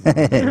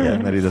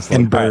 That he dislikes.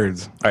 And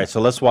birds. All right,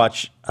 so let's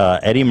watch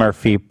Eddie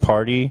Murphy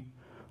Party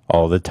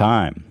All the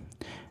Time.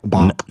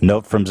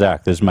 Note from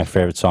Zach, this is my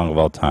favorite song of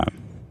all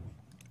time.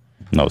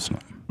 No, it's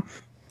not.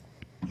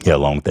 Yeah,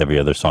 along with every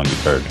other song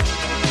you've heard.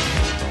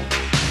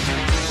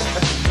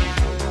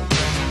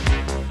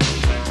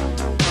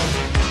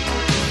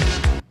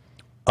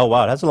 Oh,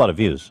 wow, it has a lot of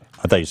views.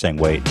 I thought you were saying,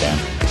 wait, damn.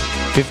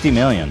 50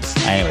 million.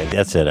 Anyway,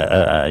 that's it.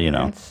 You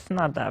know. It's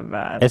not that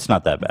bad. It's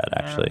not that bad,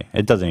 actually.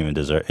 It doesn't even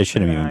deserve. It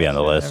shouldn't even be on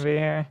the list. Be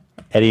here.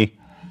 Eddie,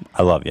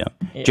 I love you.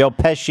 Yeah. Joe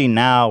Pesci,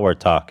 now we're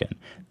talking.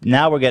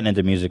 Now we're getting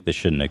into music that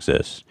shouldn't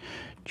exist.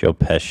 Joe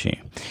Pesci.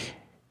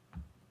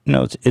 You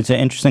know, it's an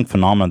interesting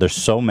phenomenon. There's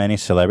so many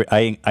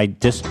celebrities. I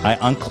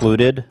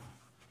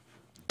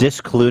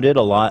discluded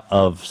a lot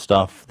of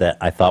stuff that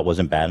I thought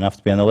wasn't bad enough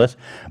to be on the list.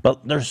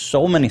 But there's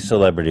so many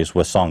celebrities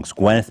with songs.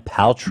 Gwyneth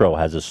Paltrow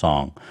has a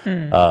song.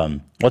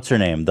 What's her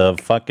name?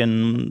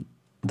 The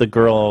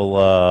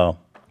girl.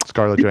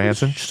 Scarlett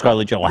Johansson.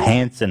 Scarlett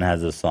Johansson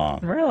has a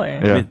song. Really?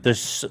 I mean,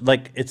 there's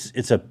like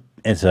it's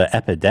an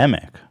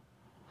epidemic.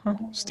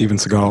 Steven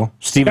Seagal.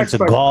 Steven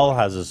Seagal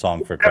has a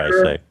song, for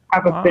Christ's sake.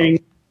 Have a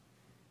thing.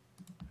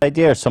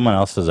 Idea or someone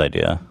else's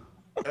idea?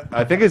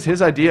 I think it's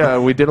his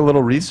idea. We did a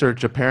little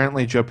research.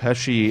 Apparently, Joe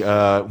Pesci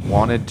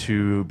wanted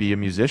to be a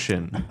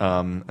musician,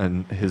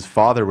 and his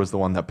father was the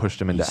one that pushed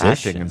him into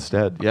acting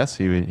instead. Yes,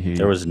 he.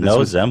 There was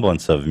no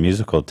semblance of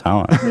musical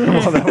talent.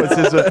 Well,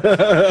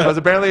 that was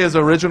apparently his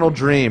original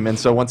dream, and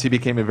so once he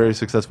became a very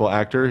successful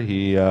actor,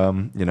 he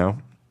leveraged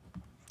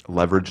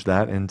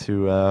that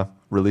into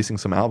releasing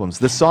some albums.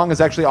 This song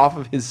is actually off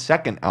of his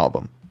second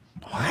album.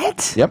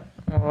 What? Yep.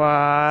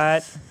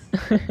 What?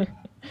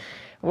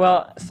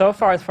 Well, so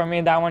far for me,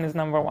 that one is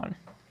number one.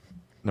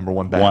 Number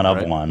one band, One of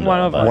right? one.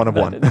 One of One of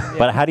one.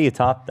 But how do you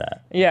top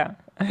that? Yeah,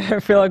 I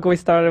feel like we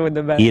started with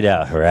the best. Eat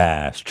out her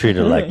ass, treat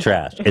her like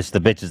trash. It's the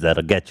bitches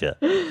that'll get you.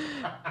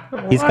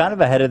 He's kind of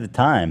ahead of the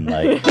time.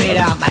 Like, Beat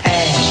out my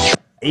ass.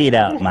 eat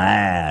out my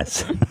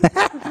ass.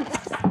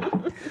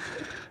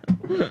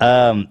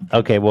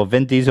 Okay, well,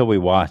 Vin Diesel we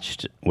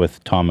watched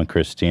with Tom and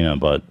Christina,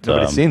 but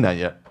Nobody's seen that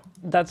yet.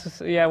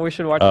 Yeah, we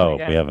should watch it Oh,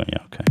 again. we haven't.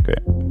 Yeah, okay, great.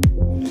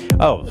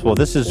 Oh, well,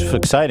 this is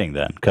exciting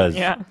then, because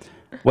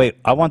wait,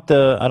 I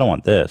don't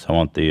want this. I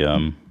want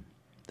the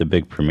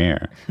big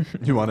premiere.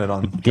 You want it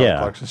on Kelly Yeah.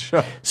 Clarkson's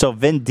show. So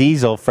Vin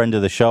Diesel, friend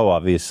of the show,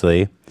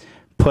 obviously,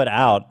 put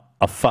out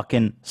a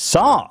fucking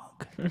song.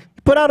 He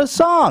put out a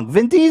song.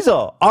 Vin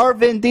Diesel, our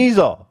Vin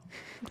Diesel,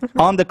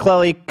 on the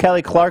Kelly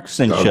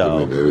Clarkson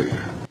show.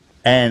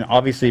 And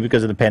obviously,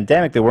 because of the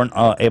pandemic, they weren't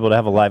able to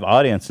have a live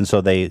audience, and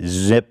so they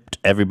zipped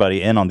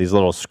everybody in on these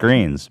little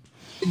screens.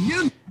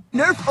 New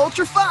Nerf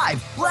Ultra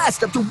 5.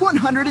 Blast up to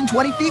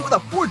 120 feet with a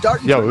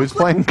 4-dart. Yo, who's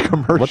playing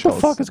commercials? What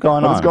the fuck is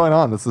going on? What's going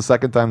on? That's the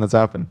second time that's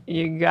happened.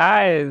 You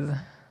guys.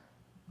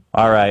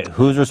 All right,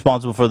 who's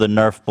responsible for the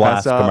Nerf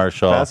Blast Pass up,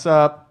 commercial? Pass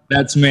up.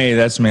 That's me.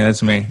 That's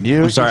me.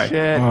 You I'm sorry.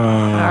 shit. All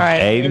right.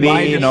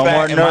 AB, no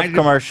more Nerf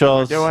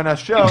commercials. Doing a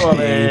show of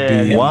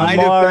it. One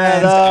more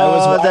of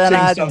those, and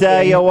I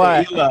tell you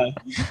what. I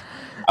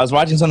was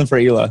watching something for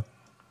Ela.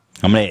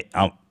 I'm gonna.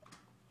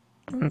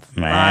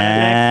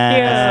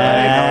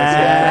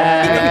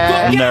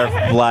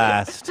 Nerf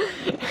Blast.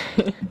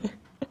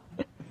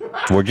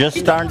 We're just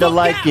starting to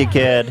like you,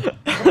 kid.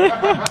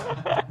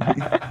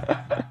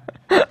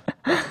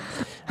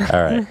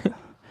 All right.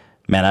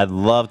 Man, I'd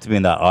love to be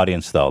in that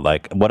audience, though.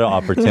 Like, what an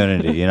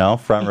opportunity, you know?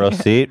 Front row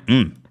seat.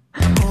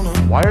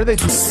 Why are they?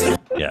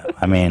 Yeah,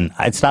 I mean,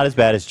 it's not as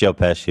bad as Joe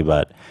Pesci,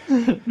 but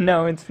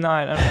No, it's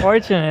not,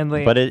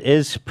 unfortunately. but it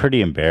is pretty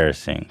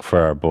embarrassing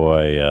for our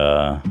boy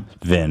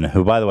Vin,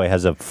 who, by the way,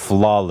 has a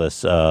flawless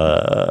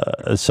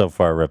so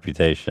far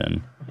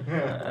reputation.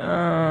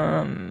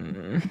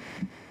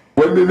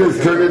 When did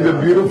this turn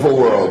into beautiful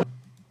world?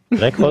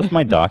 Did I close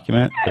my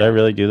document? Did I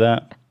really do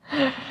that?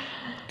 God,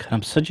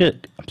 I'm such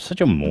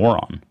a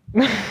moron.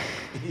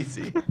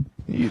 Easy.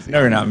 No,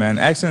 you're not, man.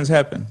 Accidents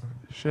happen.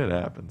 Shit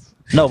happens.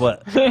 No,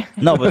 but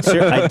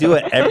I do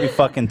it every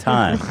fucking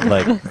time.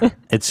 Like,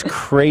 it's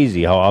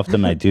crazy how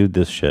often I do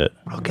this shit.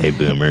 Okay,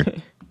 boomer.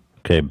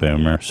 Okay,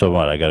 boomer. So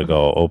what? I gotta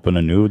go open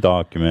a new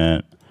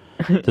document.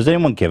 Does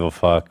anyone give a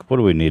fuck? What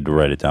do we need to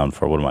write it down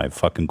for? What am I,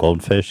 fucking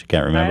goldfish? I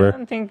can't remember. I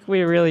don't think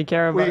we really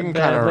care about We can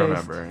that. kind of at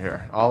least. remember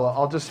here. I'll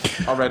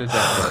write it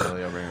down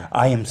really over here.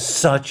 I am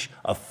such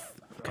a.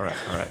 All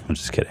right. I'm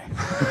just kidding.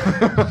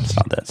 It's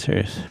not that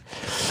serious.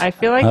 I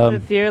feel like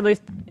the tier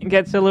list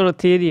gets a little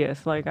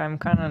tedious. Like, I'm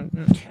kind of...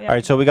 All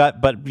right, so we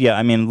got, but yeah,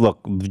 I mean, look,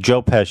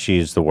 Joe Pesci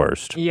is the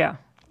worst. Yeah.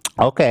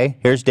 Okay,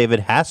 here's David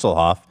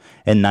Hasselhoff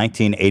in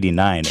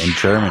 1989 in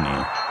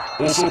Germany.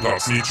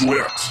 Wasserharz nicht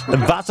wet.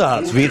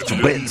 Wasserharz wird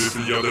wet.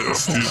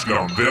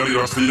 Östtyskland,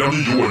 Berlias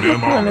Millionen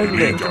Germanen,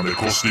 Linkerne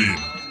Kostin.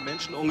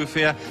 Menschen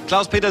ungefähr.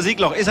 Klaus-Peter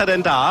Siegloch, ist er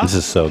denn da? This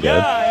is so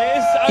good.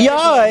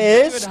 Ja,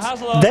 er ist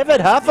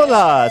David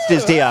Hasselhoff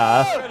ist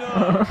hier.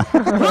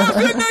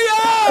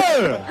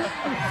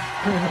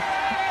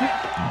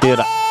 Dude,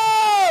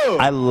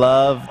 I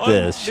love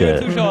this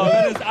shit.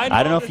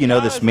 I don't know if you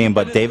know this meme,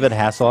 but David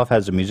Hasselhoff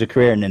has a music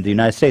career, and in the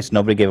United States,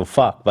 nobody gave a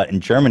fuck. But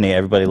in Germany,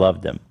 everybody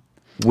loved him.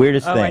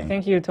 Weirdest I thing.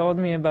 think you told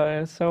me about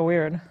it. It's so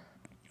weird.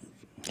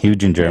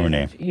 Huge in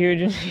Germany.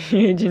 Huge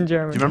in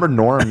Germany. Do you remember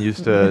Norm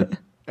used to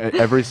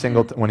every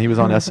single when he was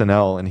on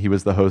SNL and he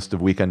was the host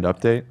of Weekend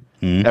Update?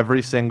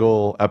 Every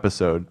single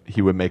episode,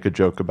 he would make a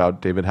joke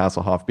about David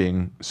Hasselhoff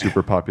being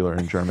super popular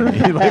in Germany.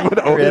 He would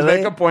always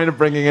make a point of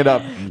bringing it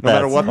up, no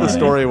matter what the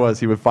story was.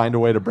 He would find a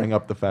way to bring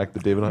up the fact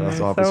that David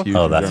Hasselhoff is huge.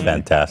 Oh, in that's Germany.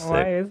 fantastic.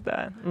 Why is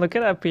that? Look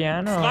at that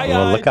piano.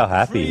 Well, look how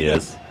happy he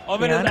is.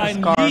 Und wenn es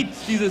ein Lied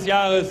dieses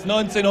Jahres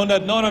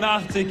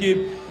 1989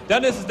 gibt,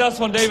 dann ist es das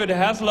von David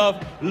Hasselhoff,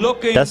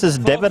 Looking Das ist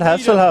for David Freedom.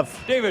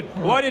 Hasselhoff. David,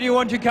 why did you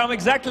want to come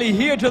exactly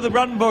here to the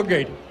Brandenburg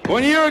Gate?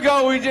 1 year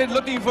ago we did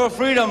Looking for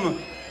Freedom.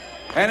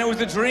 And it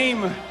was a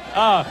dream.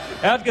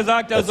 Hat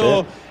gesagt,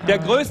 also der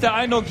größte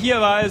Eindruck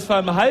hier war es vor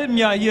einem halben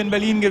Jahr hier in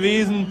Berlin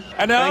gewesen.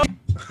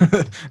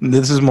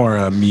 This is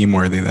more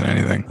meme-worthy than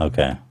anything.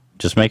 Okay,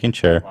 just making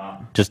sure.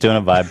 Just doing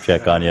a vibe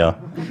check on you.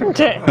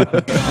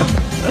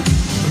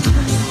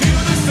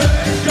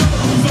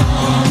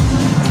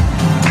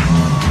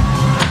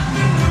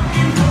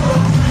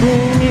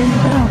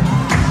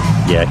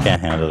 Yeah, I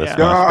can't handle this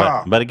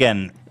much. But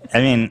again,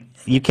 I mean,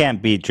 you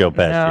can't beat Joe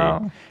Pesci.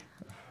 No.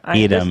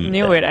 I just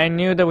knew it. I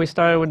knew that we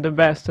started with the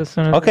best as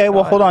soon as Okay, we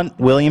well, saw hold it. on.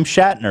 William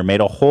Shatner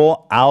made a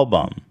whole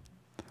album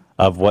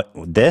of what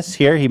this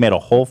here. He made a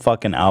whole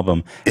fucking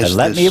album. And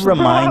let me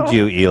remind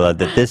you, Hila,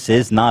 that this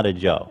is not a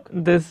joke.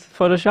 This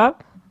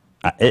Photoshop?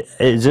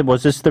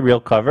 Was this the real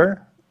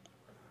cover?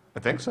 I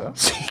think so.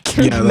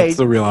 Yeah, that's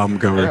the real album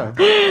cover.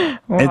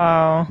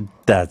 Wow.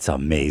 That's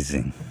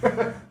amazing.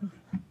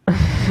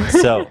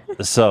 So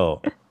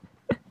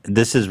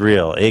this is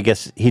real. I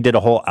guess he did a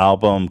whole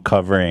album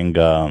covering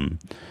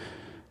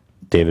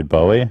David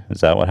Bowie. Is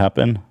that what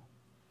happened?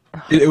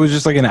 It was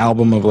just like an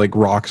album of like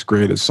rock's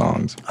greatest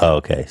songs. Oh,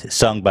 okay.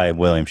 Sung by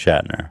William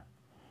Shatner.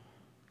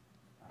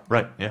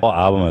 Right. Yeah. Whole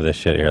album of this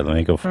shit here. Let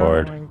me go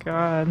forward. Oh my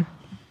god.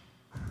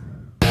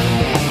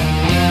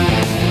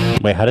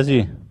 Wait, how does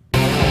he?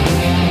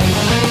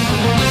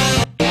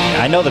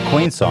 I know the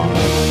Queen song.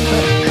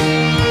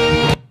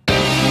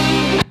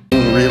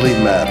 Really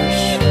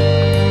matters.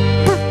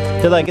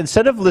 They're like,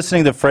 instead of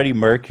listening to Freddie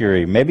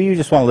Mercury, maybe you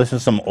just want to listen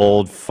to some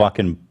old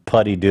fucking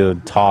putty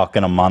dude talk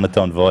in a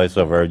monotone voice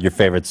over your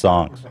favorite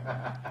songs.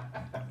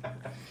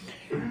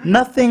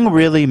 Nothing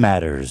really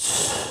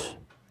matters.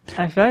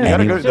 I feel like You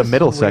gotta it's go to the just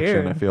middle weird.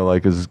 section. I feel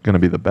like is going to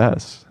be the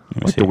best.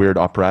 Like the weird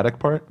operatic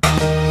part.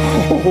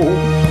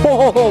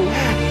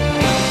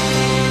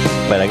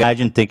 But I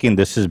imagine thinking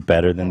this is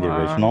better than the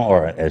original,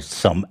 or there's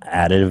some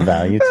added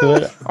value to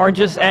it. Or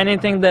just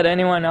anything that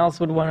anyone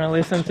else would want to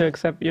listen to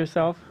except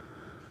yourself.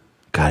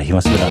 God, he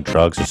must have been on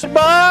drugs or something.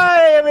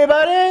 Bye,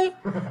 everybody!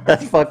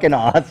 That's fucking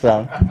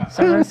awesome.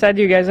 Someone said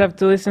you guys have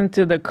to listen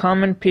to The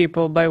Common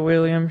People by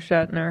William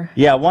Shatner.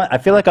 Yeah, I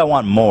feel like I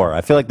want more.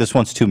 I feel like this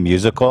one's too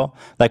musical.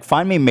 Like,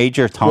 find me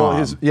Major Tom.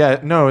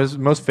 Well, his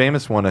most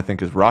famous one I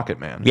think is Rocket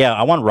Man. Yeah,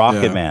 I want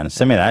Rocket Man.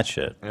 Send me that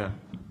shit. Yeah.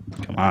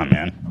 Come on,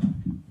 man.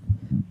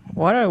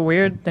 What a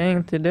weird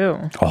thing to do.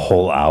 A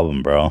whole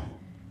album, bro.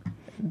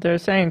 They're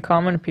saying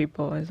Common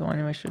People is the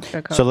one we should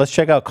check out. So let's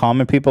check out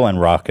Common People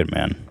and Rocket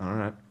Man. All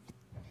right.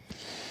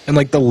 And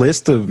like the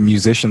list of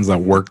musicians that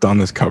worked on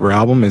this cover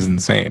album is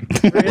insane.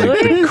 Like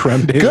the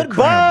creme de la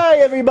Goodbye,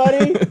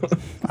 everybody.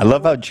 I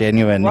love how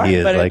genuine he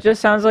is. But Like, it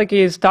just sounds like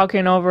he's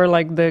talking over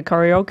like the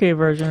karaoke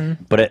version.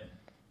 but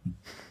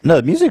no,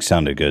 the music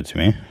sounded good to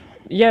me.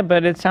 Yeah,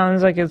 but it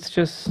sounds like it's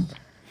just.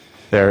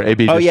 There,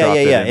 AB. Oh just yeah, dropped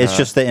yeah, it yeah. in, It's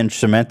just the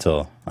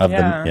instrumental of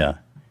Yeah. the yeah.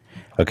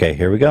 Okay,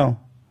 here we go.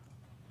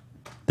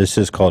 This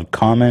is called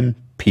 "Common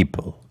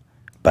People"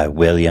 by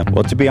William.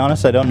 Well, to be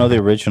honest, I don't know the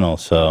original,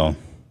 so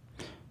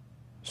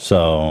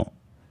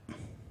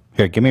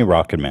here, give me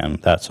 "Rocket Man."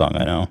 That song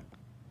I know.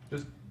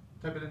 Just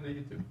type it into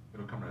YouTube.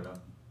 It'll come right up.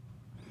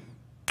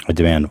 I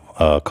demand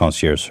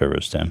concierge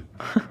service, then.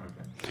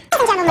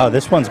 Oh,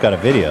 this one's got a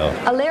video.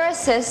 A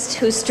lyricist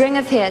whose string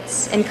of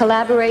hits, in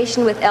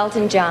collaboration with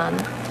Elton John,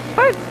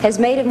 has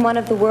made him one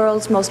of the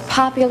world's most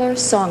popular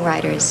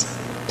songwriters.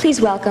 Please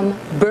welcome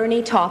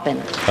Bernie Taupin.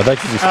 I thought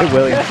you just said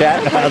William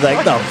Shatner. I was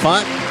like, the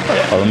fuck?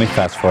 Oh, let me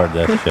fast forward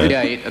this shit.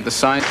 Yeah, at the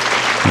sign.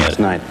 Yes.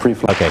 Night,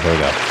 pre-flight. Okay, here we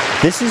go.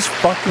 This is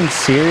fucking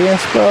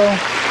serious, bro.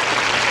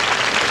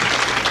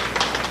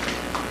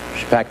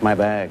 She packed my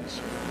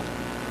bags.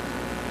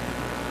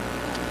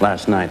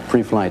 Last night,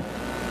 pre-flight.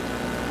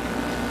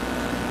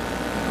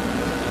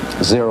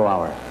 0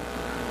 hour.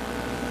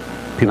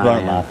 People 9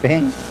 aren't a.m.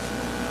 laughing.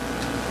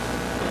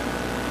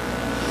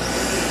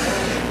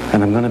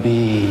 And I'm gonna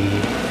be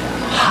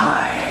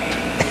high.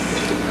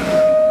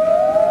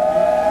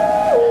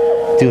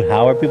 Dude,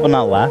 how are people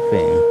not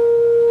laughing?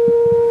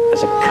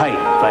 As a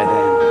kite by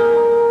then.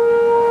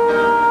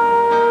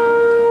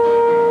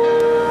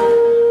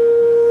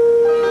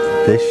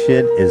 This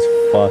shit is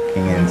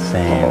fucking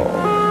insane.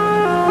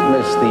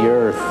 Miss the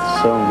earth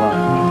so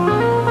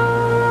much.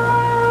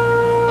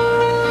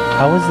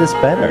 How is this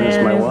better? There's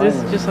my Man, is wife.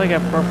 this just like a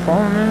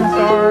performance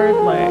art?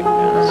 Like, I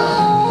don't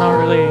know. Not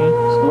really.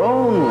 It's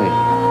lonely.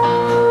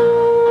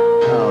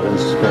 Out in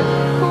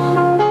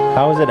space.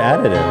 How is it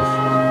additive?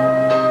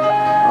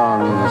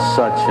 On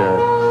such a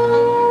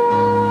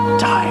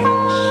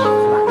timeless.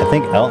 I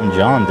think Elton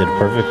John did a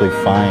perfectly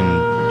fine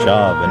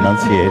job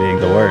enunciating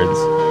the words.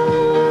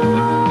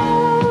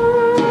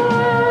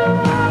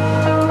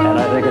 And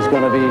I think it's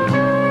going to be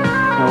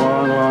a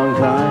long, long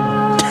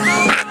time.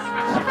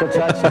 The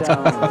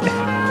touchdown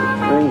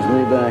brings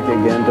me back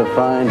again to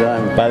find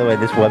I'm. By the way,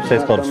 this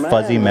website's called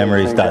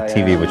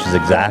fuzzymemories.tv, which is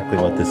exactly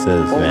what this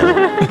is,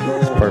 man.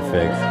 It's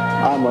perfect.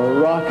 I'm a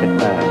rocket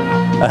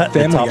man.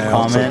 The top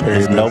comment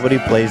is nobody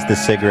plays the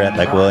cigarette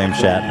like William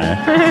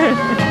Shatner.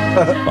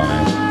 That's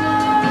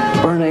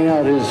fine. Burning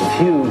out his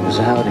fuse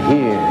out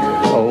here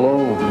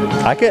alone.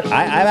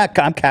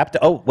 I'm capped.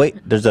 Oh, wait,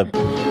 there's a.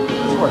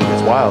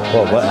 It's wild.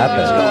 Whoa, what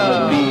happened? It's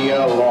gonna be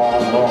a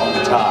long,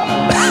 long time.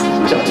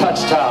 Till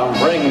touchdown,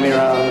 bring me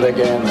round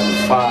again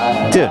and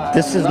find. Dude,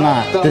 this is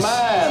not. The This.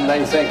 man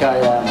they think I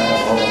am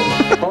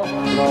at home. Oh,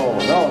 no.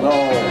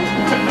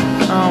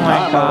 Oh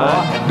my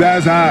god.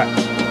 That's hot.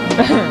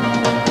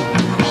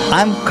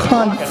 I'm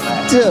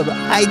dude,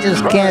 I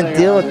just can't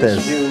deal with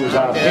this. Fuse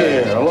out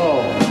here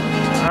alone.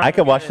 I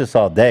could watch this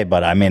all day,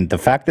 but I mean, the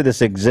fact that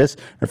this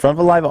exists in front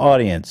of a live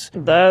audience.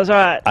 That's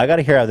right. I got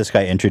to hear how this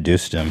guy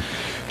introduced him.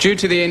 Due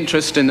to the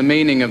interest in the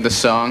meaning of the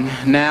song,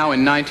 now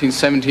in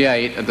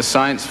 1978 at the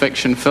Science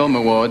Fiction Film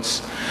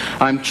Awards,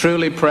 I'm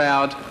truly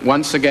proud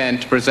once again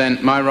to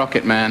present My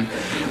Rocket Man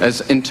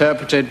as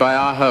interpreted by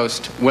our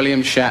host,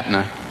 William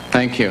Shatner.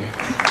 Thank you.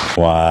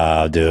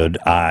 Wow, dude,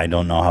 I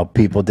don't know how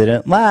people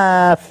didn't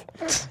laugh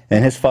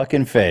in his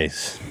fucking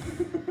face.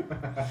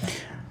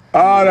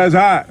 Oh, that's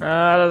hot.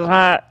 That's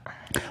hot.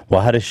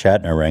 Well, how does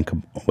Shatner rank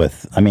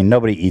with? I mean,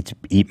 nobody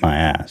eat my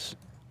ass.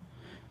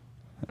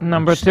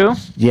 Number 2?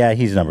 Yeah,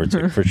 he's number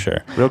 2 for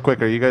sure. Real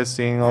quick, are you guys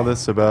seeing all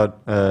this about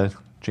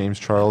James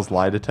Charles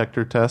lie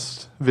detector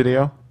test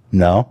video?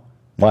 No.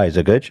 Why? Is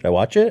it good? Should I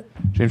watch it?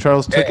 James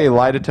Charles took a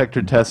lie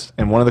detector test,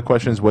 and one of the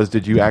questions was,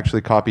 did you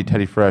actually copy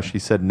Teddy Fresh? He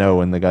said no,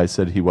 and the guy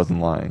said he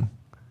wasn't lying.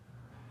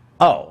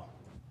 Oh.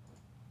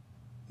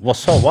 Well,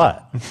 so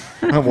what?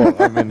 Well,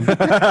 I mean,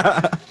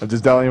 I'm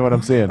just telling you what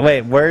I'm seeing.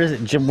 Wait, where's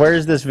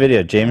this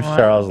video? James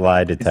Charles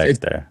lie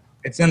detector.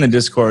 It's in the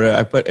Discord.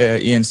 I put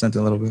Ian sent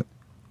a little bit.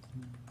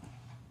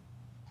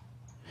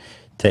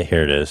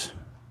 Here it is.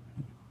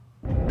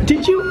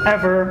 Did you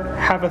ever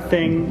have a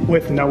thing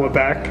with Noah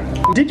Beck?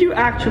 Did you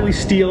actually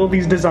steal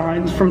these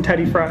designs from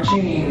Teddy Fresh?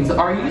 James,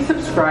 are you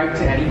subscribed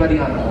to anybody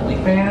on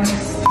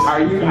OnlyFans?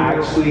 Are you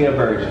actually a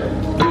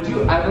virgin? Would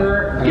you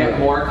ever get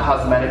more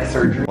cosmetic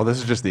surgery? Well, this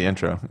is just the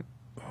intro.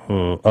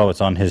 Oh,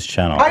 it's on his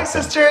channel. Hi,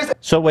 sisters.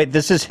 So wait,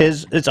 this is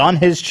his. It's on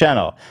his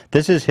channel.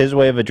 This is his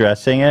way of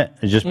addressing it.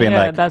 It's just being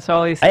Yeah, like, that's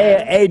all he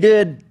said. Hey,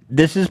 dude,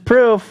 this is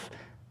proof.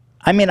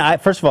 I mean,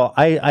 first of all,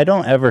 I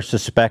don't ever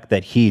suspect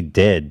that he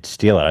did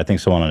steal it. I think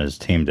someone on his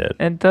team did.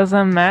 It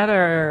doesn't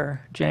matter,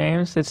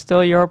 James. It's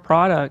still your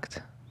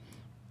product.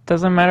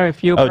 Doesn't matter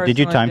if you. Oh, did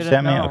you personally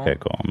timestamp me? didn't know. Okay,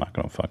 cool. I'm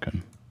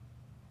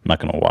not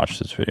gonna watch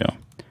this video.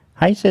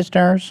 Hi,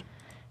 sisters.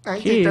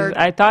 Jeez,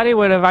 I thought he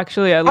would have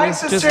actually at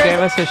least just gave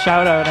us a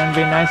shout out and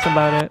be nice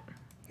about it.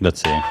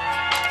 Let's see.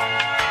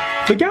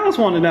 The gals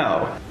want to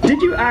know,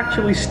 did you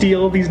actually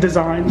steal these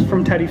designs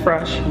from Teddy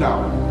Fresh?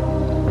 No.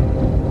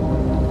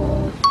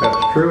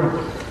 That's true.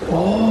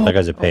 That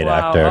guy's a paid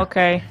Wow, actor.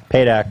 okay.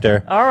 Paid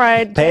actor. All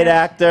right. Paid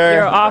actor.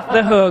 You're off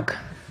the hook.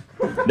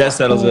 That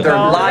settles it. They're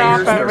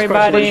liars,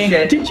 everybody.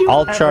 Did you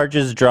All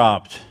charges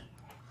dropped.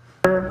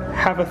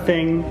 have a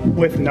thing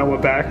with Noah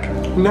Beck?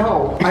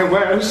 No, I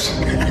wish.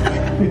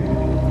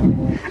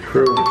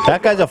 That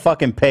guy's a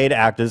fucking paid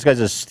actor. This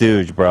guy's a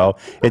stooge, bro.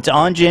 It's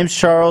on James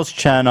Charles'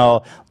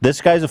 channel.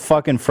 This guy's a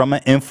fucking from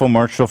an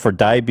infomercial for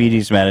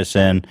diabetes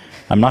medicine.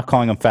 I'm not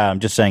calling him fat.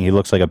 I'm just saying he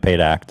looks like a paid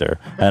actor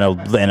and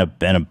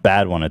a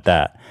bad one at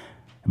that.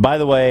 By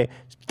the way,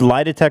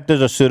 lie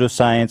detectors are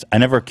pseudoscience. I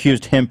never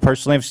accused him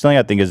personally of stealing.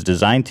 I think his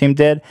design team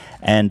did.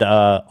 And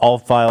all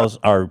files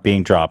are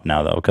being dropped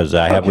now, though, because we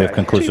have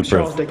conclusive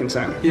proof. Charles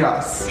Dickinson.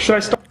 Yes. Should I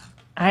start?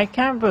 I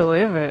can't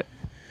believe it.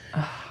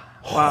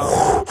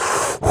 Wow.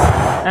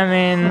 I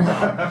mean,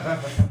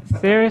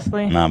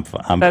 seriously? No,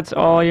 That's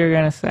all you're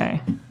going to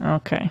say.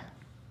 Okay.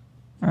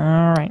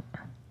 All right.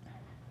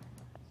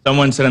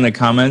 Someone said in the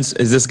comments,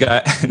 is this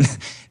guy,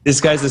 this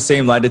guy's the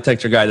same lie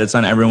detector guy that's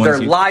on everyone's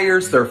They're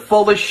liars. They're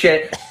full of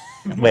shit.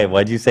 Wait,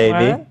 what'd you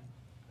say, B?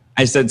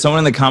 I said, someone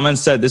in the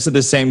comments said, this is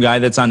the same guy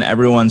that's on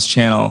everyone's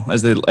channel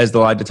as the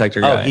lie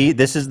detector guy. Oh,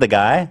 this is the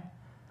guy?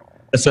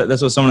 That's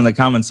what someone in the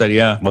comments said,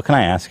 yeah. What can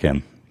I ask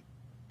him?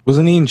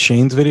 Wasn't he in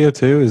Shane's video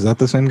too? Is that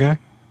the same guy?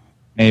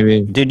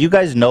 Maybe. Dude, you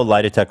guys know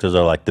lie detectors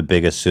are like the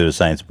biggest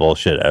pseudoscience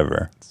bullshit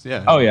ever.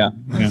 Yeah. Oh, yeah.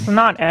 It's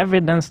not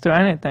evidence to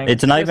anything.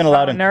 It's not even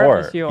allowed in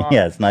court.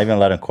 Yeah, it's not even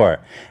allowed in court.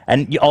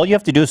 And all you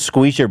have to do is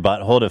squeeze your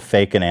butthole to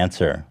fake an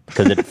answer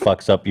because it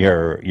fucks up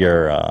your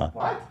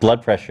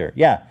blood pressure.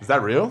 Yeah. Is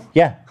that real?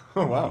 Yeah.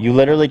 Oh, wow. You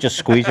literally just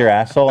squeeze your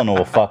asshole and it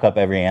will fuck up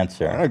every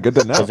answer. All right, good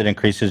to know. Because it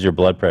increases your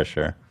blood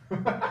pressure.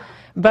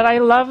 But I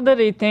love that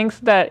he thinks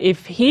that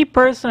if he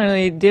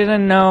personally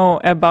didn't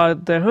know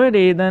about the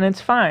hoodie, then it's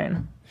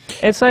fine.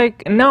 It's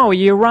like, no,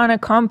 you run a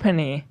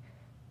company.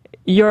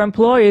 Your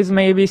employees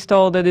maybe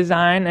stole the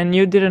design and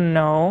you didn't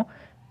know,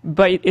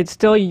 but it's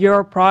still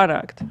your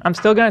product. I'm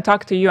still going to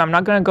talk to you. I'm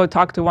not going to go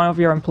talk to one of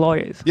your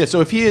employees. Yeah,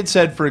 so if he had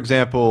said, for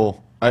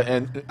example,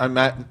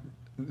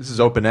 this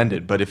is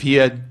open-ended, but if he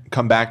had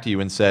come back to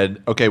you and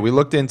said, okay, we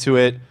looked into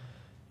it,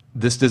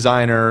 this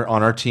designer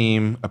on our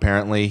team,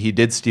 apparently, he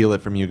did steal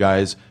it from you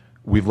guys.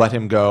 We've let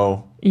him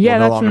go. Yeah,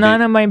 that's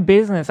none of my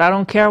business. I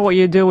don't care what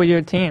you do with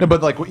your team. No,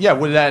 but like, yeah,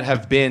 would that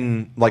have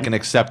been like an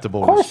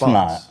acceptable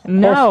response?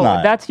 No,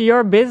 that's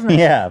your business.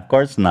 Yeah, of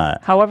course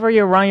not. However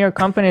you run your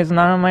company is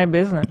none of my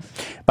business.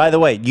 By the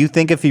way, you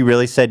think if he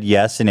really said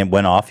yes and it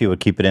went off, he would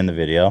keep it in the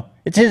video?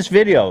 It's his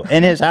video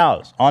in his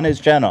house on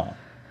his channel.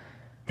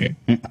 You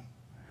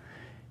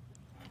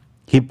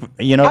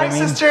know what I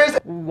mean? Sisters.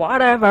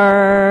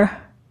 Whatever.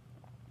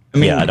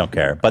 I don't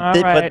care. But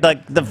but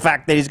like the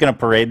fact that he's gonna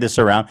parade this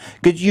around,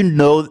 because you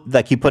know,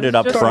 like he put it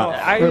up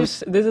front.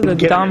 This is the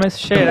dumbest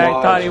shit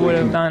I thought he would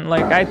have done.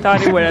 Like I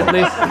thought he would at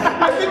least.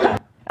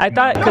 I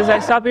thought because I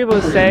saw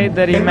people say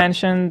that he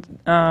mentioned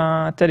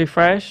Teddy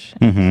Fresh,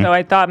 so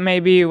I thought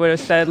maybe he would have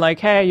said like,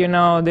 hey, you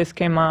know, this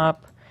came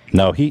up.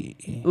 No,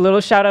 little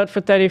shout out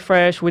for Teddy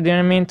Fresh. We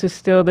didn't mean to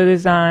steal the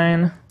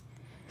design.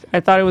 I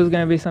thought it was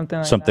gonna be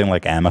something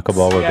like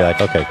amicable. We'd be like,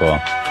 okay, cool.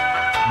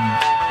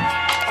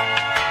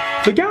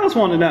 The gals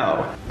want to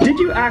know, did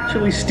you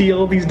actually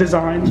steal these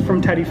designs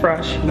from Teddy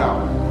Fresh?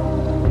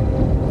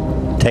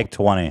 No. Take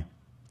 20.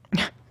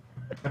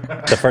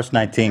 The first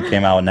 19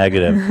 came out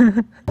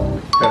negative.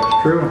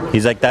 That's true.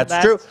 He's like, that's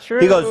true.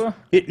 He goes,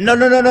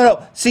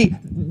 no. See,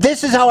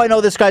 this is how I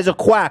know this guy's a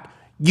quack.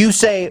 You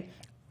say,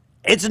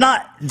 it's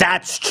not,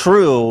 that's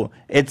true.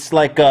 It's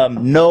like,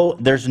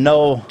 there's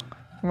no...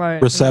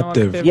 Right.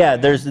 Receptive. Yeah,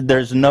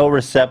 there's no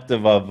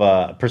receptive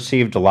of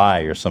perceived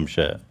lie or some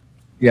shit.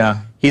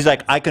 Yeah. He's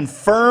like, I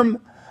confirm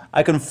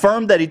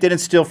that he didn't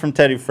steal from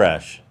Teddy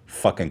Fresh.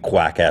 Fucking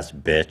quack ass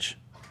bitch.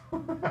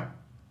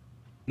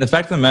 The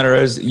fact of the matter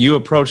is, you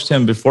approached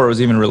him before it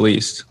was even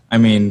released. I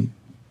mean,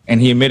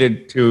 and he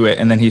admitted to it,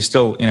 and then he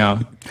still,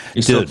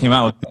 still came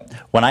out with it.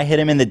 When I hit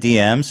him in the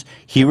DMs,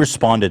 he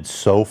responded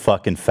so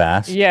fucking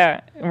fast.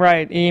 Yeah,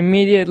 right. He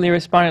immediately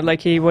responded like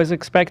he was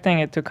expecting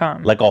it to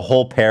come. Like a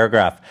whole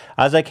paragraph.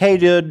 I was like, hey,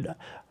 dude,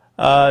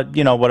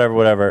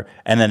 whatever.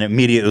 And then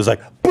immediately it was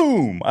like,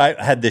 boom! I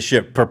had this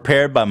shit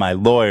prepared by my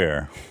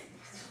lawyer.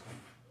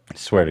 I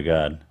swear to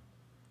God.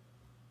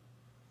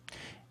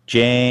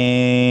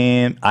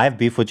 I have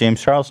beef with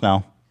James Charles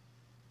now.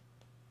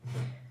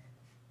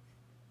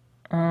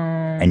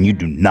 And you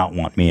do not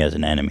want me as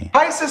an enemy.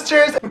 Hi,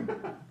 sisters.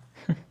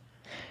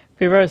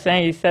 People are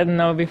saying he said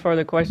no before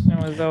the question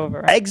was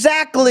over.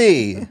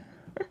 Exactly!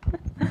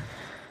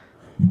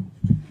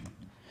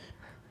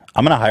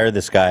 I'm going to hire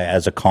this guy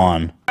as a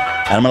con,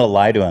 and I'm going to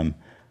lie to him.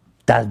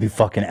 That'd be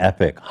fucking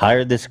epic.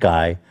 Hire this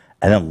guy,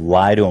 and then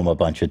lie to him a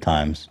bunch of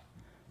times.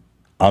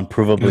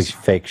 Unprovably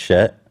fake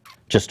shit,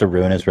 just to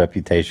ruin his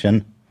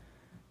reputation.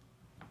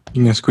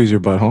 You gonna squeeze your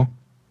butthole?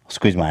 I'll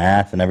squeeze my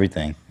ass and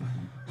everything.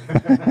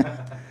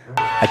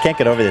 I can't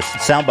get over this.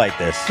 Soundbite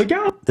this.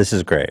 This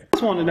is great. I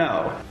just want to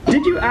know,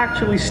 did you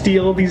actually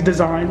steal these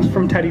designs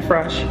from Teddy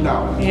Fresh?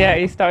 No. Yeah,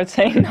 he starts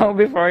saying no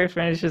before he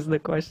finishes the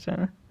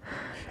question.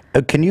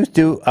 Can you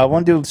I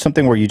want to do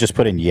something where you just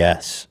put in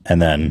yes,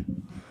 and then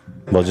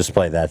we'll just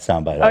play that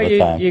soundbite all the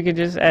time. You could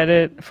just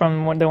edit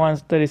from the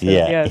ones that he says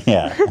yes.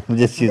 Yeah, we'll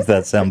just use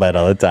that soundbite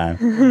all the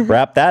time.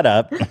 Wrap that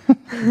up.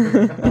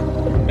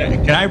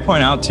 Can I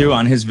point out too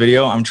on his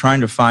video? I'm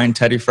trying to find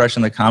Teddy Fresh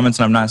in the comments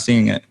and I'm not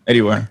seeing it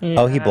anywhere.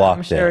 Oh, he blocked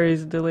I'm sure it.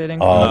 he's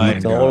deleting. Oh, my he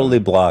totally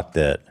blocked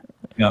it.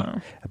 Yeah.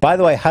 By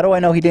the way, how do I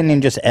know he didn't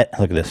even just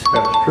look at this?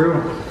 That's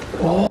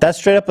true. That's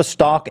straight up a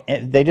stock.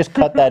 They just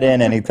cut that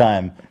in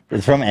anytime.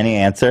 It's from any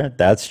answer.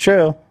 That's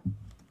true.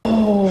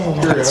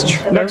 That's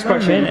true. Next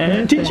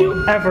question. Did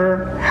you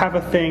ever have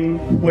a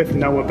thing with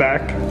Noah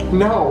Beck?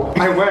 No,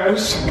 I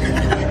wish.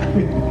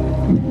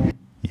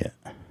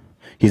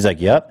 He's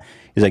like, yep.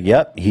 He's like,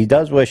 yep. He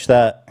does wish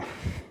that.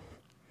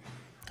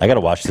 I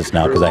gotta watch this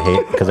now because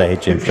I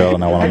hate James Charles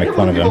and I want to make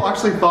fun of him. People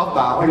actually thought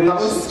that. Like, that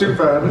was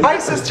stupid. Hi,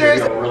 sisters.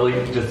 Really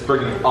just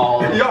bringing all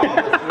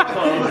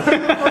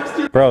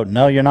Bro,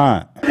 no, you're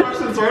not.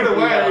 Questions right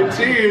away.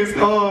 Jeez.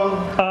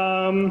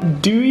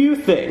 Do you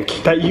think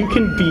that you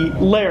can beat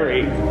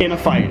Larry in a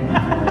fight?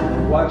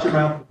 Watch your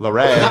mouth.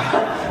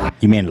 Larry.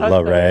 You mean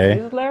Larry?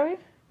 Is it Larry?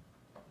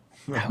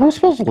 Who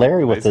spells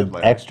Larry with an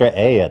extra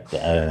A at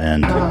the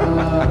end?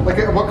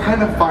 Like, what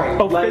kind of fight?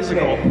 Oh,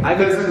 physical. I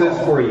can answer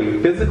this for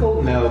you.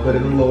 Physical, no, but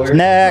in the lawyer.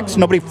 Next,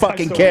 nobody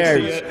fucking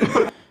cares.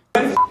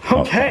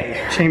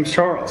 Okay, James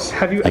Charles,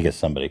 have you I guess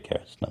somebody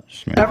cares. Not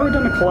just me. ever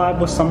done a collab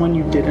with someone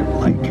you didn't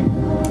like?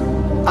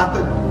 At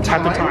the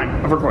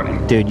time of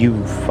recording. Dude,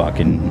 you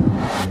fucking.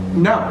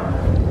 No.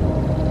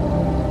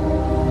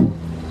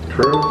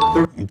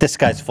 True. This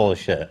guy's full of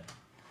shit.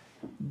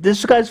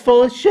 This guy's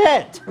full of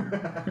shit.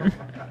 There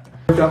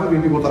definitely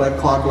be people that I've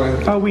clocked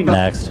with. Oh, we know.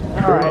 Next.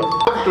 Alright.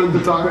 After the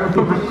time of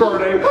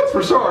recording, that's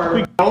for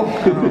sure.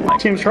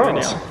 James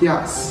Charles.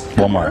 Yes.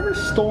 One more. Ever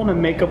stolen a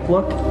makeup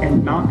look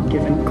and not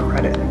given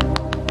credit?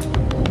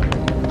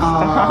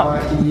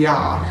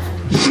 Yeah.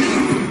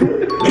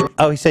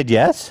 Oh, he said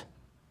yes?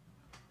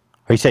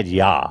 Or he said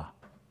yeah?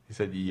 He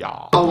said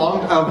yeah. A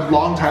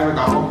long time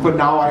ago, but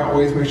now I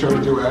always make sure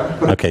to do it.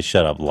 But Okay,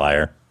 shut up,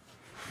 liar.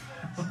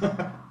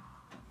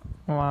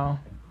 Wow.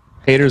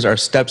 Haters are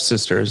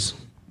stepsisters.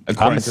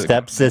 I'm a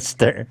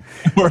stepsister.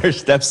 We're a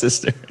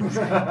stepsister.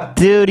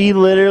 Dude, he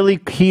literally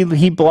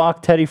he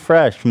blocked Teddy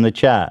Fresh from the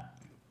chat.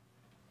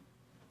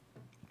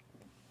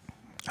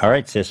 All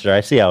right, sister,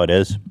 I see how it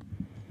is.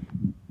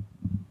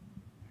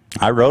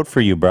 I wrote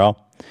for you, bro.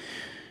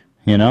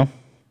 You know,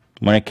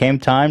 when it came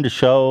time to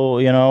show,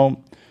 you know,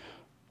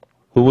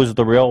 who was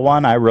the real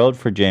one, I wrote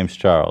for James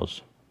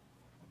Charles.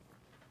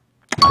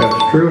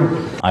 That's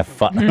true.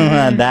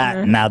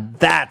 that now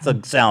that's a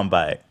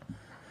soundbite.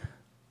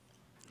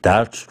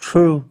 That's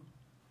true.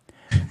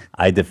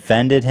 I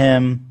defended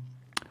him.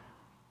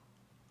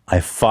 I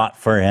fought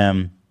for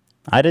him.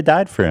 I'd have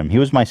died for him. He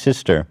was my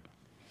sister.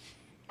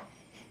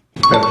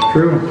 That's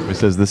true. He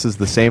says this is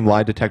the same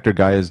lie detector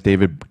guy as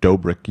David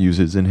Dobrik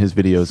uses in his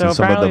videos, So and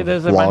some of apparently the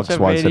there's a bunch vlogs of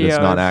once said it's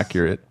not videos.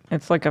 accurate.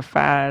 It's like a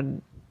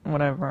fad,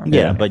 whatever.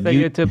 Yeah, It's but a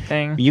YouTube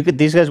thing. You could.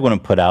 These guys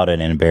wouldn't put out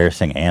an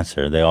embarrassing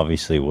answer. They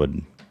obviously would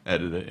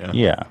edit it. Yeah.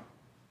 Yeah.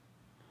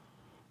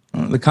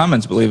 The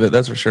comments believe it.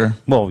 That's for sure.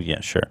 Well, yeah,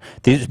 sure.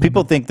 These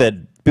people think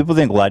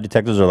lie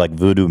detectors are like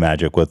voodoo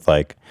magic with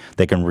like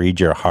they can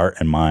read your heart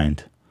and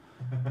mind.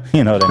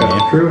 You know what I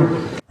mean?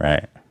 True.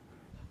 Right.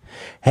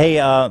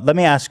 Hey, let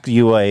me ask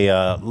you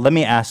let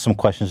me ask some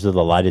questions to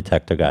the lie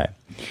detector guy.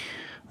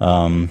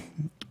 Do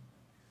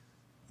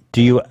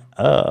you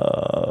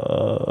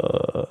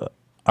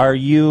are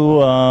you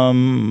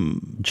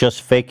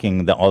just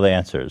faking all the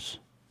answers?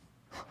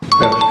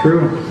 That's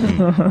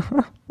true.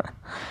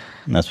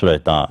 That's what I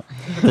thought.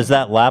 Does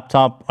that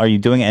laptop, are you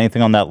doing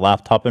anything on that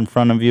laptop in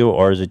front of you,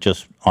 or is it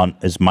just on,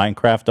 is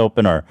Minecraft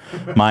open or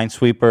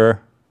Minesweeper?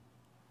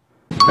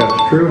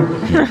 That's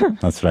true.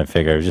 That's what I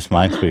figured. It was just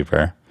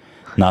Minesweeper,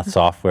 not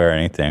software or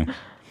anything.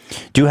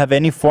 Do you have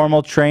any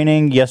formal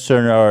training? Yes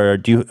or no? Or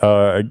do you,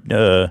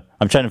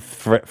 I'm trying to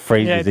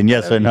phrase these in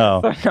yes or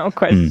no. No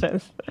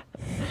questions.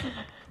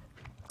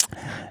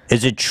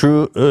 Is it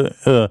true?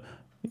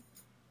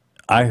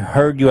 I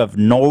heard you have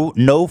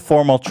no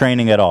formal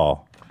training at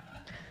all.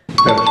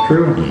 That's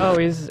true. Oh,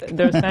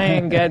 they're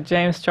saying get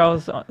James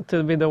Charles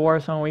to be the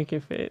worst on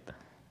WikiFeed.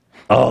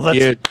 Oh,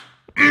 that's...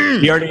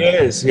 He already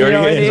is. He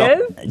already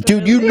is.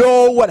 Dude, you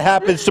know what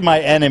happens to my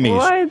enemies.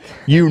 What?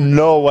 You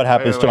know what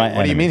happens to my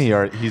What do you enemies.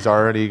 mean he's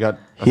already got?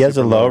 He has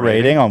a low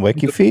rating on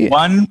WikiFeed?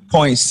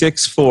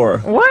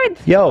 1.64.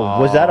 What? Yo,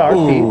 was that our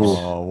peeps?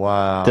 Oh,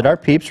 wow. Did our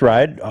peeps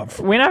ride?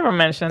 We never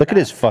mentioned Look at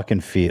his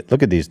fucking feet.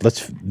 Look at these.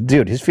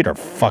 Dude, his feet are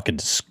fucking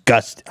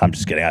disgusting. I'm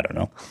just kidding. I don't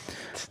know.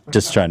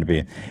 Just trying to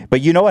be.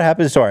 But you know what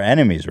happens to our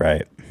enemies,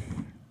 right?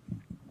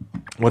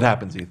 What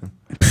happens, Ethan?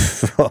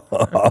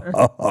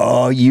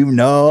 Oh, you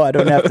know. I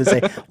don't have to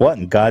say. What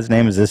in God's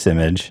name is this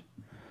image?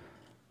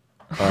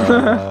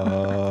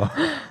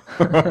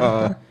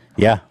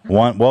 Yeah.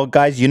 Well,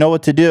 guys, you know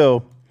what to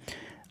do.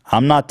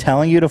 I'm not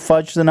telling you to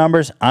fudge the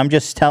numbers. I'm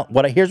just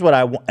here's what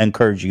I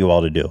encourage you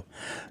all to do.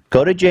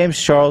 Go to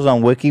James Charles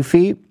on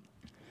WikiFeet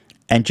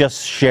and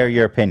just share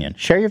your opinion.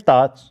 Share your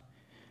thoughts.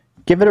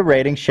 Give it a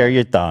rating. Share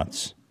your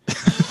thoughts.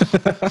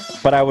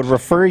 But I would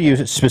refer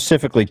you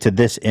specifically to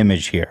this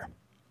image here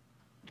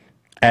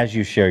as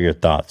you share your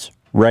thoughts.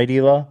 Right,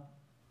 Ela?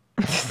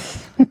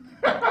 That's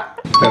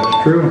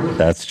That's true.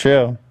 That's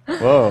true.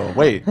 Whoa,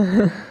 wait.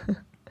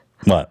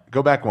 What?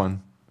 Go back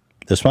one.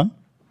 This one?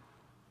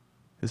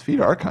 His feet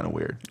are kind of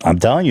weird. I'm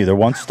telling you, they're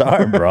 1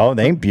 star, bro.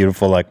 They ain't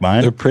beautiful like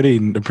mine. They're pretty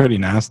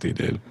nasty,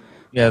 dude.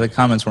 Yeah, the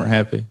comments weren't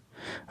happy.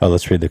 Oh,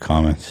 let's read the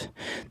comments.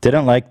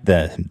 Didn't like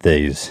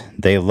these.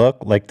 They look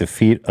like the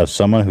feet of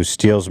someone who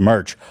steals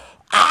merch.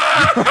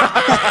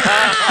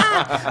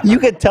 You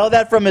could tell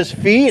that from his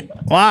feet?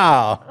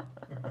 Wow.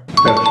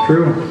 That's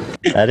true.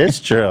 That is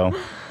true.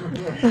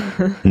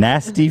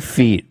 Nasty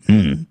feet.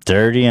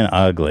 Dirty and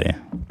ugly.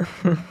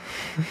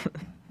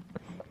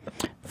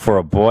 For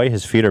a boy,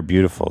 his feet are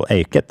beautiful.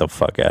 Hey, get the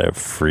fuck out of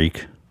here,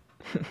 freak.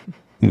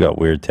 You got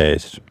weird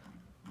taste.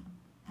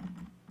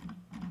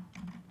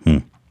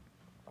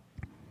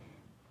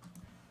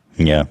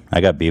 Yeah, I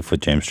got beef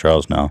with James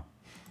Charles now.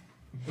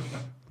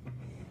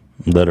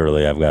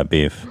 Literally, I've got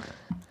beef.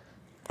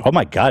 Oh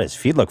my God, his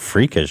feet look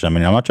freakish. I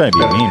mean, I'm not trying to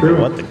be mean, but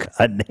what the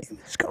goddamn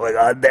is going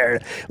on there?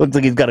 Looks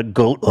like he's got a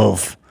goat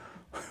hoof.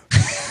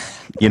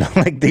 You know,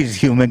 like these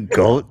human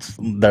goats.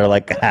 They're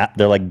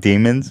like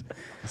demons.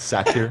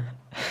 Satyr.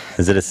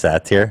 Is it a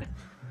satyr?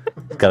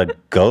 It's got a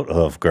goat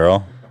hoof,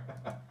 girl.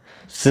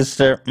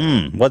 Sister,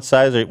 what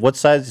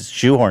size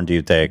shoehorn do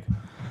you take?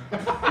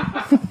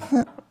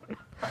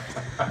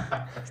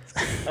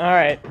 All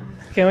right.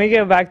 Can we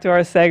get back to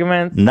our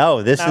segment?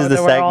 No, this is the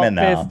segment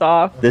now. Pissed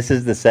off. This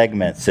is the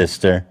segment,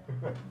 sister.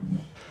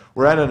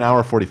 We're at an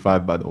hour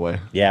 45, by the way.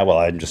 Yeah, well,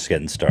 I'm just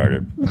getting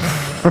started.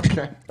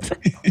 Okay.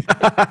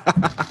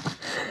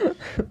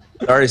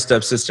 Sorry,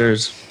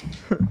 stepsisters.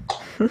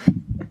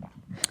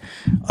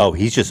 Oh,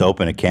 he's just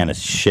opened a can of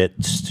shit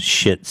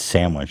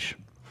sandwich.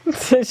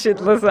 Shit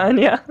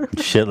lasagna.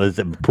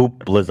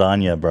 Poop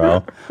lasagna,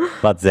 bro.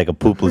 About to take a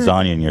poop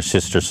lasagna in your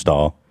sister's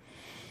stall.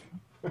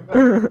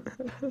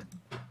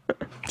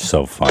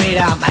 So funny. Straight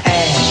out my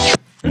ass.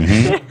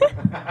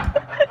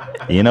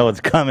 You know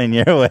what's coming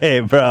your way,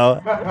 bro.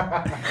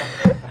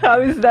 How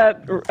is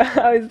that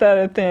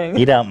a thing?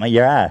 Eat out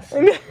your ass.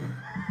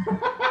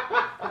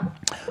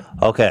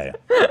 Okay.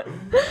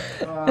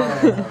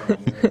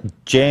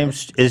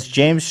 Is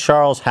James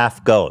Charles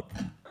half goat?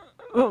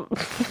 Are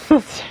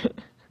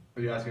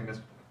you asking this?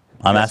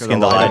 I'm asking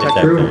the lie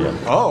detector.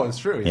 Oh, it's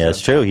true. Yeah,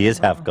 it's true. He is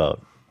half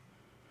goat.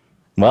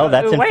 Well,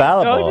 that's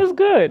infallible. Goat is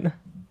good.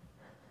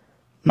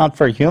 Not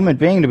for a human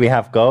being to be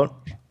half goat.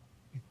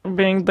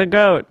 Being the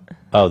goat.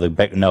 Oh,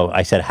 no,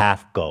 I said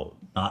half goat,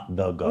 not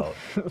the goat.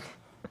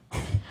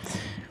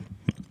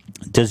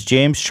 Does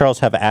James Charles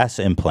have ass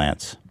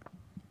implants?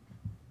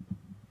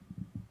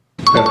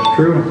 That's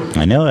true.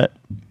 I knew it.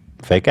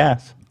 Fake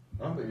ass.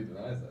 I don't think he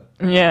denies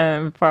that.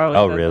 Yeah, probably.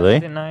 Oh, really?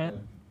 Deny it.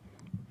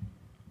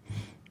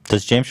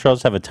 Does James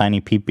Charles have a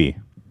tiny peepee?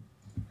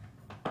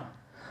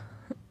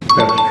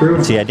 That's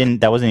true. See,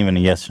 that wasn't even a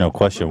yes or no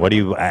question. What are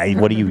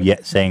you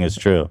saying is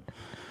true?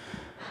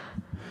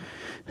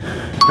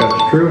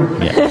 That's true.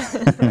 Yeah.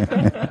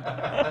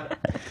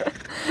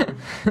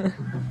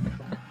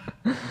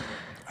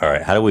 All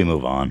right, how do we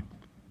move on?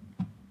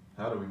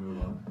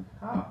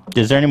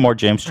 Is there any more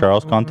James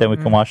Charles content we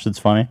can watch that's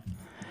funny?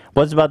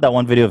 What's about that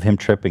one video of him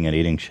tripping and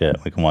eating shit?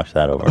 We can watch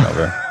that over and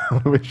over.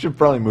 We should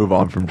probably move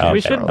on from James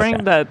We should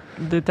bring that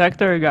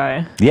detector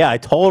guy. Yeah, I'm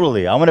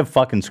going to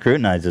fucking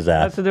scrutinize his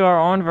ass. Let's do our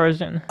own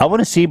version. I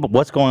want to see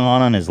what's going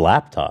on his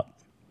laptop.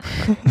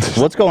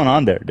 What's going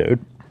on there,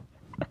 dude?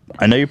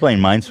 I know you're playing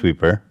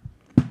Minesweeper.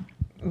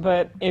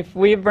 But if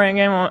we bring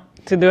him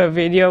to do a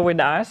video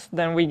with us,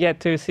 then we get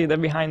to see the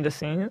behind the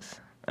scenes.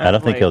 I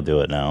don't think he'll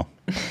do it now.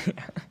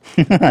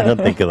 I don't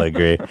think he'll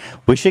agree.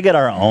 We should get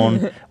our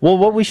own. Well,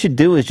 what we should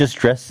do is just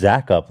dress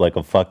Zach up like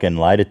a fucking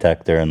lie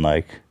detector and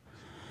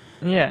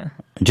Yeah.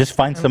 just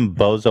find some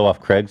bozo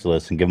off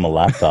Craigslist and give him a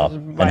laptop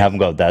and have him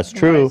go, that's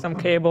true. Some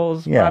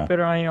cables, Yeah. wrap it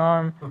around your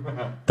arm.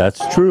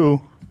 That's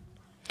true.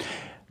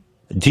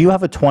 Do you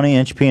have a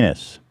 20-inch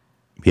penis?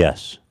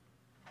 Yes.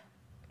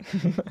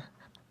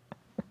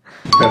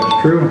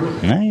 That's true.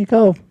 There you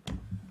go.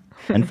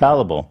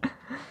 Infallible.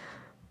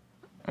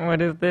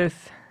 What is this?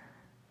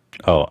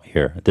 Oh,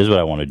 here. This is what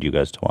I wanted you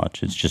guys to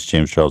watch. It's just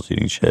James Charles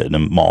eating shit in a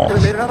mall. We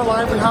made it out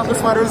alive. We have the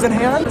sweaters in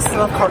hand. This is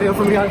enough cardio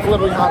for me. I'm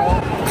literally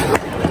hot.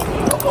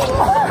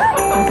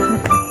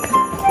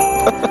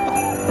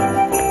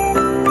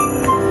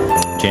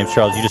 James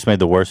Charles, you just made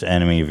the worst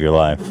enemy of your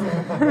life.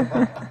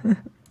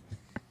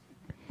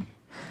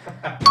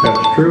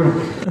 That's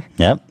true.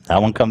 Yep,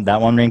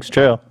 that one rings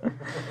true.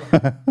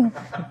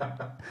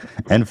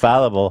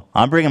 Infallible.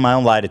 I'm bringing my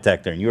own lie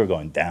detector, and you are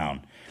going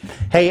down.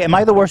 Hey, am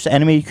I the worst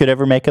enemy you could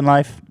ever make in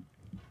life?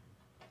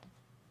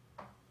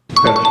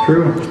 That's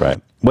true. That's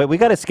right. Wait, we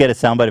got to get a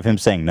soundbite of him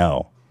saying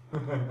no.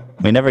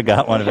 We never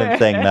got one of him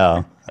saying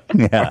no.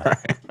 Yeah.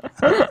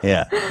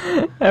 Yeah.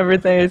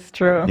 Everything is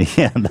true.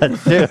 Yeah,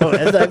 that's true.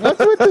 It's like, what's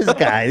with this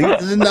guy? He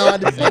doesn't know how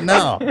to say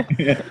no.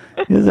 He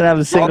doesn't have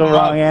a single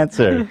wrong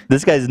answer.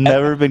 This guy's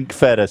never been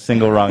fed a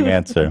single wrong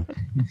answer.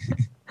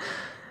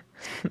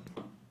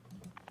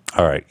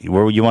 All right. You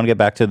want to get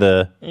back to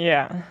the...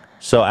 Yeah.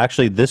 So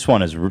actually, this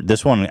one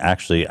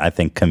actually I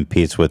think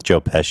competes with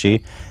Joe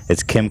Pesci.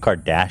 It's Kim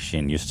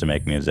Kardashian used to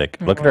make music.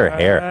 Look at her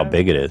hair, how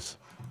big it is.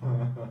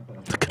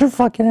 Look at her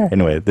fucking hair.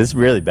 Anyway, this is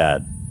really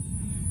bad.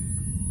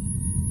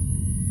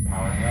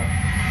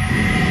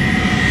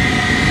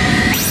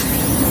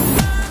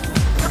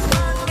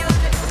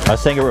 I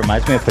was saying it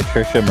reminds me of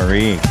Patricia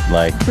Marie,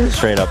 like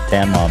straight up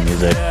Tan Mom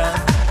music.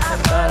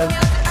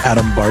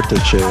 Adam Barta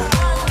shit.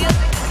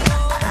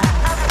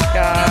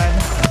 God.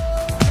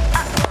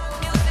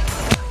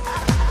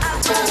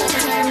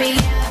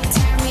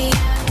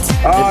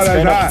 It's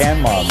straight up Tan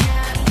Mom.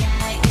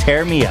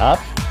 Tear me up.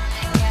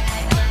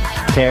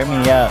 Tear me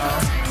up.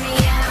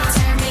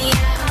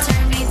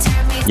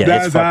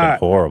 Yeah, it's fucking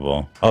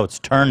horrible. Oh, it's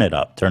turn it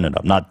up,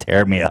 not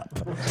tear me up.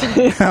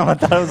 I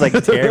thought it was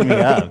like tear me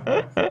up.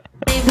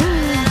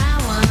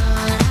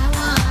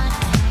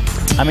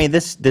 I mean,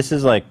 this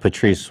is like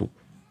Patrice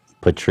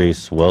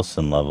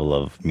Wilson level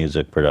of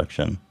music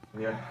production.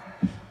 Yeah.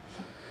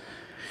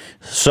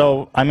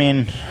 So, I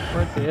mean,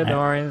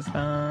 Theodore is.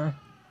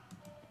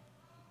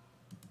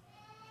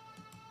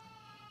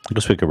 I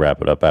guess we could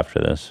wrap it up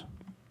after this.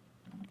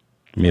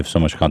 We have so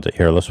much content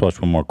here. Let's watch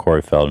one more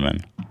Corey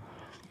Feldman.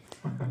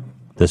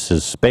 This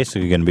is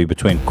basically going to be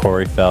between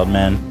Corey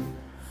Feldman,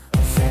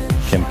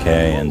 Kim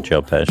K, and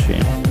Joe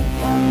Pesci.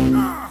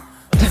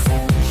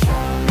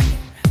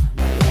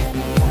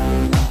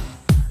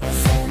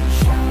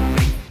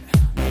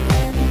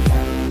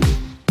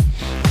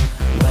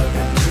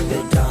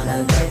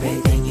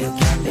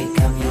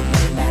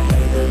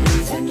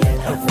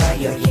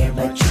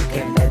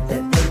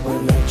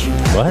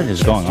 What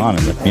is going on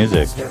in this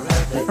music?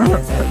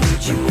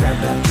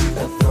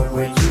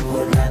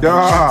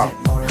 Yeah.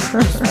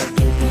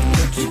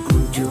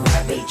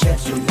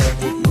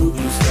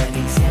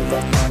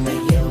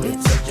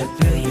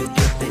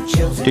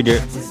 Dude,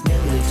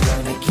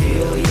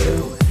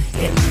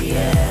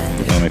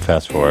 let me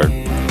fast forward.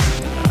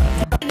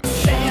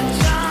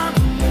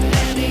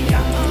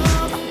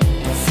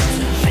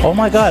 Oh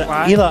my God,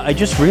 Hila, I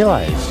just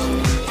realized.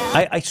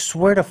 I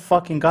swear to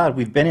fucking God,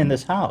 we've been in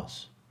this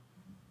house.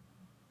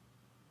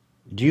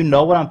 Do you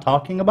know what I'm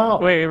talking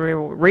about? Wait,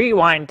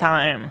 rewind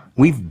time.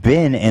 We've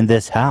been in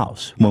this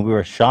house when we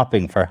were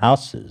shopping for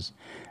houses,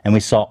 and we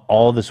saw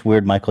all this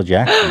weird Michael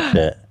Jackson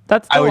shit.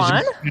 That's the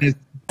one?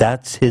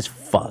 That's his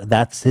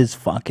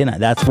fucking.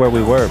 That's where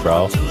we were,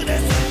 bro.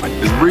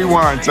 It's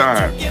rewind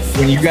time.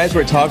 When you guys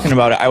were talking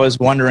about it, I was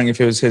wondering if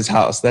it was his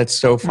house. That's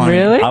so funny.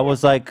 Really? I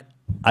was like,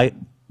 I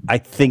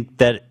think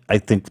that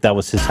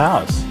was his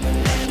house.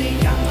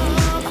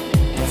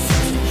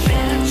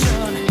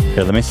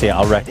 Here, let me see.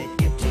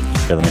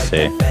 Here, let me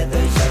see.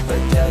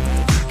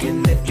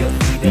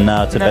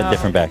 No, it's a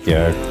different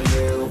backyard.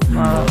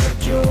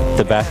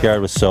 The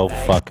backyard was so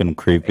fucking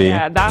creepy.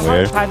 Yeah, that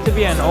weird. one had to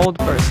be an old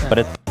person.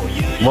 But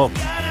well.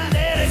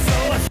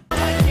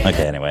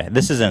 Okay, anyway,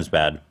 this isn't as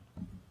bad.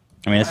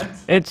 I mean,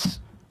 it's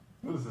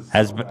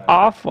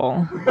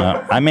awful.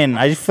 I mean,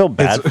 I just feel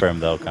bad for him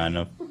though, kind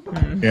of.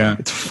 Yeah,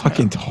 it's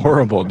fucking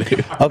horrible,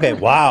 dude. Okay,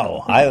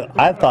 wow.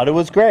 I thought it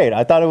was great.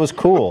 I thought it was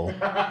cool.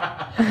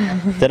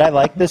 Did I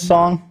like this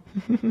song?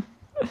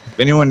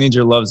 If anyone needs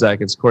your love, Zach,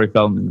 it's Corey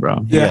Feldman,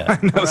 bro. Yeah,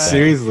 no,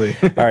 seriously.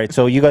 All right,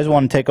 so you guys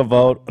want to take a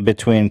vote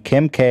between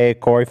Kim K,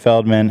 Corey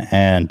Feldman,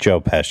 and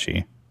Joe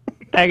Pesci?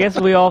 I guess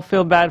we all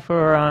feel bad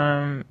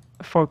for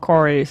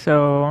Corey,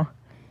 so.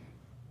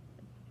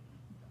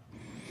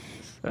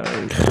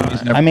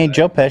 I mean,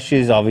 Joe Pesci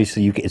is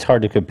obviously it's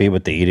hard to compete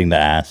with the eating the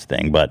ass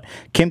thing, but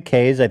Kim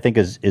K's I think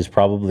is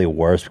probably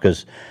worse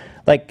because,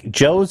 like,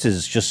 Joe's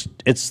is just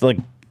it's like.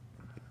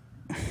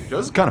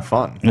 Joe's kind of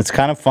fun. It's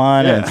kind of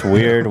fun and it's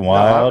weird and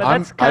wild.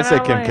 I say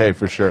Kim K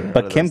for sure.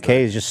 But Kim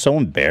K is just so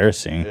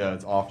embarrassing. Yeah,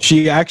 it's awful.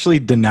 She actually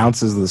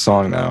denounces the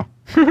song now.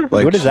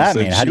 Like, what does that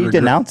mean? How do you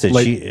denounce it?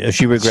 Like,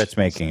 she regrets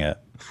making it.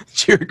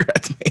 She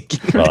regrets making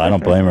it. Well, I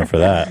don't blame her for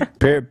that.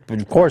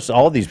 Of course,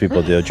 all these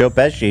people do. Joe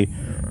Pesci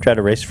tried to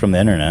erase it from the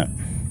internet.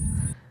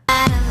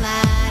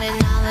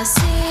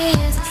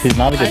 She's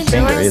not a good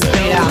singer either.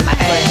 It's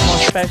like more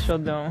special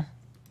though.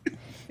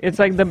 It's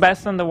like the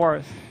best and the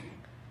worst.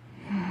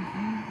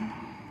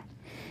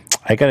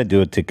 I gotta do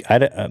it to. I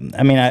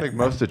think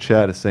most of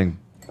chat is saying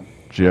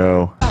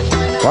Joe.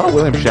 A lot of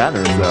William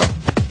Shatners though.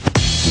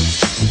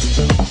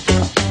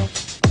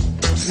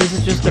 This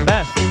is just the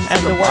best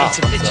and the worst.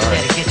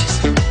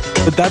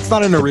 But that's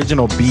not an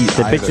original beat.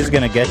 The bitch is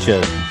gonna get you.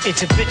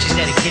 It's a bitches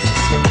that'll get you.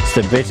 It's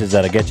the bitches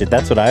that'll get you.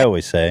 That's what I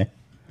always say.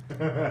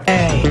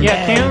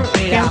 Yeah,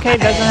 Kim K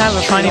doesn't have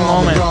a funny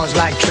moment.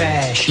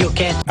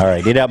 All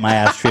right, eat out my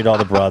ass, treat all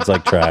the broads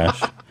like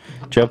trash.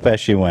 Joe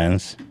Pesci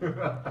wins.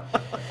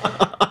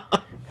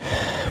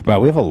 Wow,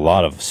 we have a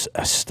lot of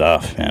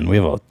stuff, man. We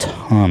have a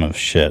ton of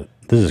shit.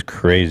 This is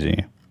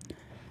crazy.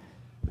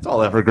 It's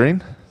all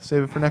evergreen.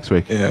 Save it for next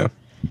week. Yeah.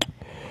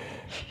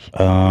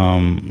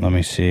 Let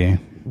me see.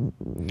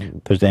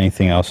 If there's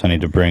anything else I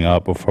need to bring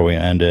up before we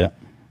end it.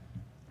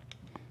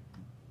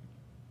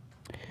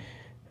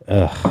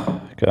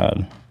 Ugh,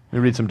 God. Let me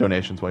read some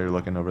donations while you're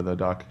looking over the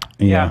doc.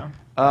 Yeah.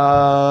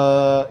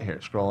 Here,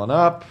 scrolling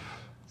up.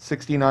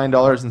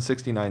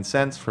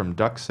 $69.69 from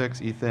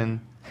Duck6,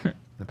 Ethan. In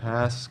the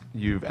past,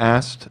 you've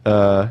asked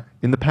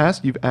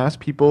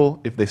people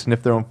if they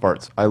sniff their own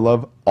farts. I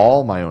love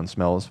all my own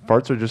smells.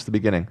 Farts are just the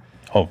beginning.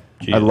 Oh,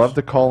 geez. I'd love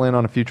to call in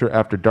on a future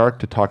After Dark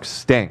to talk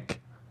stank.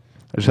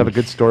 I just have a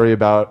good story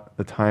about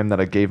the time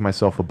that I gave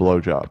myself a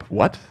blowjob.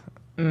 What?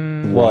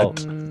 Well,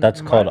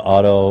 that's called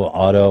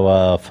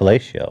auto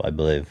fellatio, I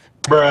believe.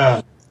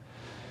 Bruh.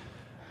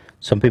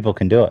 Some people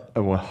can do it.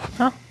 Well,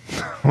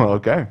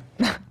 okay.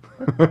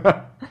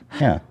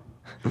 Yeah.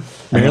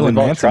 Marilyn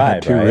both Manson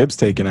had tried, 2 right? ribs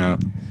taken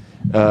out.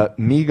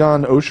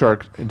 Megan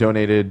Oshark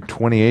donated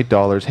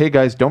 $28. Hey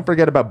guys, don't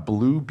forget about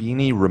Blue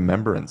Beanie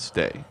Remembrance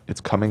Day. It's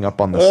coming up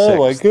on the 6th. Oh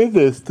my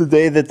goodness! The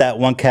day that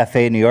one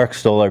cafe in New York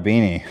stole our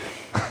beanie.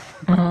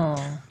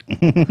 Oh.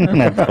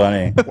 That's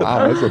funny.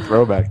 Wow, that's a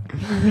throwback.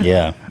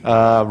 Yeah.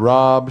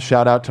 Rob,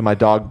 shout out to my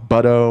dog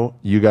Butto.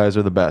 You guys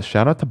are the best.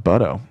 Shout out to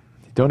Butto.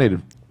 He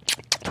donated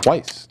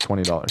twice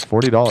 $20,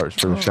 $40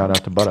 for the shout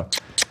out to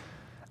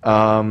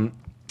Butto.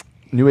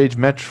 New Age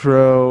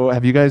Metro.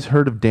 Have you guys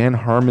heard of Dan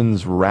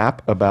Harmon's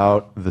rap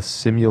about the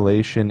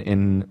simulation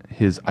in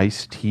his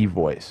Ice-T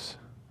voice?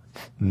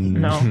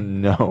 No.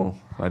 No,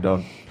 I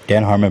don't.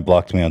 Dan Harmon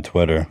blocked me on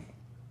Twitter.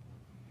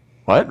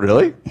 What?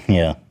 Really?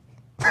 Yeah.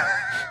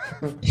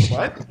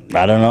 What?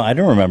 I don't know. I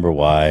don't remember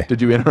why.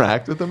 Did you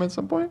interact with him at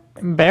some point?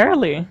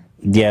 Barely.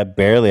 Yeah,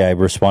 barely. I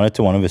responded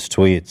to one of his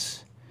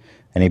tweets,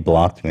 and he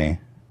blocked me.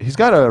 He's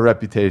got a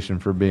reputation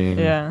for being.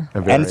 Yeah.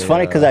 And it's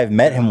funny because I've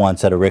met him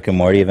once at a Rick and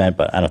Morty event,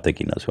 but I don't think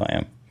he knows who I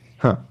am.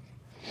 Huh.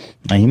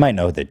 And he might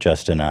know that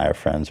Justin and I are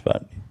friends,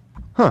 but.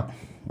 Huh.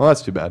 Well,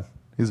 that's too bad.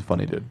 He's a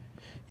funny dude.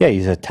 Yeah,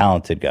 he's a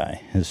talented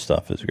guy. His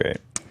stuff is great.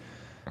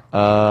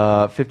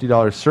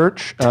 $50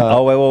 search.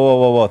 Oh, wait,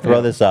 whoa.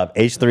 Throw this up.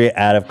 H3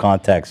 out of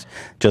context.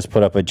 Just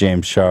put up a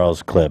James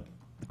Charles clip.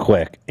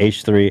 Quick.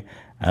 H3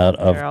 out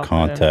of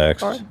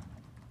context.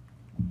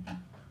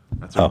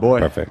 That's our boy.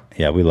 Perfect.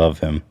 Yeah, we love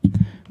him.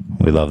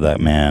 We love that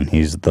man.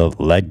 He's the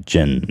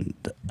legend.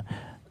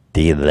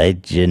 The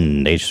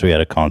legend. H3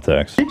 out of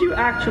context. Did you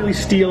actually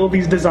steal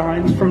these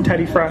designs from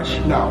Teddy Fresh?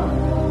 No.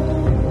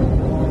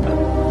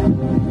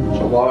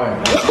 So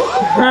why?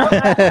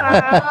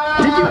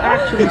 Did you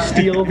actually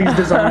steal these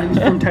designs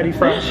from Teddy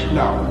Fresh?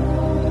 No.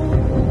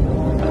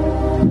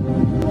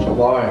 So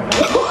why?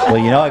 Well,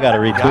 you know I got to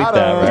retweet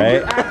that,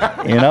 right?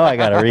 You know I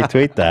got to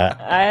retweet that.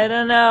 I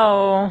don't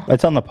know.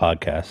 It's on the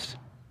podcast.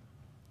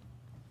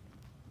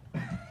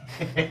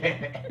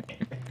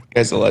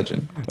 Guy's a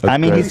legend. I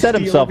mean, he set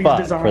Steal himself these up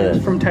for designs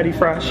this. from Teddy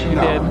Fresh. He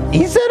did.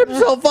 He set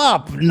himself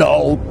up.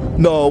 No.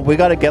 We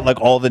got to get like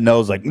all the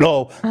no's. Like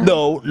no.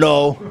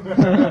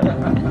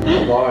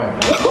 Why?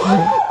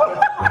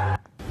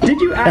 Did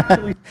you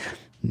actually?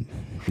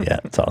 Yeah,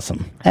 it's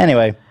awesome.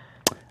 Anyway,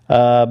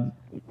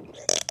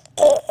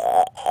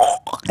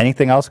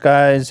 anything else,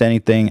 guys?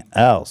 Anything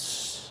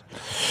else?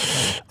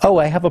 Oh,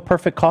 I have a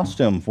perfect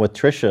costume with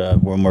Trisha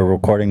when we're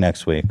recording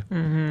next week.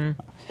 Mm-hmm.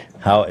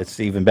 How it's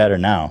even better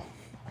now.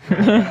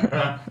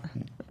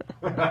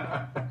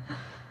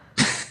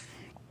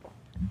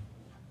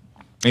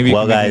 Maybe.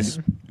 Well, guys.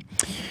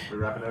 We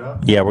wrapping it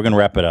up? Yeah, we're gonna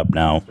wrap it up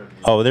now.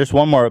 Oh, there's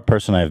one more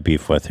person I have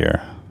beef with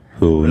here.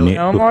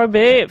 No more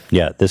beef.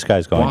 Yeah, this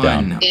guy's going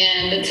down.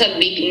 Yeah, that's a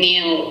big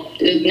nail.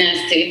 Look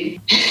nasty.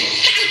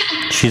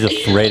 She's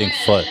rating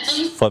foot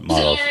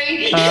models.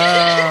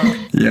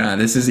 Yeah,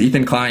 this is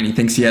Ethan Klein. He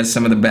thinks he has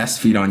some of the best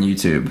feet on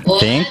YouTube.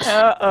 Thinks?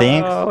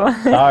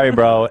 Sorry,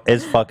 bro.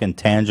 It's fucking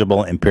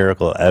tangible,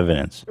 empirical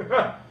evidence.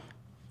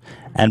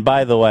 And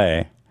by the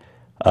way,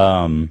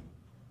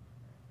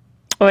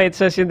 Wait,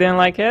 so she didn't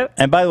like it?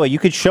 and by the way, you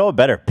could show a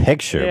better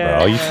picture,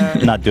 bro.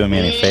 You're not doing me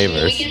any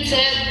favors. I can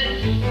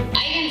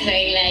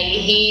say like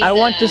he's I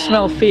want to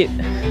smell feet.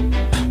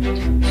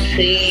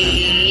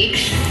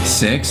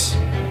 6?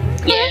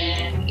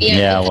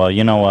 Yeah, well,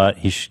 you know what?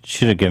 He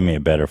should have given me a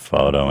better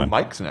photo. And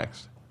Mike's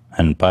next.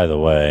 And by the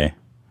way,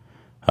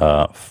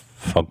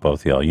 fuck both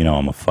of y'all. You know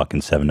I'm a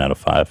fucking 7 out of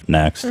 5.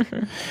 Next.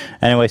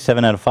 Anyway,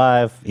 7 out of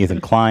 5. Ethan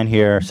Klein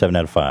here, 7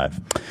 out of 5.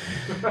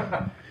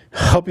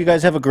 Hope you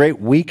guys have a great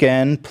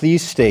weekend.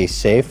 Please stay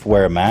safe,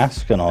 wear a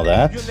mask and all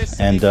that.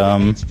 And,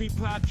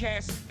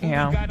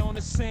 yeah.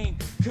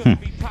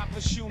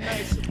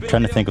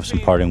 Trying to think of some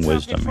parting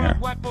wisdom here.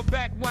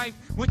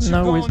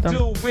 No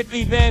wisdom.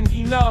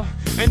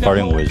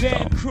 Parting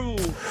wisdom.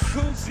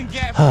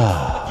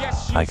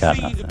 I got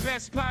nothing.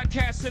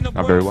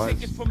 Not very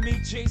wise. Eat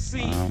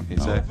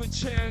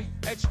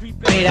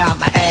out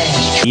my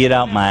ass. Eat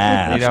out my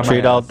ass. Eat out my Treat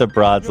ass. all the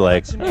broads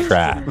like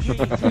trash.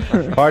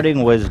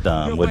 Parting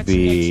wisdom would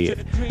be,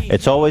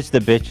 it's always the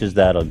bitches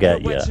that'll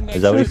get you.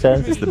 Is that what he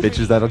says? It's the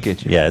bitches that'll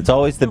get you. Yeah, it's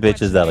always the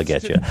bitches that'll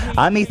get you.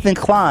 I'm Ethan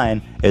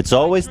Klein. It's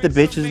always the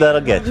bitches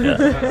that'll get you.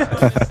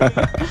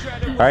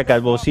 All right,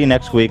 guys. We'll see you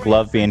next week.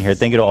 Love being here.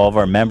 Thank you to all of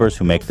our members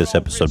who make this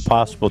episode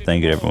possible.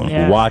 Thank you to everyone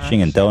who's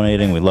watching and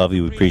donating. We love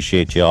you. We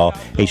appreciate you all.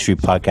 H Street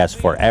Podcast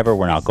forever.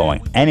 We're not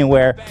going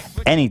anywhere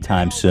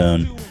anytime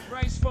soon.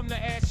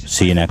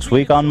 See you next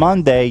week on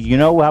Monday. You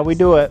know how we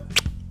do it.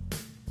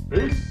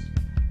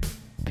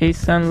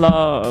 Peace and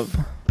love.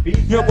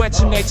 You're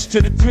wet next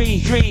to the 3.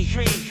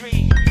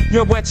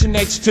 You're wet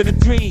next to the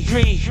 3.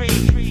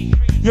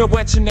 You're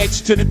wet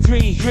next to the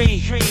 3.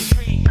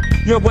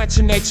 You're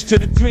wet next to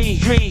the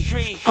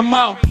 3. I'm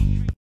out.